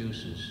of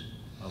excuses,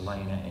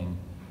 Elena and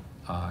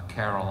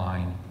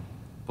Caroline,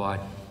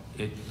 but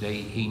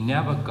he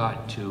never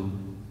got to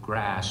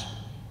grasp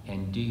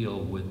and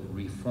deal with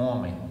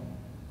reforming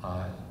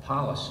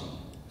policy,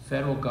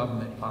 federal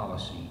government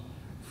policy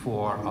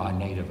for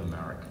Native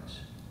Americans.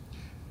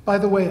 By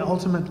the way,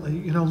 ultimately,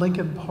 you know,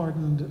 Lincoln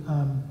pardoned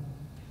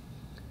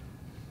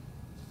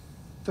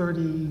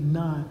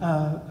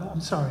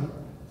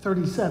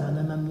 37,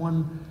 and then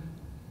one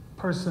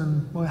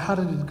person, well, how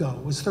did it go?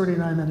 It was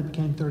 39, then it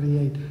became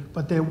 38.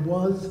 But there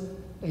was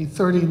a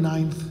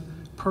 39th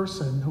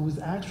person who was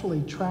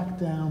actually tracked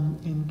down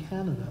in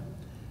Canada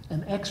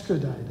and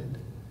extradited.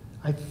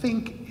 I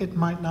think it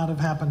might not have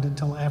happened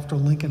until after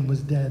Lincoln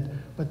was dead,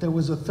 but there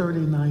was a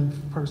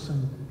 39th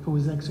person who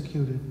was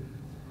executed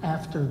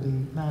after the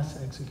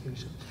mass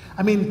execution.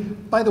 I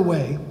mean, by the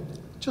way,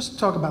 just to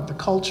talk about the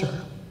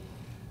culture,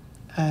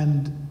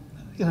 and,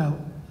 you know,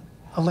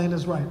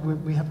 Elena's right,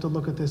 we have to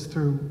look at this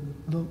through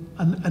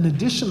an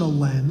additional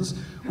lens,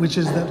 which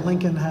is that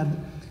Lincoln had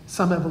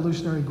some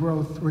evolutionary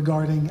growth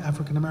regarding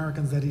African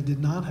Americans that he did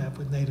not have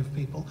with Native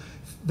people.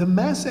 The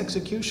mass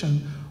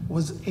execution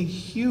was a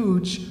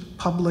huge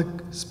public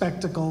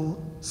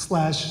spectacle /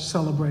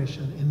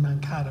 celebration in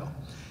Mankato.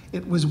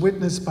 It was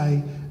witnessed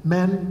by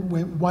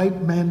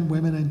white men,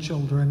 women, and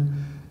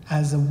children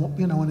as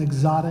an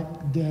exotic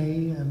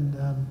day, and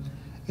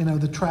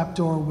the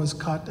trapdoor was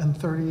cut and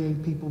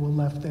 38 people were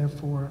left there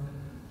for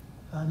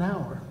an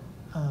hour.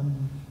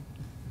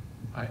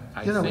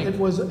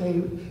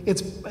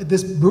 It's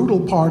this brutal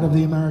part of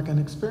the American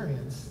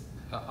experience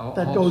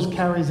that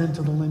carries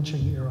into the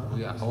lynching era.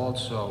 Yeah,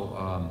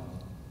 also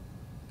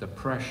the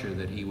pressure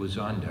that he was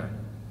under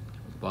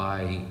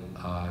by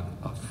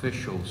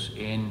officials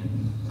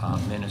in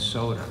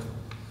Minnesota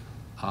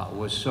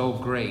was so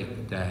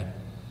great that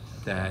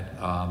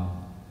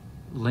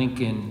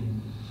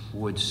Lincoln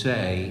would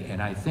say,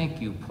 and I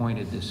think you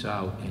pointed this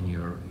out in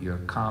your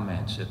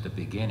comments at the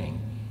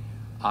beginning,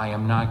 I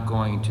am not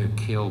going to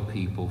kill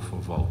people for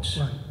votes.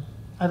 Right.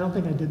 I don't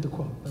think I did the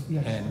quote, but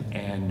yes.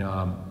 And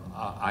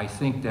I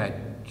think that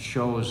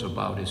shows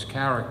about his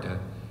character.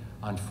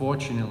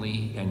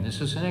 Unfortunately, and this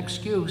is an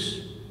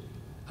excuse,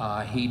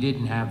 he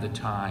didn't have the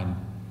time,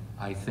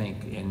 I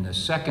think, in his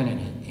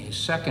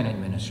second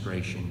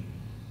administration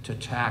to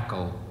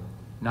tackle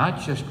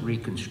not just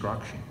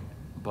Reconstruction,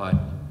 but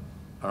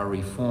a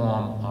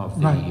reform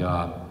of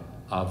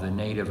the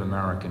Native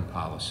American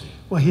policy.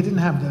 Well, he didn't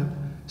have the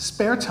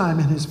spare time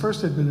in his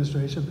first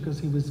administration because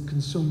he was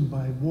consumed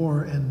by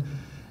war and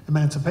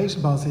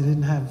emancipation policy. He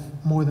didn't have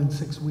more than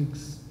 6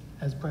 weeks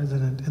as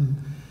president in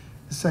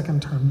the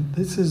second term.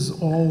 This is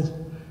all,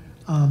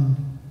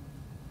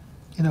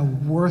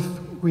 worth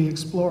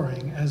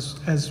re-exploring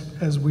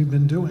as we've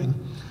been doing.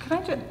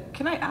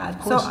 Can I add?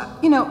 Of course. So,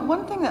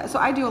 one thing so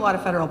I do a lot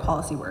of federal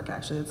policy work,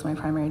 actually. That's my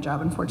primary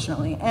job,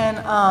 unfortunately. And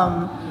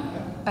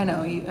I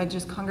know,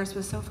 Congress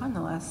was so fun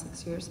the last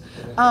 6 years.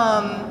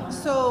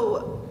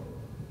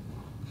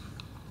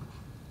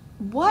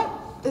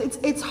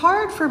 It's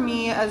hard for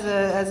me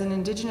as an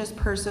Indigenous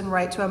person,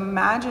 right, to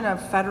imagine a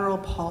federal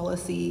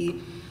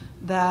policy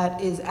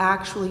that is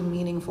actually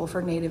meaningful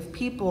for Native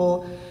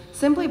people,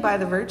 simply by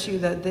the virtue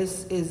that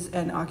this is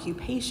an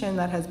occupation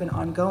that has been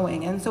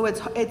ongoing. And so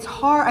it's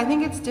hard. I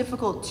think it's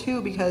difficult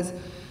too because,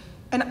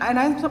 and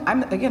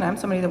I'm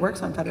somebody that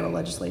works on federal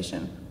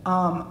legislation.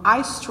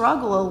 I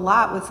struggle a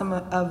lot with some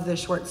of the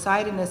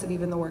short-sightedness of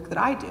even the work that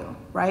I do,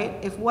 right?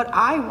 If what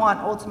I want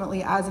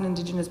ultimately as an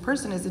Indigenous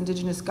person is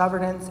Indigenous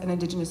governance and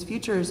Indigenous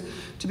futures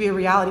to be a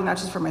reality, not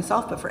just for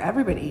myself, but for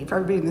everybody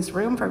in this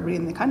room, for everybody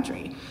in the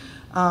country.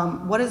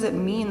 What does it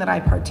mean that I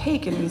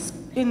partake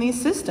in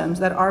these systems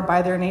that are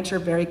by their nature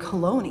very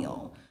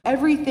colonial?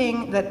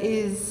 Everything that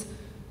is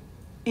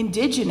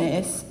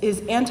Indigenous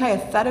is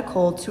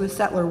antithetical to a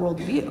settler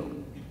worldview.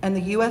 And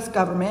the US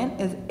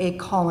government is a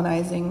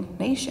colonizing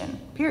nation,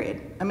 period.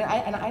 I mean,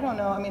 I don't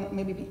know,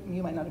 maybe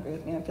you might not agree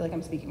with me. I feel like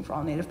I'm speaking for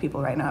all Native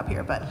people right now up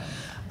here, but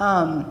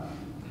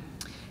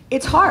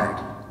it's hard.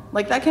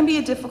 Like, that can be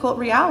a difficult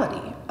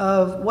reality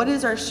of what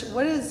is our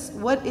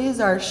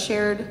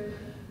shared,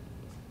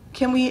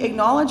 can we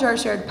acknowledge our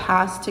shared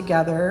past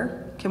together?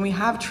 Can we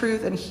have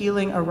truth and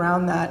healing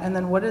around that? And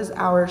then what does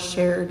our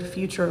shared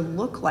future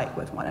look like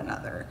with one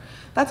another?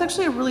 That's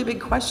actually a really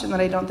big question that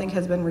I don't think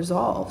has been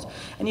resolved.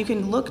 And you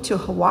can look to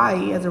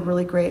Hawaii as a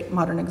really great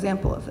modern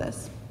example of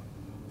this.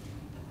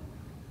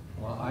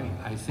 Well,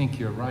 I think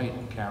you're right,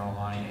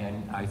 Caroline,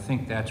 and I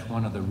think that's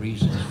one of the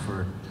reasons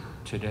for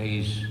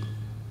today's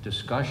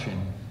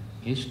discussion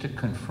is to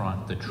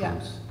confront the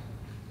truth,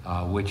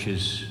 which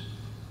is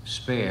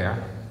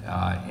spare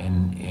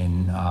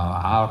in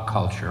our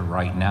culture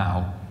right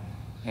now,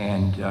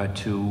 and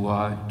to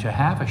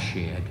have a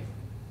shared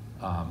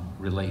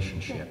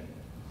relationship.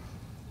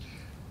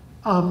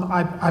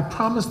 I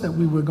promised that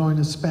we were going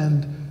to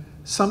spend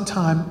some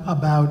time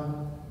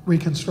about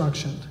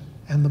Reconstruction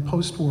and the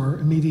post-war,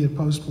 immediate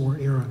post-war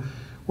era,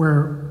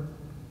 where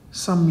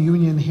some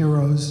Union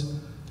heroes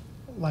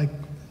like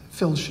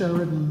Phil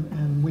Sheridan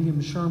and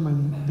William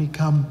Sherman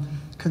become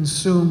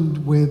consumed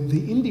with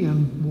the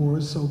Indian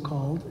Wars,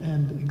 so-called,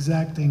 and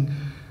exacting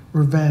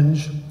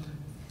revenge.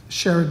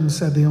 Sheridan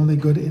said the only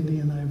good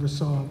Indian I ever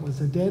saw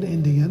was a dead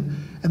Indian,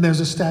 and there's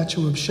a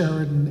statue of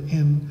Sheridan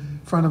in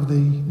front of the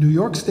New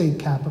York State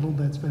Capitol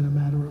that's been a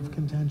matter of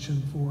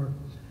contention for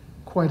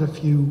quite a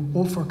few,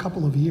 well, for a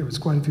couple of years,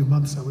 quite a few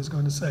months, I was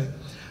going to say.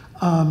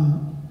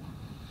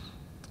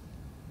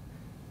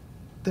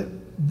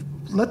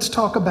 Let's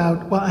talk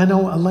about, well, I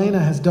know Elena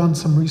has done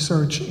some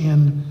research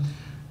in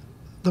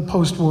the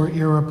post-war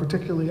era,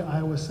 particularly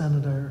Iowa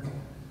Senator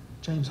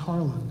James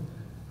Harlan,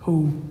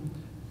 who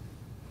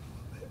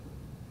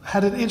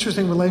had an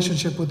interesting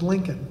relationship with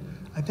Lincoln.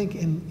 I think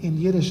in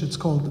Yiddish it's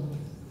called,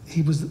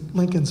 he was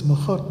Lincoln's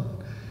mechutin.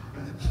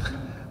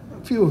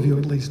 A few of you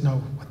at least know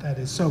what that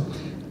is. So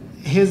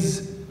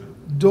his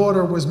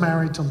daughter was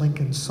married to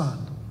Lincoln's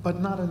son,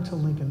 but not until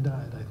Lincoln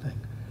died, I think.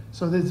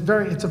 So it's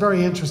a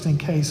very interesting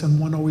case, and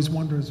one always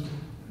wonders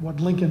what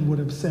Lincoln would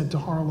have said to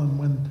Harlan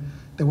when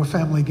there were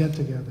family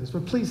get-togethers.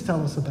 But please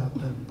tell us about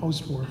the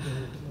post-war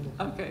period.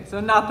 Okay, so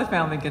not the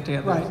family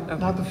get-togethers. Right, okay.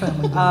 not the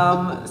family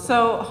get-togethers.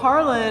 So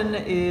Harlan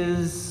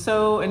is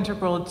so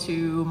integral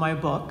to my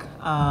book,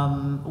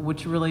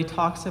 which really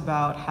talks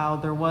about how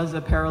there was a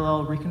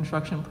parallel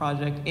Reconstruction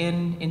project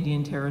in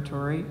Indian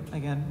Territory,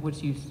 again,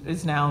 which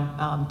is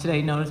now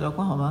today known as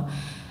Oklahoma.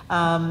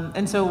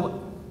 And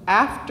so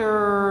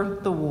after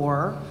the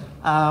war,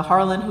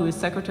 Harlan, who is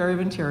Secretary of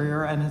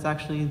Interior and is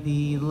actually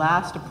the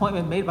last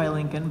appointment made by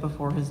Lincoln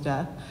before his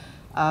death,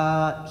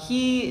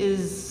 he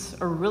is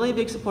a really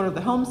big supporter of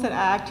the Homestead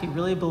Act. He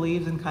really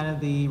believes in kind of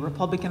the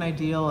Republican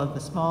ideal of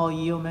the small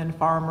yeoman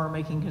farmer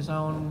making his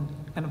own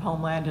kind of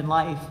homeland in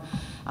life.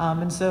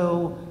 And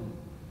so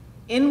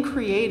in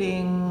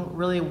creating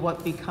really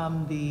what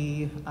become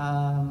the,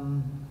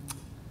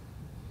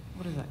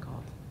 what is that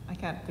called? I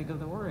can't think of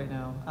the word right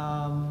now.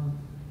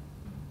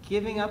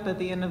 Giving up at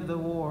the end of the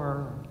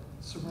war.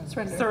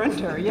 Surrender.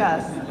 Surrender,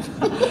 yes.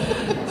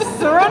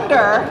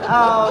 Surrender.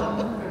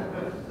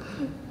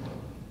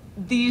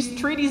 These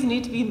treaties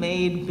need to be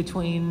made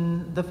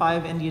between the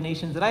 5 Indian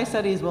nations that I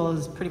study, as well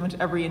as pretty much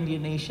every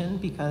Indian nation,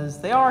 because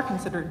they are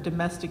considered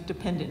domestic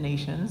dependent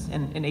nations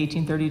in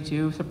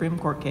 1832 Supreme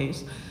Court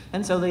case.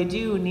 And so they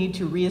do need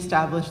to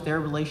reestablish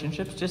their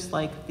relationships, just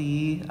like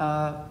the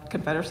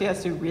Confederacy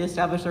has to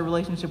reestablish their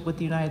relationship with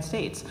the United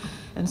States.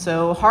 And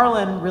so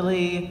Harlan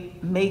really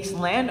makes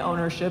land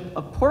ownership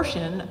a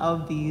portion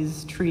of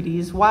these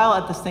treaties, while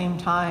at the same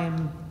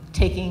time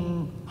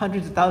taking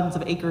hundreds of thousands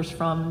of acres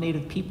from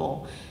Native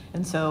people.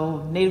 And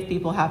so Native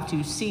people have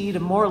to cede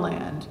more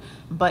land,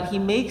 but he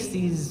makes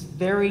these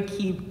very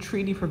key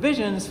treaty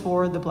provisions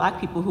for the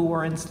Black people who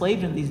were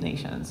enslaved in these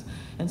nations.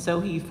 And so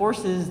he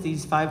forces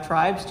these 5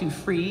 tribes to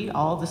free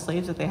all of the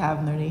slaves that they have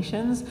in their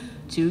nations,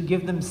 to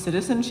give them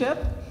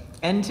citizenship,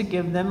 and to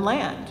give them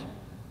land.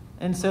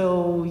 And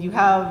so you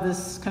have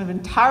this kind of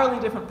entirely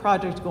different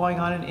project going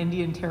on in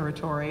Indian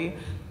Territory,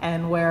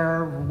 and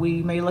where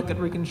we may look at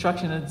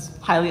Reconstruction as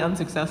highly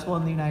unsuccessful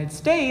in the United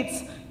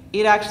States,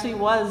 it actually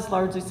was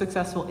largely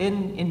successful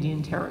in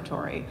Indian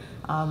Territory,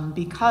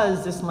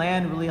 because this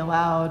land really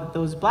allowed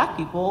those Black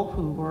people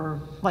who were,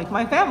 like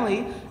my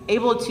family,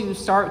 able to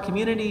start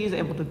communities,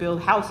 able to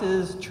build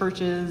houses,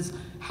 churches,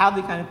 have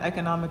the kind of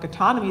economic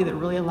autonomy that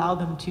really allowed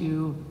them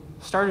to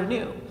start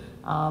anew.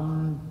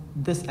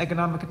 This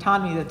economic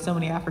autonomy that so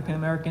many African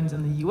Americans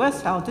in the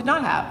US South did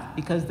not have,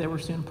 because they were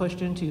soon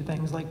pushed into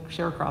things like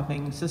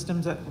sharecropping,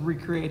 systems that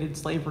recreated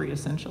slavery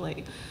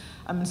essentially.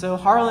 So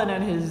Harlan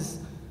and his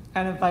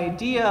kind of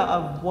idea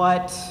of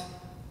what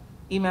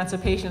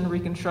emancipation and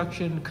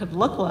Reconstruction could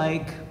look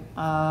like,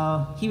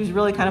 he was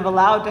really kind of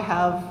allowed to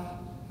have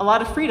a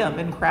lot of freedom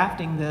in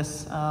crafting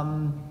this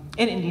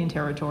in Indian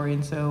Territory.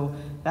 And so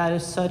that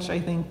is such,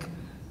 I think,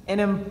 an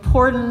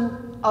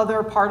important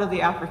other part of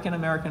the African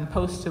American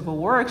post-Civil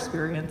War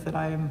experience that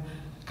I'm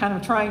kind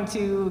of trying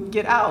to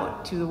get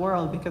out to the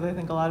world, because I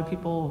think a lot of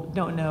people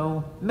don't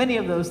know many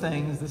of those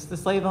things, the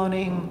slave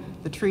owning,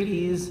 the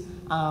treaties,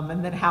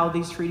 and then how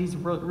these treaties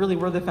really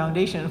were the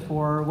foundation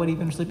for what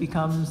eventually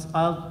becomes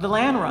the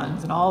land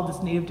runs and all of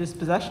this native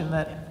dispossession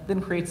that then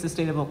creates the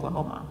state of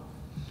Oklahoma.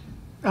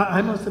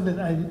 I must admit,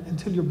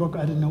 until your book,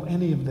 I didn't know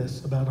any of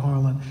this about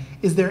Harlan.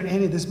 Is there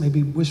any, this may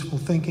be wishful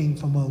thinking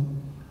from a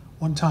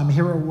one-time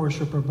hero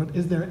worshiper, but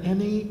is there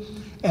any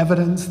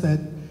evidence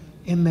that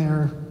in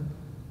their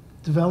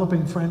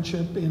developing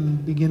friendship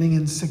beginning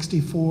in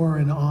 '64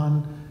 and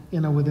on,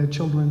 with their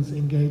children's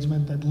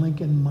engagement, that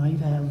Lincoln might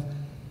have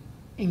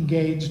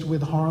engaged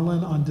with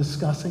Harlan on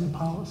discussing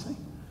policy?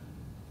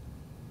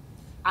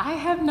 I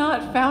have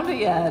not found it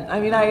yet.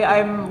 I mean,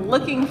 I'm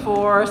looking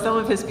for some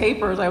of his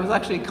papers. I was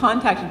actually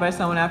contacted by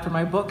someone after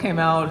my book came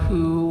out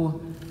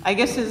who I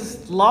guess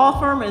his law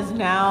firm is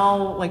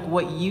now like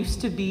what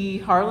used to be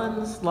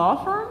Harlan's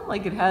law firm.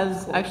 Like it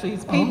has actually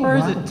his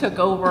papers. wow. It took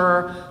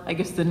over, I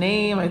guess, the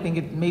name. I think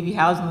it may be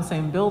housed in the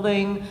same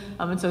building.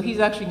 And so he's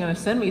actually going to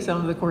send me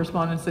some of the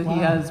correspondence that he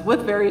has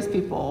with various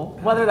people.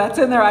 Whether that's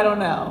in there, I don't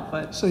know.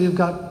 But So you've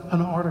got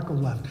an article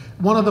left.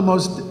 One of the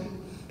most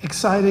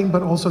exciting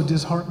but also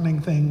disheartening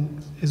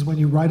things is when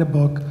you write a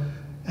book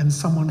and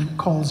someone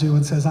calls you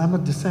and says, I'm a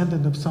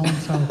descendant of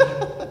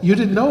so-and-so. You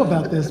didn't know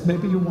about this,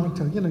 maybe you want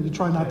to, you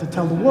try not to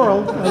tell the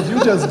world, as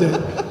you just did,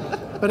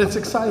 but it's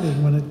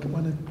exciting when it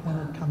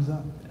comes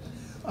up.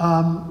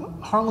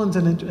 Harlan's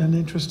an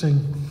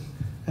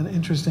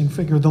interesting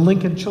figure. The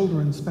Lincoln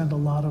children spent a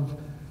lot of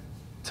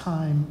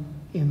time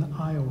in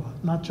Iowa,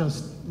 not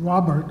just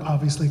Robert,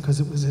 obviously, because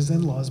it was his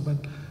in-laws, but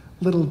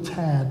little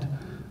Tad,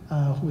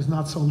 who was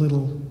not so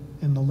little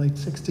in the late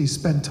 60s,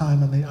 spent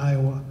time in the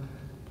Iowa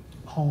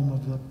home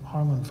of the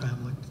Harlan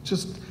family.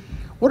 Just,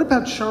 what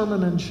about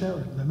Sherman and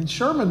Sheridan? I mean,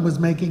 Sherman was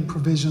making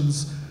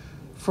provisions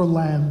for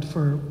land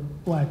for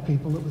black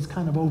people. It was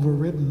kind of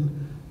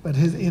overridden, but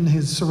in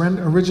his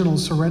original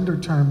surrender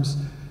terms,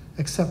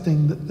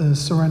 accepting the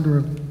surrender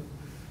of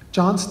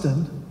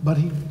Johnston, but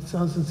he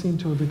doesn't seem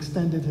to have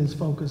extended his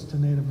focus to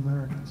Native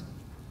Americans.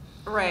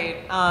 right,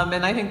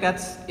 and I think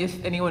that's,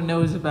 if anyone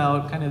knows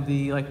about kind of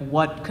the, like,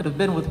 what could have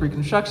been with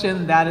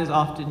Reconstruction, that is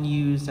often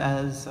used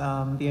as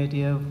the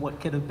idea of what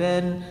could have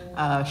been.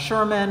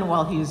 Sherman,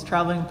 while he's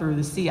traveling through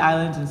the Sea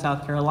Islands in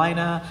South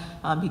Carolina,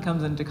 he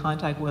comes into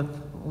contact with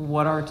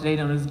what are today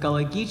known as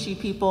Gullah Geechee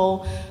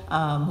people,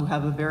 who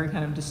have a very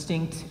kind of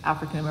distinct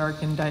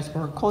African-American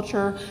diasporic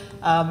culture.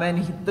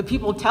 The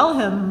people tell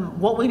him,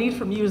 what we need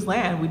from you is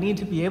land. We need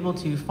to be able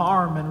to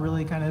farm and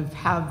really kind of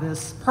have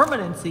this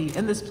permanency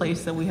in this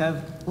place that we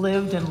have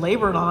lived and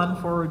labored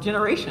on for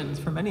generations,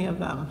 for many of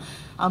them.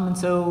 And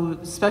so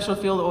Special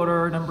Field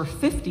Order number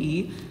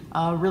 50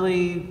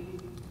 really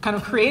kind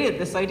of created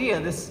this idea,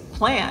 this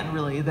plan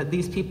really, that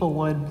these people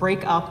would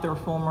break up their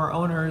former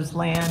owners'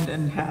 land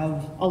and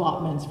have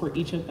allotments for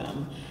each of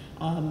them.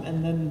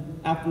 And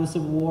then after the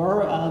Civil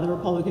War, the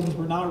Republicans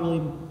were not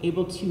really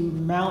able to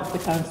mount the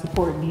kind of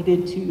support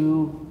needed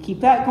to keep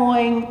that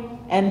going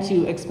and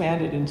to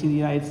expand it into the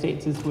United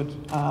States,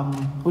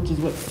 which is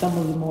what some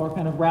of the more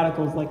kind of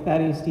radicals like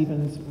Thaddeus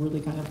Stevens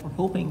really kind of were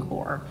hoping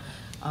for.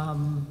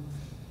 And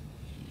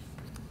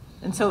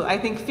so I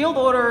think Field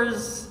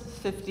Orders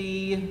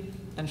 50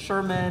 and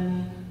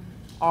Sherman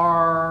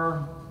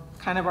are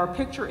kind of our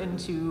picture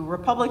into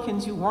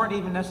Republicans who weren't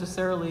even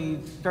necessarily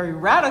very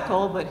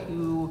radical, but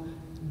who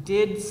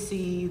did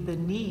see the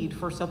need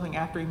for something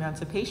after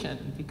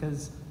emancipation,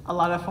 because a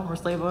lot of former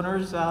slave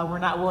owners were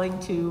not willing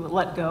to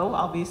let go,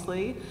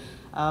 obviously.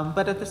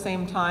 But at the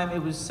same time,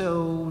 it was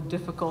so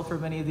difficult for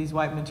many of these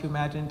white men to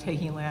imagine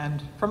taking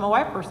land from a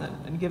white person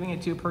and giving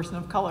it to a person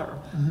of color,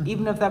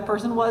 even if that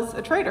person was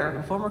a traitor,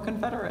 a former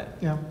Confederate.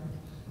 Yeah,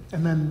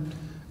 and then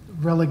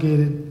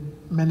relegated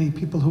many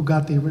people who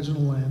got the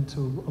original land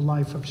to a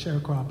life of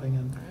sharecropping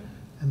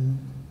and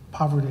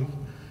poverty.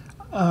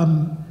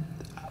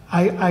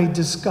 I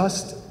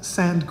discussed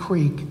Sand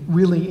Creek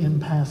really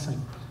in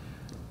passing.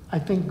 I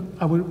think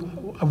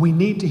we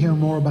need to hear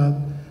more about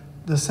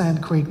the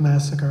Sand Creek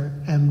massacre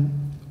and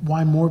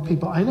why more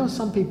people, I know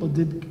some people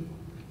did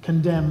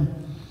condemn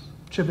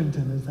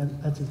Chivington,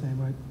 that's his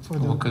name, right?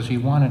 Well, because he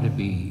wanted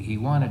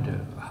to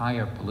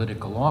hire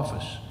political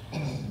office,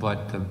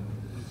 but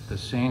the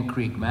Sand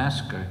Creek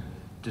massacre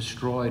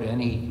destroyed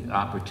any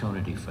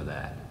opportunity for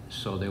that.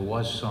 So there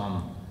was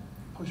some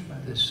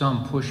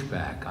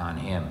pushback on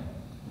him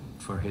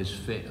for his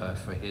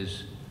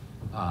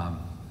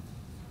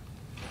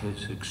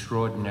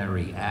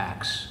extraordinary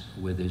acts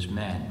with his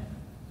men.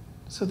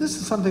 So this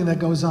is something that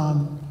goes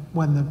on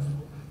when the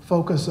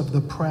focus of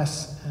the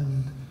press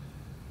and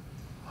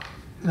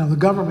the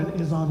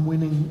government is on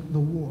winning the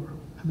war.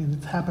 I mean,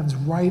 it happens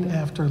right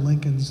after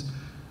Lincoln's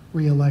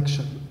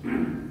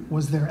re-election.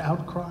 Was there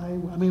outcry?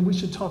 I mean, we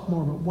should talk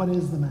more about what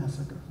is the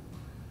massacre?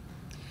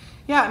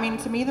 Yeah, I mean,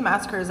 to me, the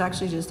massacre is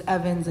actually just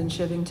Evans and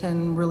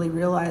Chivington really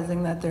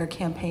realizing that their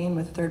campaign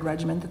with 3rd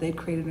Regiment that they'd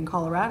created in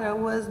Colorado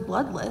was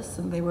bloodless.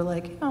 And they were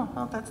like, oh,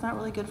 well, that's not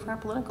really good for our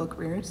political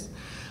careers.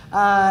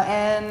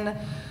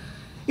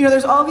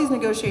 There's all these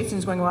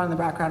negotiations going on in the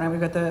background.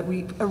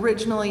 And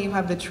originally you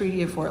have the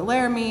Treaty of Fort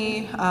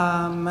Laramie.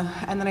 And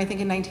then I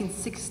think in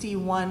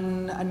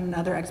 1961,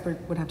 another expert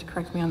would have to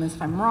correct me on this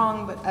if I'm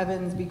wrong, but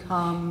Evans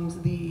becomes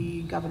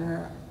the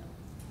governor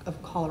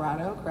of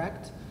Colorado,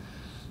 correct?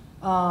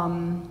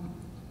 And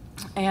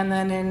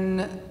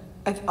then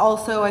I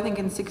think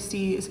in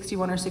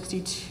 61 or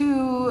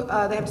 62,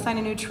 they have to sign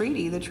a new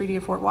treaty, the Treaty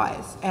of Fort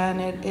Wise. And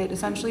it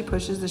essentially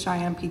pushes the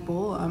Cheyenne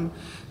people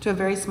to a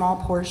very small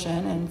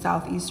portion in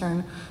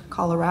southeastern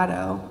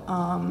Colorado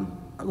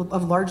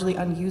of largely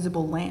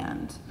unusable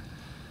land.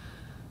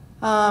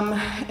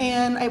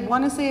 And I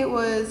want to say it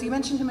was, you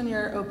mentioned him in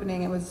your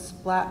opening, it was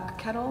Black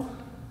Kettle,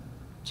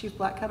 Chief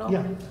Black Kettle?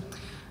 Yeah.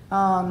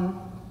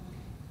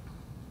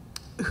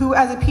 Who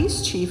as a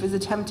peace chief is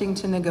attempting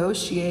to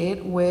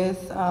negotiate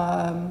with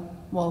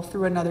well,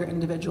 through another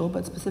individual,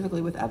 but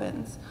specifically with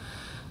Evans,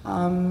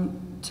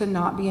 to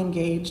not be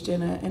engaged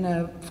in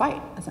a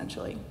fight,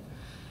 essentially.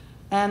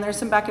 And there's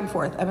some back and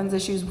forth. Evans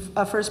issues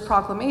a first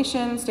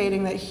proclamation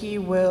stating that he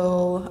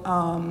will,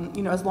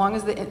 as long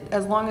as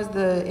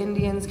the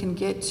Indians can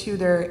get to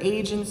their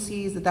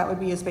agencies, that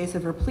would be a space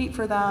of replete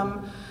for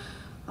them.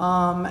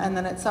 And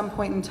then at some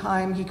point in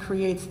time, he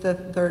creates the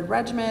 3rd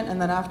Regiment,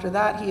 and then after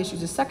that, he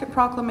issues a second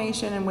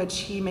proclamation in which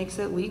he makes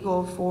it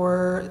legal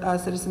for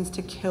citizens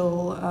to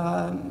kill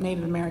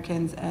Native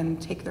Americans and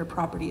take their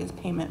property as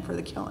payment for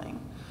the killing.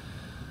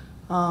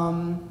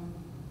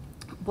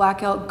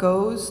 Black Elk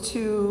goes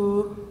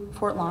to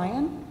Fort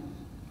Lyon,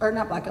 or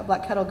not Black Elk,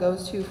 Black Kettle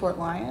goes to Fort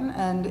Lyon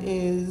and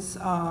is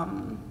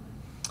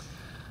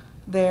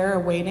there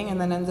waiting, and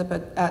then ends up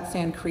at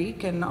Sand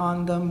Creek. And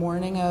on the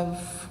morning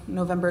of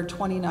November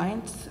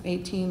 29th,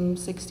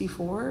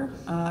 1864,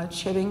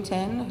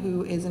 Chivington,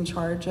 who is in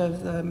charge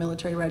of the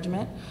military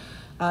regiment,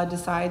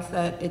 decides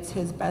that it's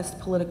his best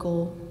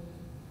political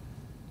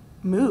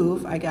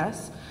move, I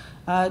guess,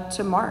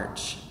 to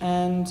march.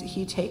 And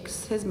he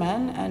takes his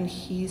men and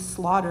he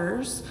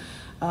slaughters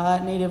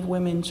Native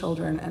women,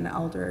 children, and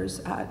elders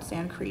at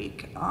Sand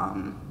Creek.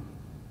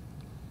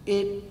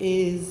 It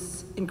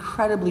is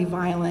incredibly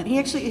violent.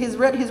 His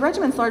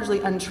regiment's largely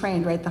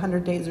untrained, right? The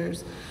 100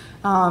 Daysers.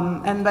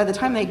 And by the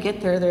time they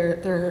get there,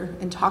 they're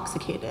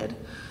intoxicated.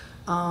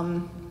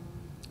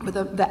 But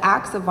the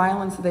acts of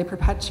violence that they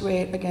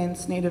perpetuate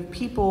against Native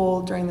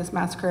people during this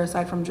massacre,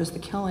 aside from just the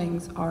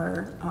killings,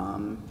 are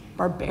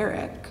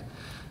barbaric.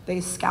 They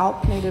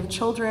scalp Native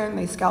children,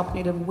 they scalp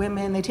Native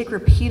women, they take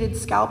repeated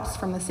scalps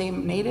from the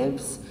same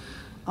natives.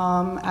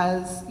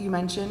 As you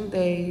mentioned,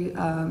 they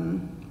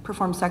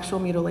perform sexual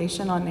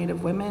mutilation on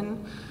Native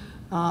women.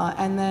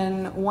 And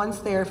then once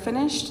they are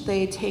finished,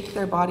 they take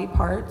their body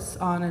parts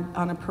on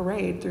a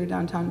parade through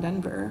downtown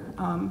Denver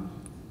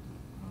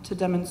to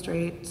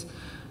demonstrate,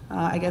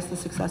 I guess, the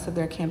success of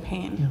their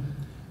campaign. Yeah.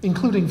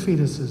 Including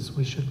fetuses,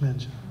 we should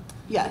mention.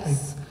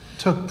 Yes. They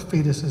took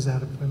fetuses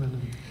out of women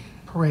and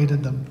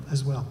paraded them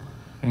as well.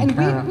 And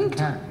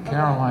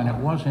Caroline, it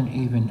wasn't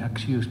even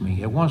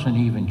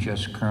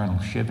just Colonel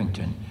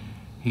Chivington.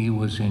 He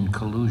was in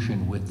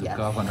collusion with the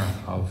governor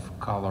of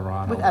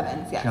Colorado. With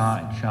Evans, yes.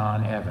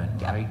 John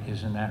Evans, Yeah. right?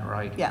 Isn't that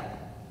right? Yeah.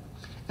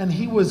 And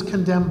he was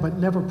condemned but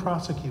never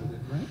prosecuted,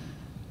 right?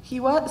 He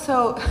was,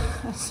 so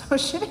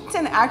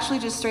Chivington actually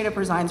just straight up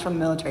resigns from the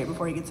military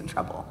before he gets in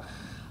trouble.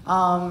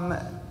 We've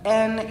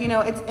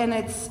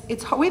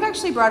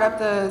actually brought up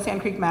the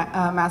Sand Creek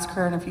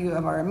massacre in a few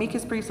of our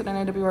amicus briefs at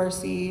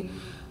NAWRC.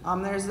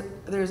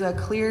 There's a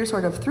clear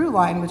sort of through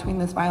line between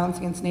this violence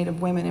against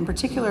Native women, in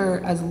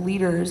particular as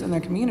leaders in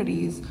their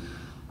communities,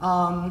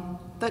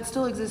 that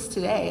still exists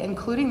today,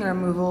 including the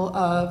removal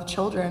of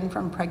children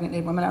from pregnant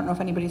Native women. I don't know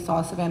if anybody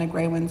saw Savannah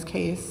Graywin's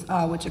case,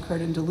 which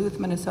occurred in Duluth,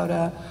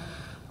 Minnesota,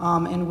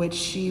 in which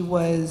she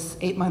was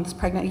 8 months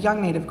pregnant, a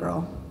young Native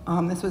girl.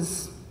 This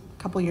was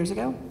a couple years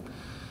ago,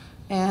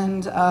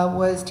 and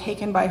was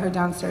taken by her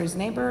downstairs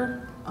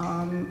neighbor,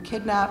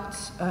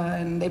 kidnapped,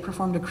 and they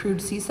performed a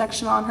crude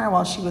C-section on her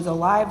while she was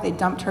alive. They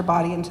dumped her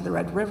body into the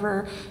Red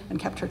River and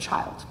kept her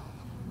child.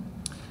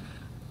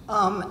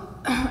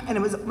 And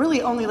it was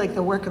really only like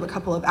the work of a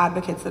couple of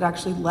advocates that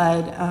actually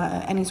led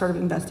any sort of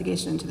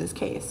investigation into this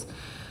case.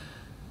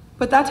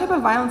 But that type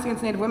of violence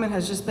against Native women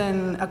has just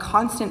been a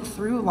constant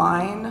through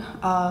line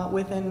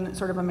within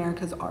sort of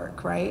America's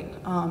arc, right?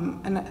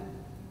 And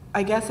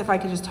I guess if I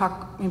could just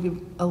talk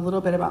maybe a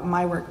little bit about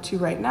my work too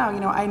right now,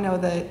 I know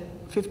that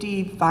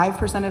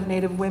 55% of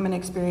Native women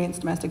experience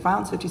domestic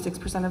violence,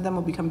 56% of them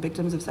will become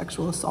victims of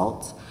sexual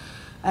assault.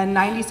 And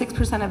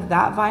 96% of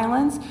that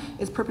violence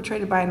is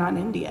perpetrated by a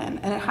non-Indian.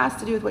 And it has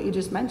to do with what you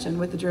just mentioned,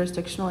 with the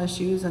jurisdictional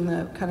issues and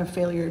the kind of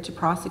failure to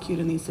prosecute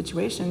in these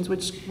situations,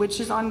 which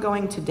is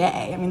ongoing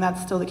today. I mean,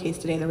 that's still the case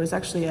today. There was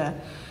actually a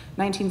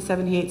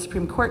 1978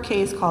 Supreme Court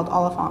case called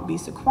Oliphant v.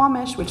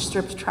 Suquamish, which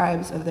stripped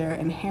tribes of their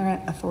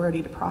inherent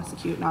authority to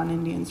prosecute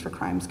non-Indians for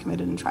crimes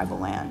committed in tribal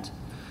land.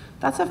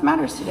 That stuff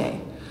matters today.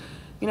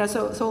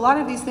 So a lot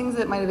of these things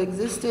that might have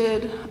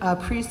existed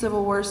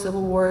pre-Civil War,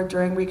 Civil War,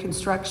 during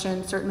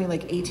Reconstruction, certainly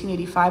like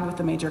 1885 with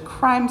the Major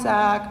Crimes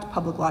Act,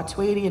 Public Law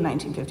 280 in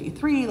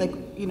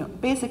 1953,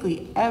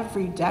 basically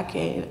every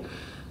decade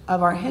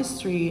of our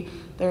history,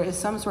 there is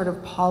some sort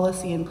of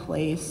policy in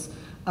place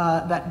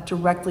that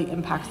directly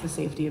impacts the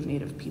safety of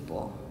Native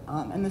people.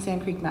 And the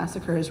Sand Creek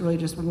Massacre is really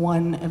just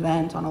one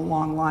event on a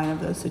long line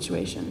of those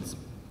situations.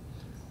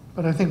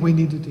 But I think we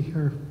needed to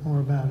hear more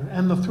about it,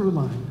 and the through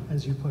line,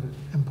 as you put it,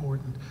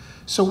 important.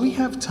 So we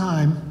have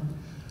time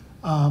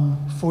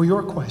for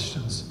your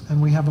questions,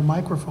 and we have a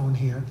microphone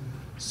here.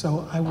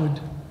 So I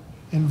would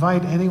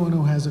invite anyone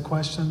who has a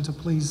question to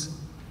please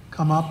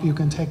come up. You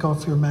can take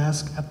off your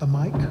mask at the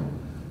mic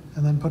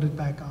and then put it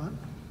back on.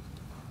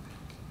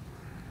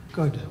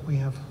 Good, we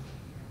have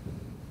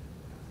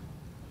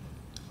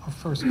our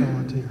first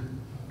volunteer.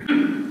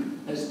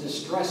 As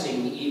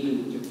distressing,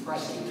 even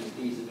depressing as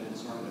these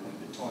events are that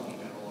talking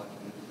about a lot.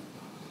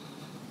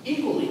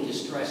 Equally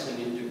distressing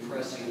and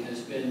depressing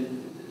has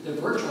been the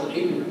virtual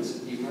ignorance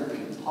of the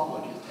American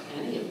public to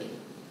any of it.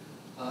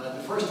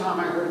 The first time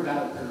I heard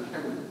about it,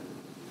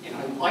 and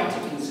I like to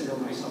consider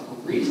myself a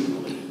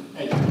reasonably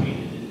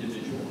educated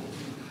individual,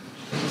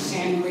 the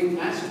Sand Creek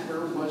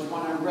Massacre was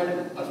when I read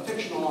a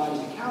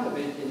fictionalized account of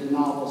it in the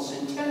novel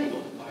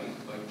Centennial by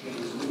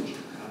James Lynch.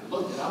 And I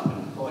looked it up and I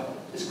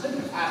thought, this couldn't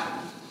have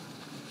happened.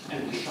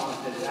 And was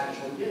shocked that it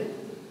actually did.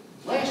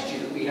 Last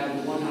year, we had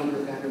the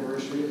 100th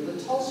anniversary of the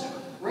Tulsa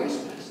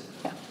race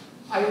massacre.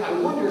 I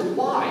wondered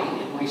why,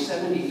 in my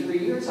 73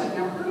 years, I'd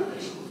never heard of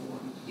this before.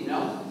 You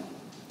know,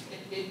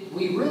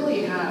 we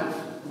really have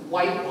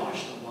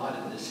whitewashed a lot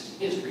of this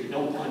history,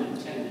 no pun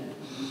intended.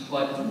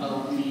 But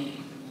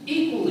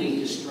equally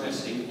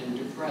distressing and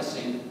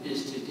depressing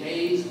is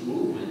today's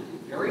movement,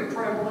 very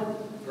prevalent,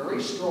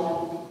 very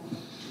strong,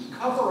 to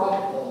cover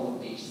up all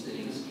of these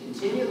things,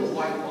 continue the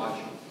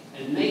whitewashing,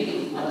 and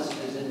making us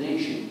as a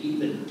nation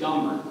even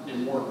dumber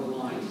and more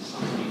blind to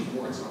some of these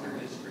warts on our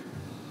history.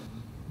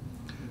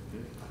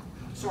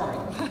 Sorry,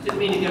 didn't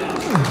mean to get on.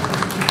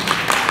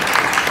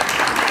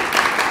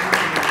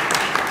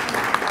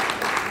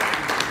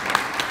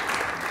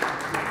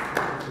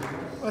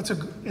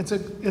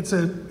 It's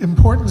an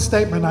important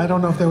statement. I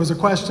don't know if there was a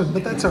question,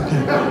 but that's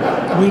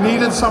okay. We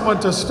needed someone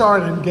to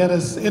start and get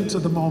us into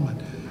the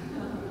moment.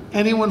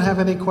 Anyone have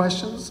any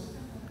questions?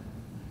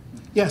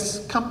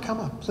 Yes, come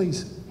up,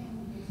 please.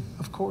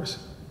 Of course.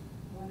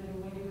 Wanted to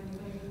wait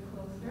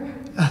closer.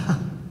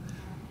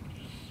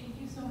 Thank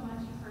you so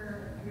much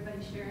for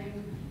everybody sharing.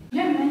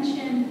 You had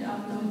mentioned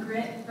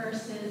McGritt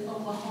versus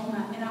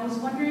Oklahoma, and I was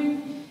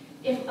wondering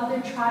if other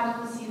tribes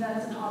would see that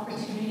as an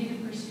opportunity to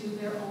pursue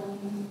their own,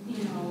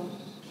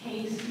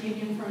 case,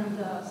 maybe in front of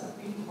the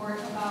Supreme Court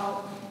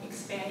about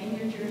expanding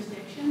their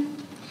jurisdiction.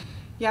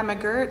 Yeah,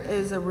 McGirt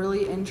is a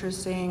really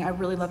interesting, I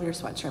really love your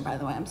sweatshirt, by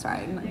the way, I'm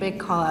sorry. Big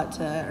call out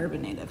to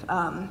Urban Native.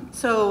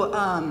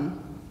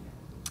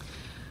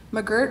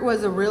 McGirt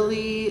was a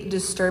really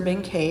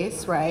disturbing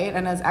case, right?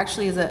 And as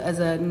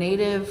a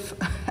Native,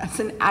 as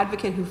an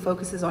advocate who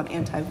focuses on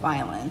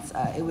anti-violence,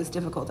 it was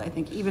difficult, I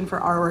think, even for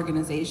our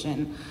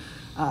organization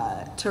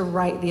to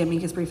write the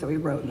amicus brief that we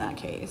wrote in that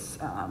case.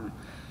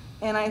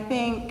 And I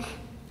think,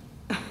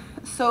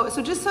 so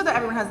just so that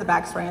everyone has the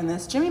backstory on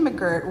this, Jimmy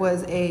McGirt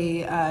was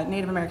a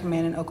Native American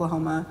man in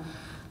Oklahoma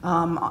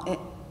on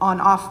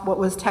what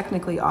was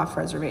technically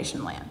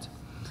off-reservation land.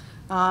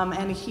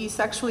 And he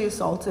sexually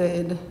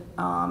assaulted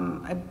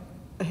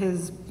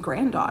his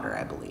granddaughter,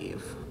 I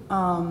believe.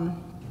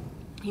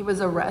 He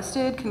was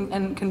arrested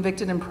and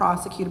convicted and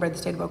prosecuted by the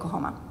state of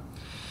Oklahoma.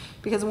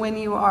 Because when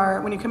you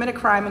commit a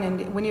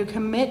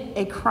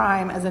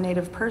crime as a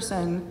Native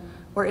person,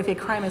 or if a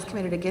crime is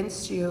committed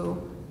against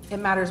you, it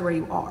matters where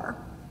you are,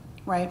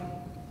 right?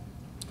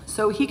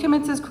 So he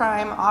commits his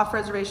crime off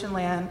reservation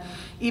land.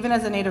 Even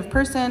as a Native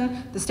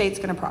person, the state's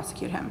gonna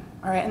prosecute him,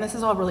 all right? And this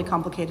is all really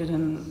complicated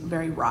and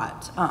very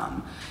wrought.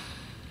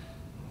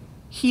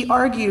 He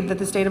argued that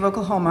the state of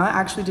Oklahoma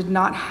actually did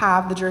not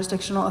have the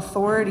jurisdictional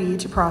authority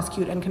to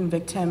prosecute and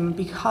convict him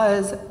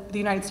because the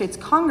United States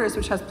Congress,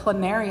 which has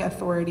plenary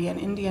authority in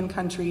Indian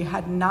country,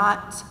 had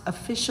not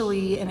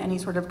officially in any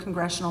sort of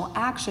congressional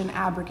action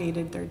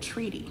abrogated their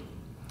treaty,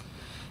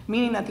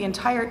 meaning that the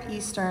entire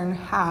eastern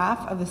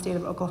half of the state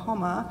of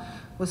Oklahoma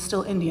was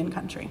still Indian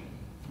country.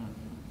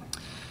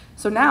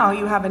 So now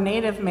you have a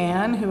Native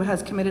man who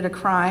has committed a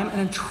crime,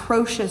 an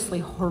atrociously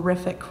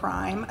horrific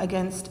crime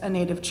against a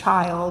Native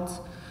child,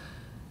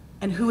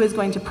 and who is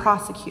going to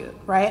prosecute,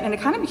 right? And it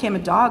kind of became a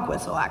dog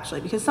whistle,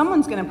 actually, because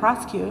someone's going to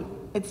prosecute.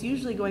 It's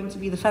usually going to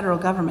be the federal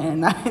government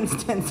in that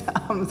instance,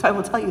 so I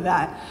will tell you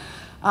that.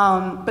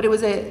 But it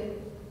was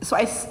so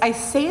I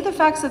say the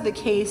facts of the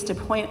case to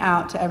point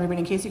out to everybody,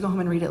 in case you go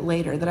home and read it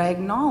later, that I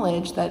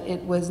acknowledge that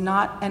it was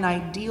not an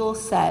ideal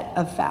set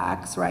of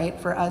facts, right,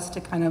 for us to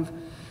kind of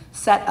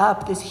set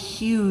up this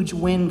huge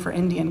win for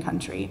Indian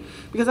country,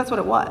 because that's what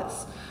it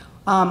was.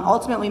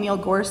 Ultimately, Neil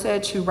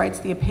Gorsuch, who writes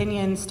the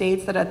opinion,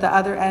 states that at the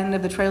other end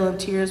of the Trail of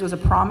Tears was a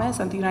promise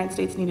and the United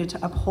States needed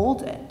to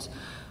uphold it,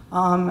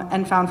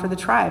 and found for the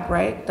tribe,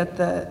 right,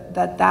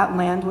 that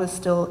land was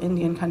still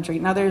Indian country.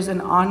 Now, there's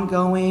an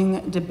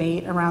ongoing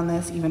debate around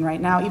this even right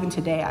now, even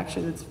today,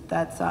 actually,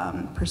 that's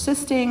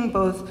persisting,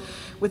 both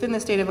within the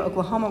state of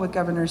Oklahoma with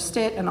Governor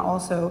Stitt and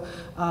also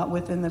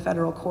within the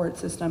federal court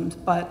systems.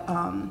 But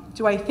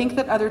do I think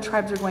that other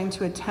tribes are going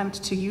to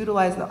attempt to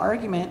utilize the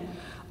argument?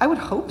 I would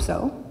hope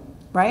so,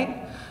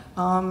 right?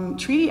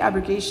 Treaty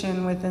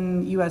abrogation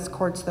within US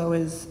courts, though,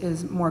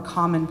 is more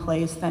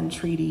commonplace than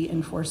treaty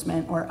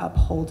enforcement or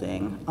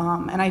upholding.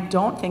 And I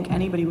don't think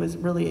anybody was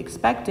really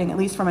expecting, at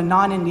least from a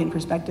non-Indian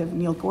perspective,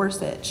 Neil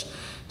Gorsuch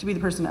to be the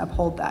person to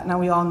uphold that. Now,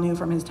 we all knew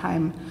from his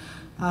time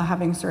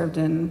having served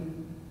in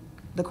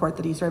the court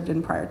that he served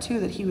in prior to,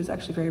 that he was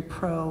actually very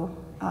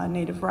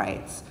pro-Native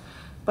rights.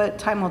 But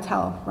time will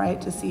tell,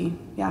 right, to see.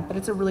 Yeah, but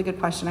it's a really good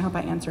question. I hope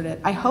I answered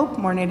it. I hope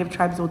more Native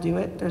tribes will do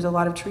it. There's a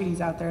lot of treaties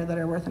out there that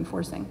are worth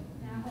enforcing.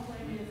 Yeah,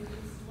 hopefully it's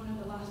one of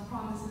the last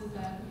promises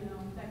that,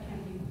 that can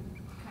be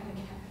kind of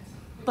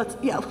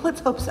kept. Let's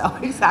hope so,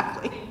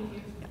 exactly. Thank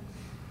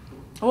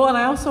you. Well, and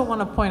I also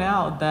want to point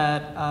out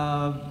that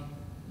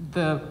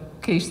the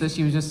case that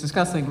she was just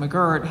discussing,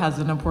 McGirt, has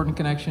an important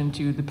connection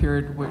to the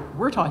period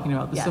we're talking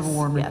about, the Yes, Civil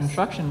War and yes.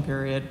 Reconstruction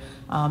period,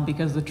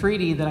 because the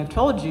treaty that I've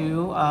told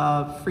you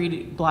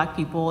freed black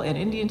people in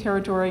Indian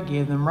Territory,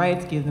 gave them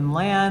rights, gave them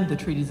land. The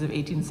treaties of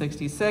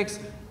 1866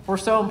 were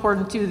so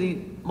important to the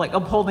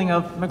upholding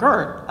of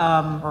McGirt,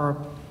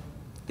 or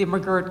the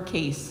McGirt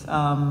case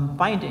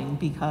binding,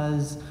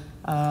 because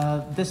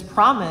this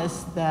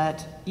promise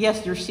that,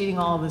 yes, you're ceding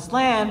all of this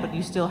land, but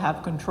you still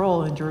have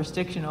control and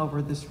jurisdiction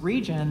over this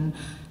region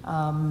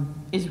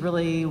is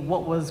really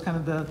what was kind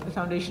of the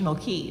foundational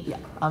key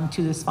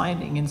to this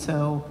finding. And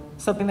so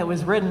something that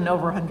was written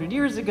over 100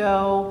 years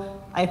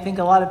ago, I think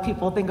a lot of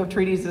people think of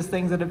treaties as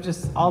things that have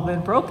just all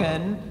been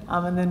broken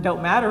and then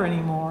don't matter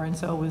anymore. And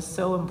so it was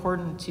so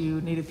important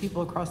to Native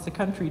people across the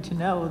country to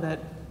know that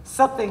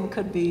something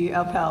could be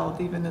upheld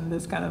even in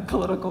this kind of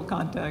political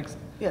context.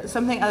 Yeah,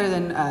 something other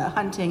than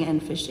hunting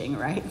and fishing,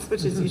 right?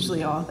 Which is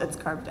usually all that's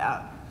carved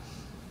out.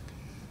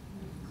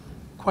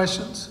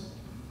 Questions?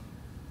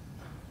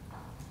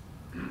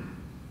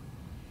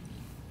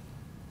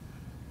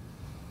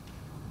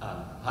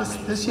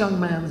 This young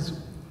man's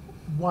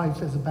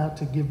wife is about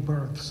to give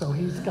birth, so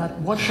he's got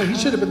one. He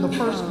should have been the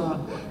first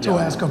one to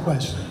ask a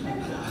question.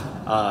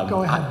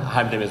 Go ahead.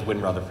 Hi, my name is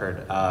Wynn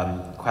Rutherford.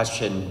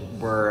 Question,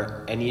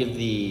 were any of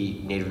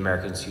the Native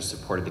Americans who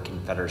supported the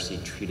Confederacy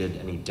treated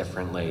any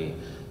differently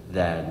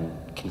than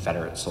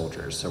Confederate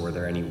soldiers? So were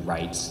there any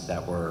rights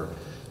that were,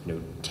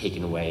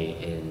 taken away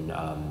in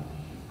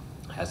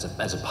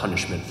as a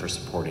punishment for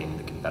supporting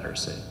the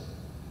Confederacy?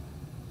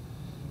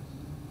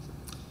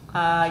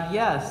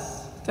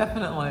 Yes,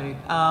 definitely.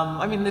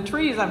 I mean, the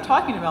treaties I'm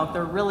talking about,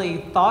 they're really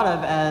thought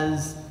of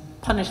as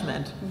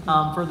punishment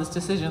for this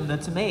decision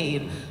that's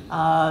made.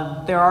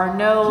 There are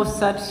no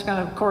such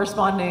kind of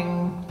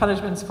corresponding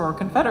punishments for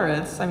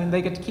Confederates. I mean,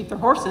 they get to keep their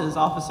horses,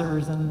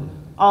 officers, and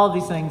all of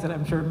these things that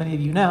I'm sure many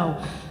of you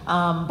know.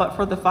 But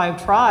for the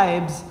 5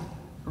 tribes,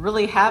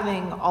 really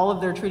having all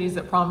of their treaties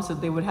that promised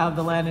that they would have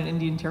the land in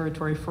Indian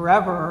Territory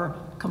forever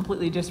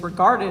completely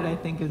disregarded, I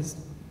think, is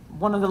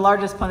one of the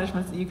largest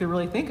punishments that you could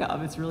really think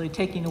of. It's really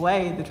taking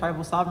away the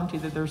tribal sovereignty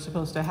that they're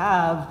supposed to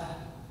have,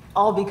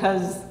 all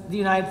because the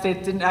United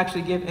States didn't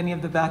actually give any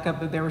of the backup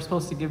that they were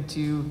supposed to give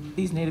to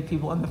these Native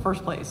people in the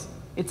first place.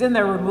 It's in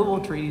their removal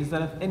treaties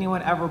that if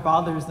anyone ever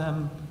bothers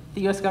them,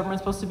 the US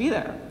government's supposed to be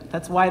there.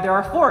 That's why there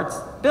are forts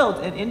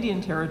built in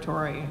Indian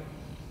Territory.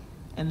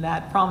 And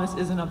that promise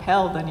isn't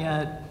upheld, and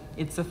yet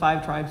it's the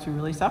 5 tribes who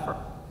really suffer.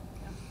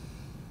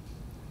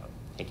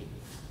 Thank you.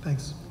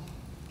 Thanks.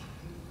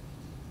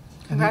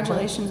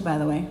 Congratulations, by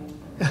the way.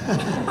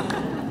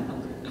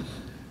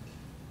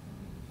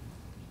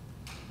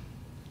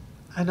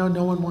 I know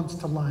no one wants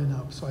to line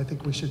up, so I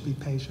think we should be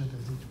patient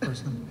as each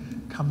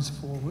person comes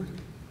forward.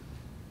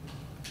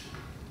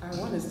 I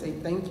want to say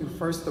thank you,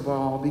 first of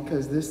all,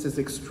 because this is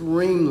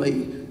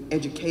extremely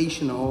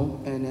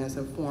educational, and as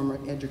a former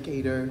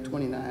educator,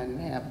 29 and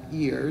a half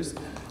years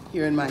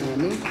here in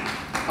Miami,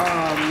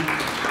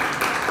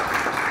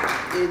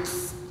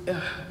 it's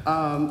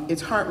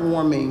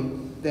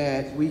heartwarming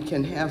that we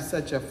can have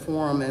such a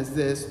forum as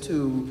this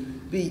to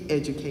be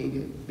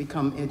educated,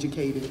 become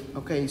educated,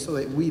 okay, so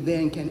that we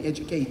then can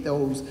educate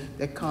those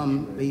that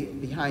come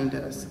behind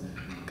us,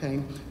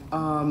 okay?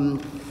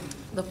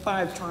 The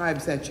 5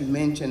 tribes that you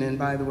mentioned, and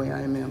by the way,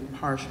 I am a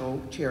partial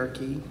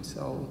Cherokee,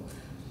 so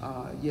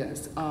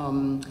yes.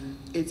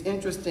 It's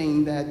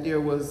interesting that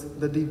there was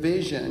the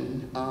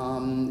division,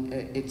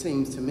 it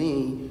seems to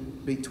me,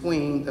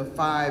 between the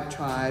 5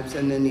 tribes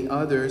and then the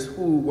others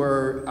who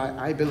were,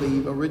 I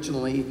believe,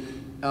 originally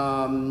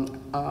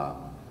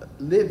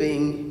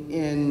living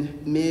in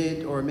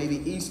mid or maybe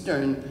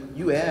eastern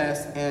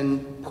US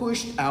and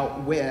pushed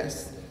out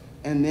west.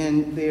 And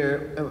then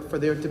for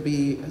there to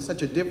be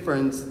such a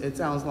difference, it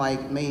sounds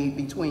like, made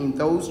between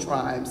those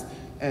tribes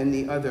and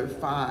the other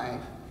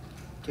 5.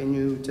 Can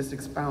you just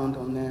expound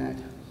on that?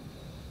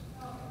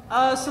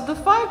 So the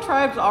 5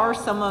 tribes are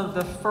some of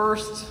the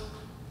first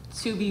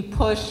to be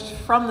pushed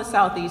from the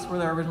southeast, where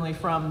they're originally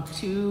from,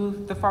 to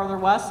the farther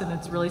west, and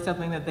it's really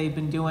something that they've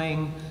been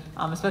doing,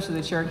 especially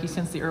the Cherokee,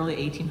 since the early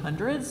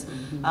 1800s.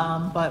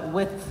 But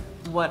with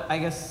what I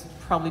guess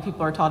probably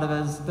people are taught of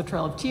as the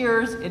Trail of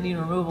Tears, Indian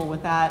removal,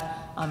 with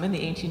that in the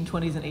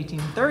 1820s and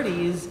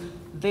 1830s,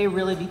 they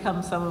really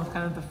become some of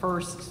kind of the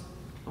first,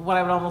 what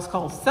I would almost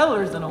call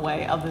settlers in a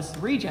way, of this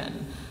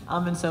region.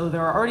 And so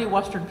there are already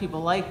Western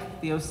people like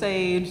the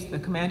Osage, the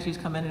Comanches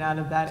come in and out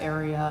of that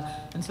area.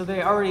 And so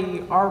they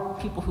already are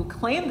people who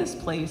claim this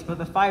place, but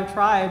the 5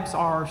 tribes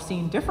are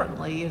seen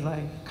differently, as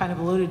I kind of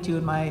alluded to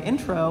in my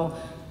intro,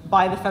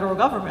 by the federal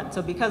government.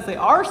 So because they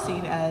are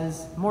seen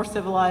as more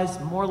civilized,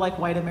 more like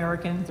white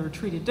Americans, they're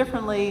treated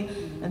differently.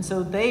 And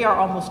so they are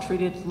almost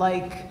treated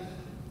like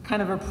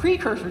kind of a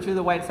precursor to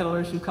the white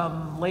settlers who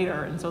come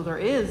later. And so there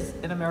is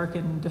an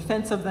American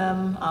defense of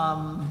them.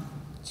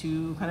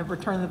 to kind of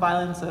return the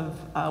violence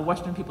of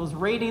Western peoples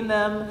raiding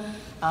them.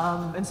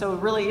 And so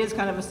it really is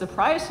kind of a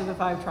surprise to the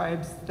 5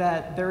 tribes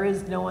that there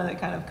is no one that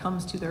kind of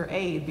comes to their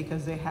aid,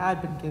 because they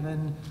had been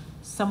given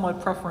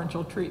somewhat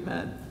preferential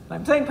treatment.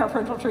 I'm saying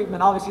preferential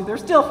treatment, obviously they're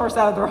still forced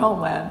out of their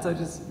homeland, so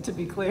just to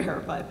be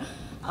clear, but.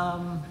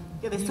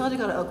 Yeah, they still had to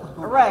go to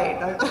Oklahoma. Right,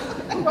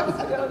 I want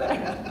to go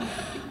there.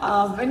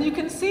 And you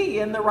can see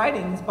in the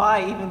writings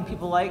by even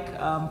people like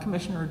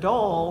Commissioner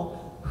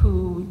Dole,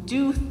 who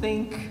do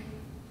think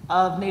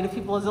of Native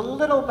people as a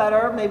little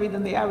better maybe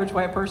than the average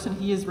white person.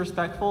 He is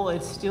respectful.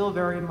 It's still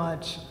very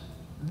much,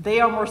 they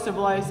are more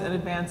civilized and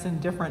advanced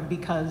and different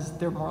because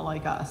they're more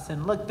like us.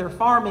 And look, they're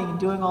farming and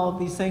doing all of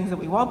these things that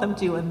we want them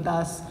to, and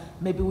thus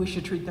maybe we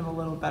should treat them a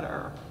little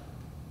better.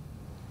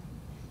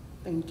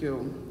 Thank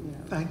you. Yeah.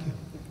 Thank you.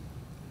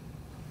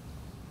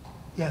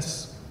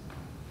 Yes.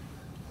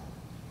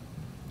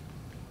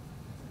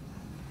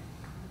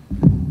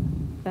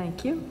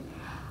 Thank you.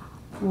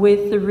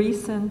 With the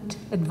recent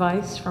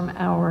advice from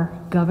our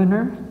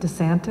Governor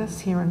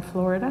DeSantis here in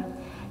Florida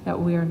that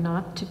we are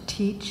not to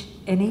teach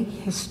any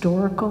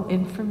historical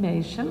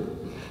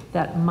information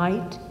that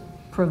might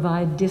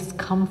provide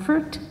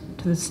discomfort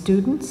to the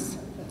students,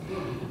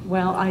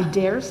 well, I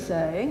dare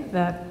say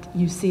that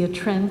you see a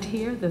trend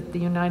here that the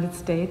United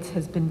States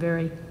has been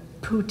very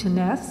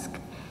Putinesque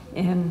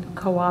in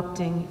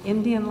co-opting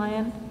Indian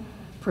land,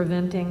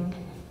 preventing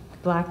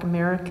Black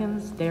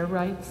Americans, their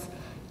rights,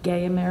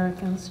 gay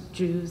Americans,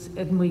 Jews,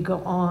 and we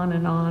go on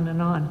and on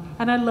and on.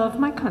 And I love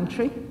my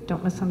country,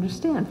 don't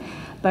misunderstand.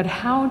 But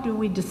how do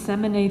we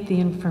disseminate the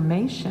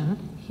information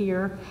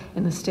here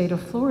in the state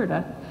of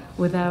Florida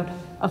without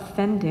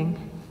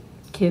offending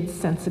kids'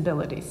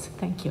 sensibilities?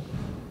 Thank you.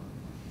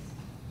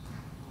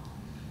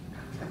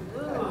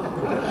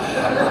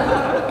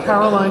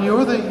 Caroline,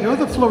 you're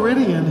the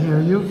Floridian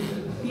here.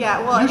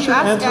 Yeah, well, You if should you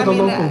ask, answer the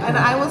local and question.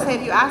 I will say,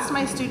 if you ask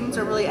my students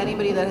or really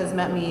anybody that has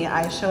met me,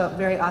 I show up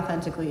very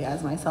authentically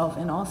as myself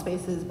in all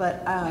spaces.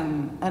 But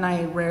and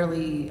I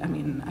rarely, I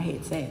mean, I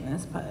hate saying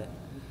this, but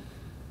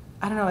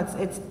I don't know.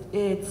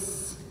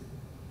 It's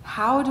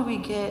how do we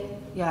get?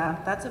 Yeah,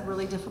 that's a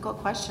really difficult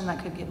question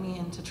that could get me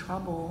into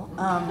trouble.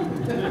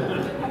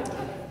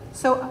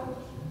 So,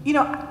 you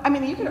know, I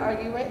mean, you could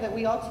argue, right, that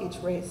we all teach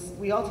race.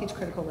 We all teach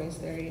critical race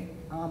theory.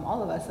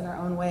 All of us in our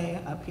own way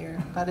up here.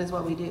 That is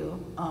what we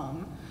do.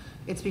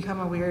 It's become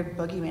a weird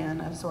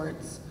boogeyman of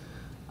sorts.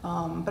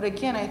 But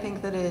again, I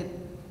think that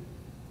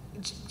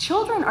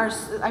children are,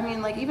 I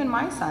mean, like even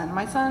my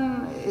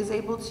son is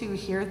able to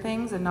hear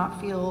things and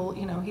not feel,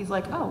 you know, he's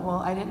like, oh, well,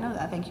 I didn't know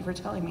that. Thank you for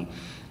telling me.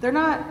 They're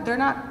not,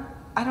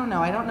 I don't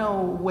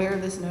know where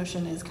this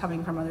notion is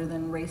coming from other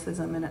than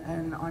racism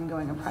and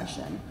ongoing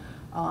oppression.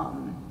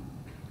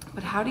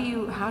 But how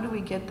do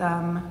we get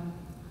them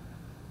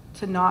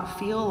to not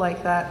feel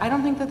like that? I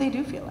don't think that they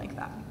do feel like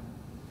that.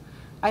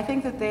 I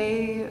think that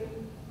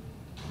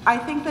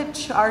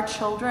our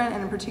children,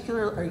 and in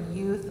particular our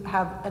youth,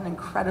 have an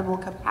incredible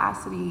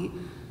capacity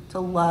to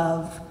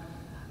love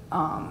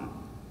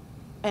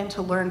and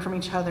to learn from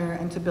each other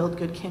and to build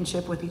good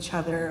kinship with each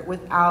other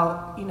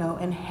without, you know,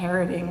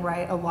 inheriting,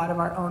 right, a lot of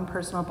our own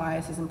personal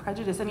biases and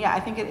prejudice. And yeah,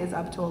 I think it is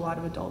up to a lot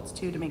of adults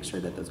too to make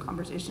sure that those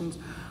conversations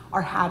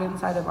are had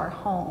inside of our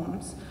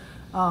homes.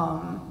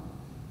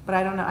 But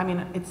I don't know. I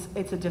mean,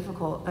 that's a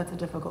difficult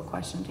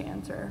question to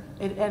answer.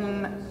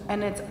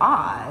 And it's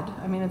odd.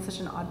 I mean, it's such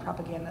an odd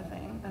propaganda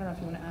thing. I don't know if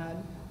you want to add.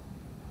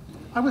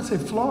 I would say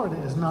Florida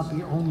is not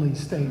the only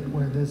state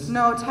where this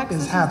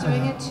Texas is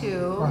happening. Texas is doing it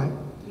too. Right.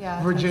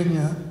 Yeah.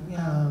 Virginia. Texas,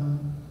 yeah.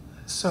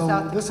 So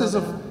South this is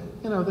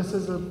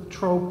Dakota. a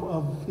trope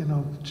of, you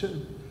know,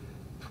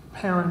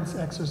 parents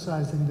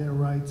exercising their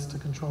rights to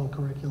control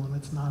curriculum.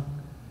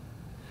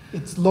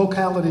 It's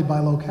locality by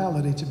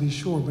locality to be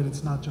sure, but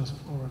it's not just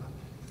Florida.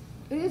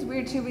 It is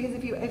weird too,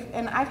 because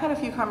and I've had a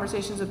few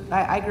conversations with,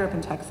 I grew up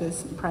in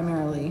Texas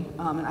primarily,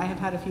 and I have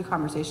had a few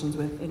conversations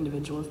with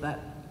individuals that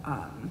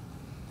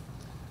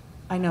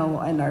I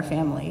know in our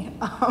family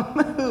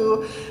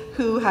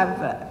who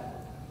have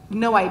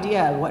no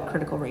idea what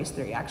critical race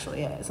theory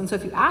actually is. And so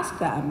if you ask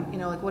them, you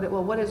know, like,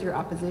 what is your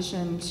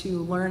opposition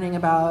to learning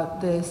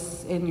about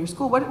this in your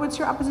school? What's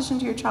your opposition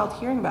to your child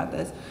hearing about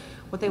this?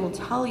 What they will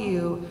tell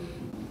you,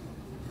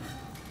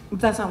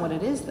 that's not what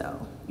it is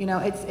though. You know,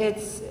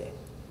 it's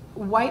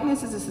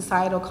whiteness is a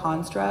societal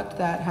construct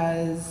that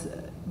has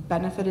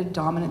benefited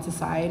dominant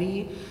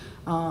society.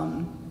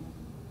 And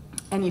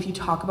if you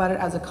talk about it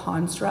as a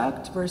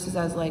construct versus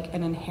as like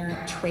an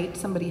inherent trait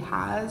somebody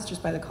has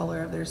just by the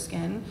color of their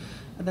skin,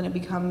 then it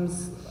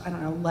becomes, I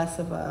don't know, less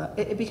of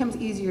it becomes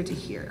easier to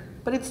hear.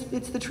 But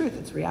it's the truth,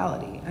 it's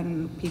reality.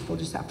 And people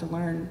just have to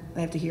learn,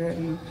 they have to hear it.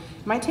 And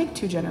it might take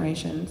 2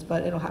 generations,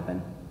 but it'll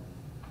happen.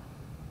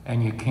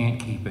 And you can't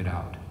keep it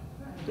out.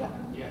 Yeah.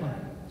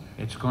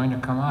 It's going to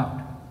come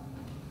out.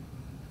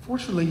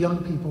 Fortunately,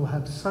 young people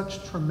have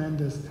such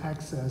tremendous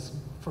access,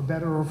 for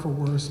better or for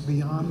worse,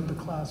 beyond the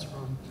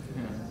classroom,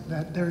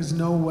 that there is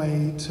no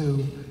way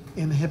to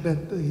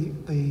inhibit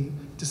the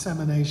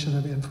dissemination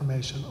of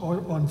information,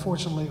 or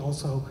unfortunately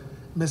also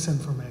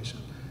misinformation.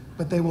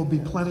 but there will be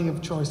plenty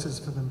of choices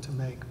for them to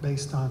make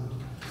based on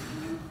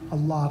a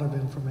lot of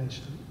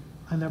information.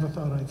 I never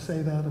thought I'd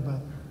say that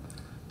about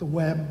the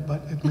web,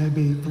 but it may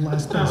be the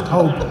last best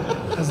hope,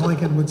 as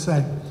Lincoln would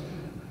say.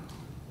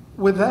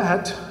 With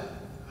that,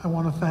 I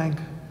want to thank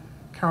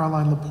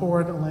Caroline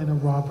Laporte, Elena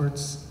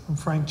Roberts, and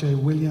Frank J.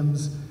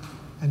 Williams,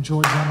 and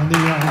George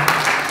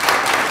Amanillo.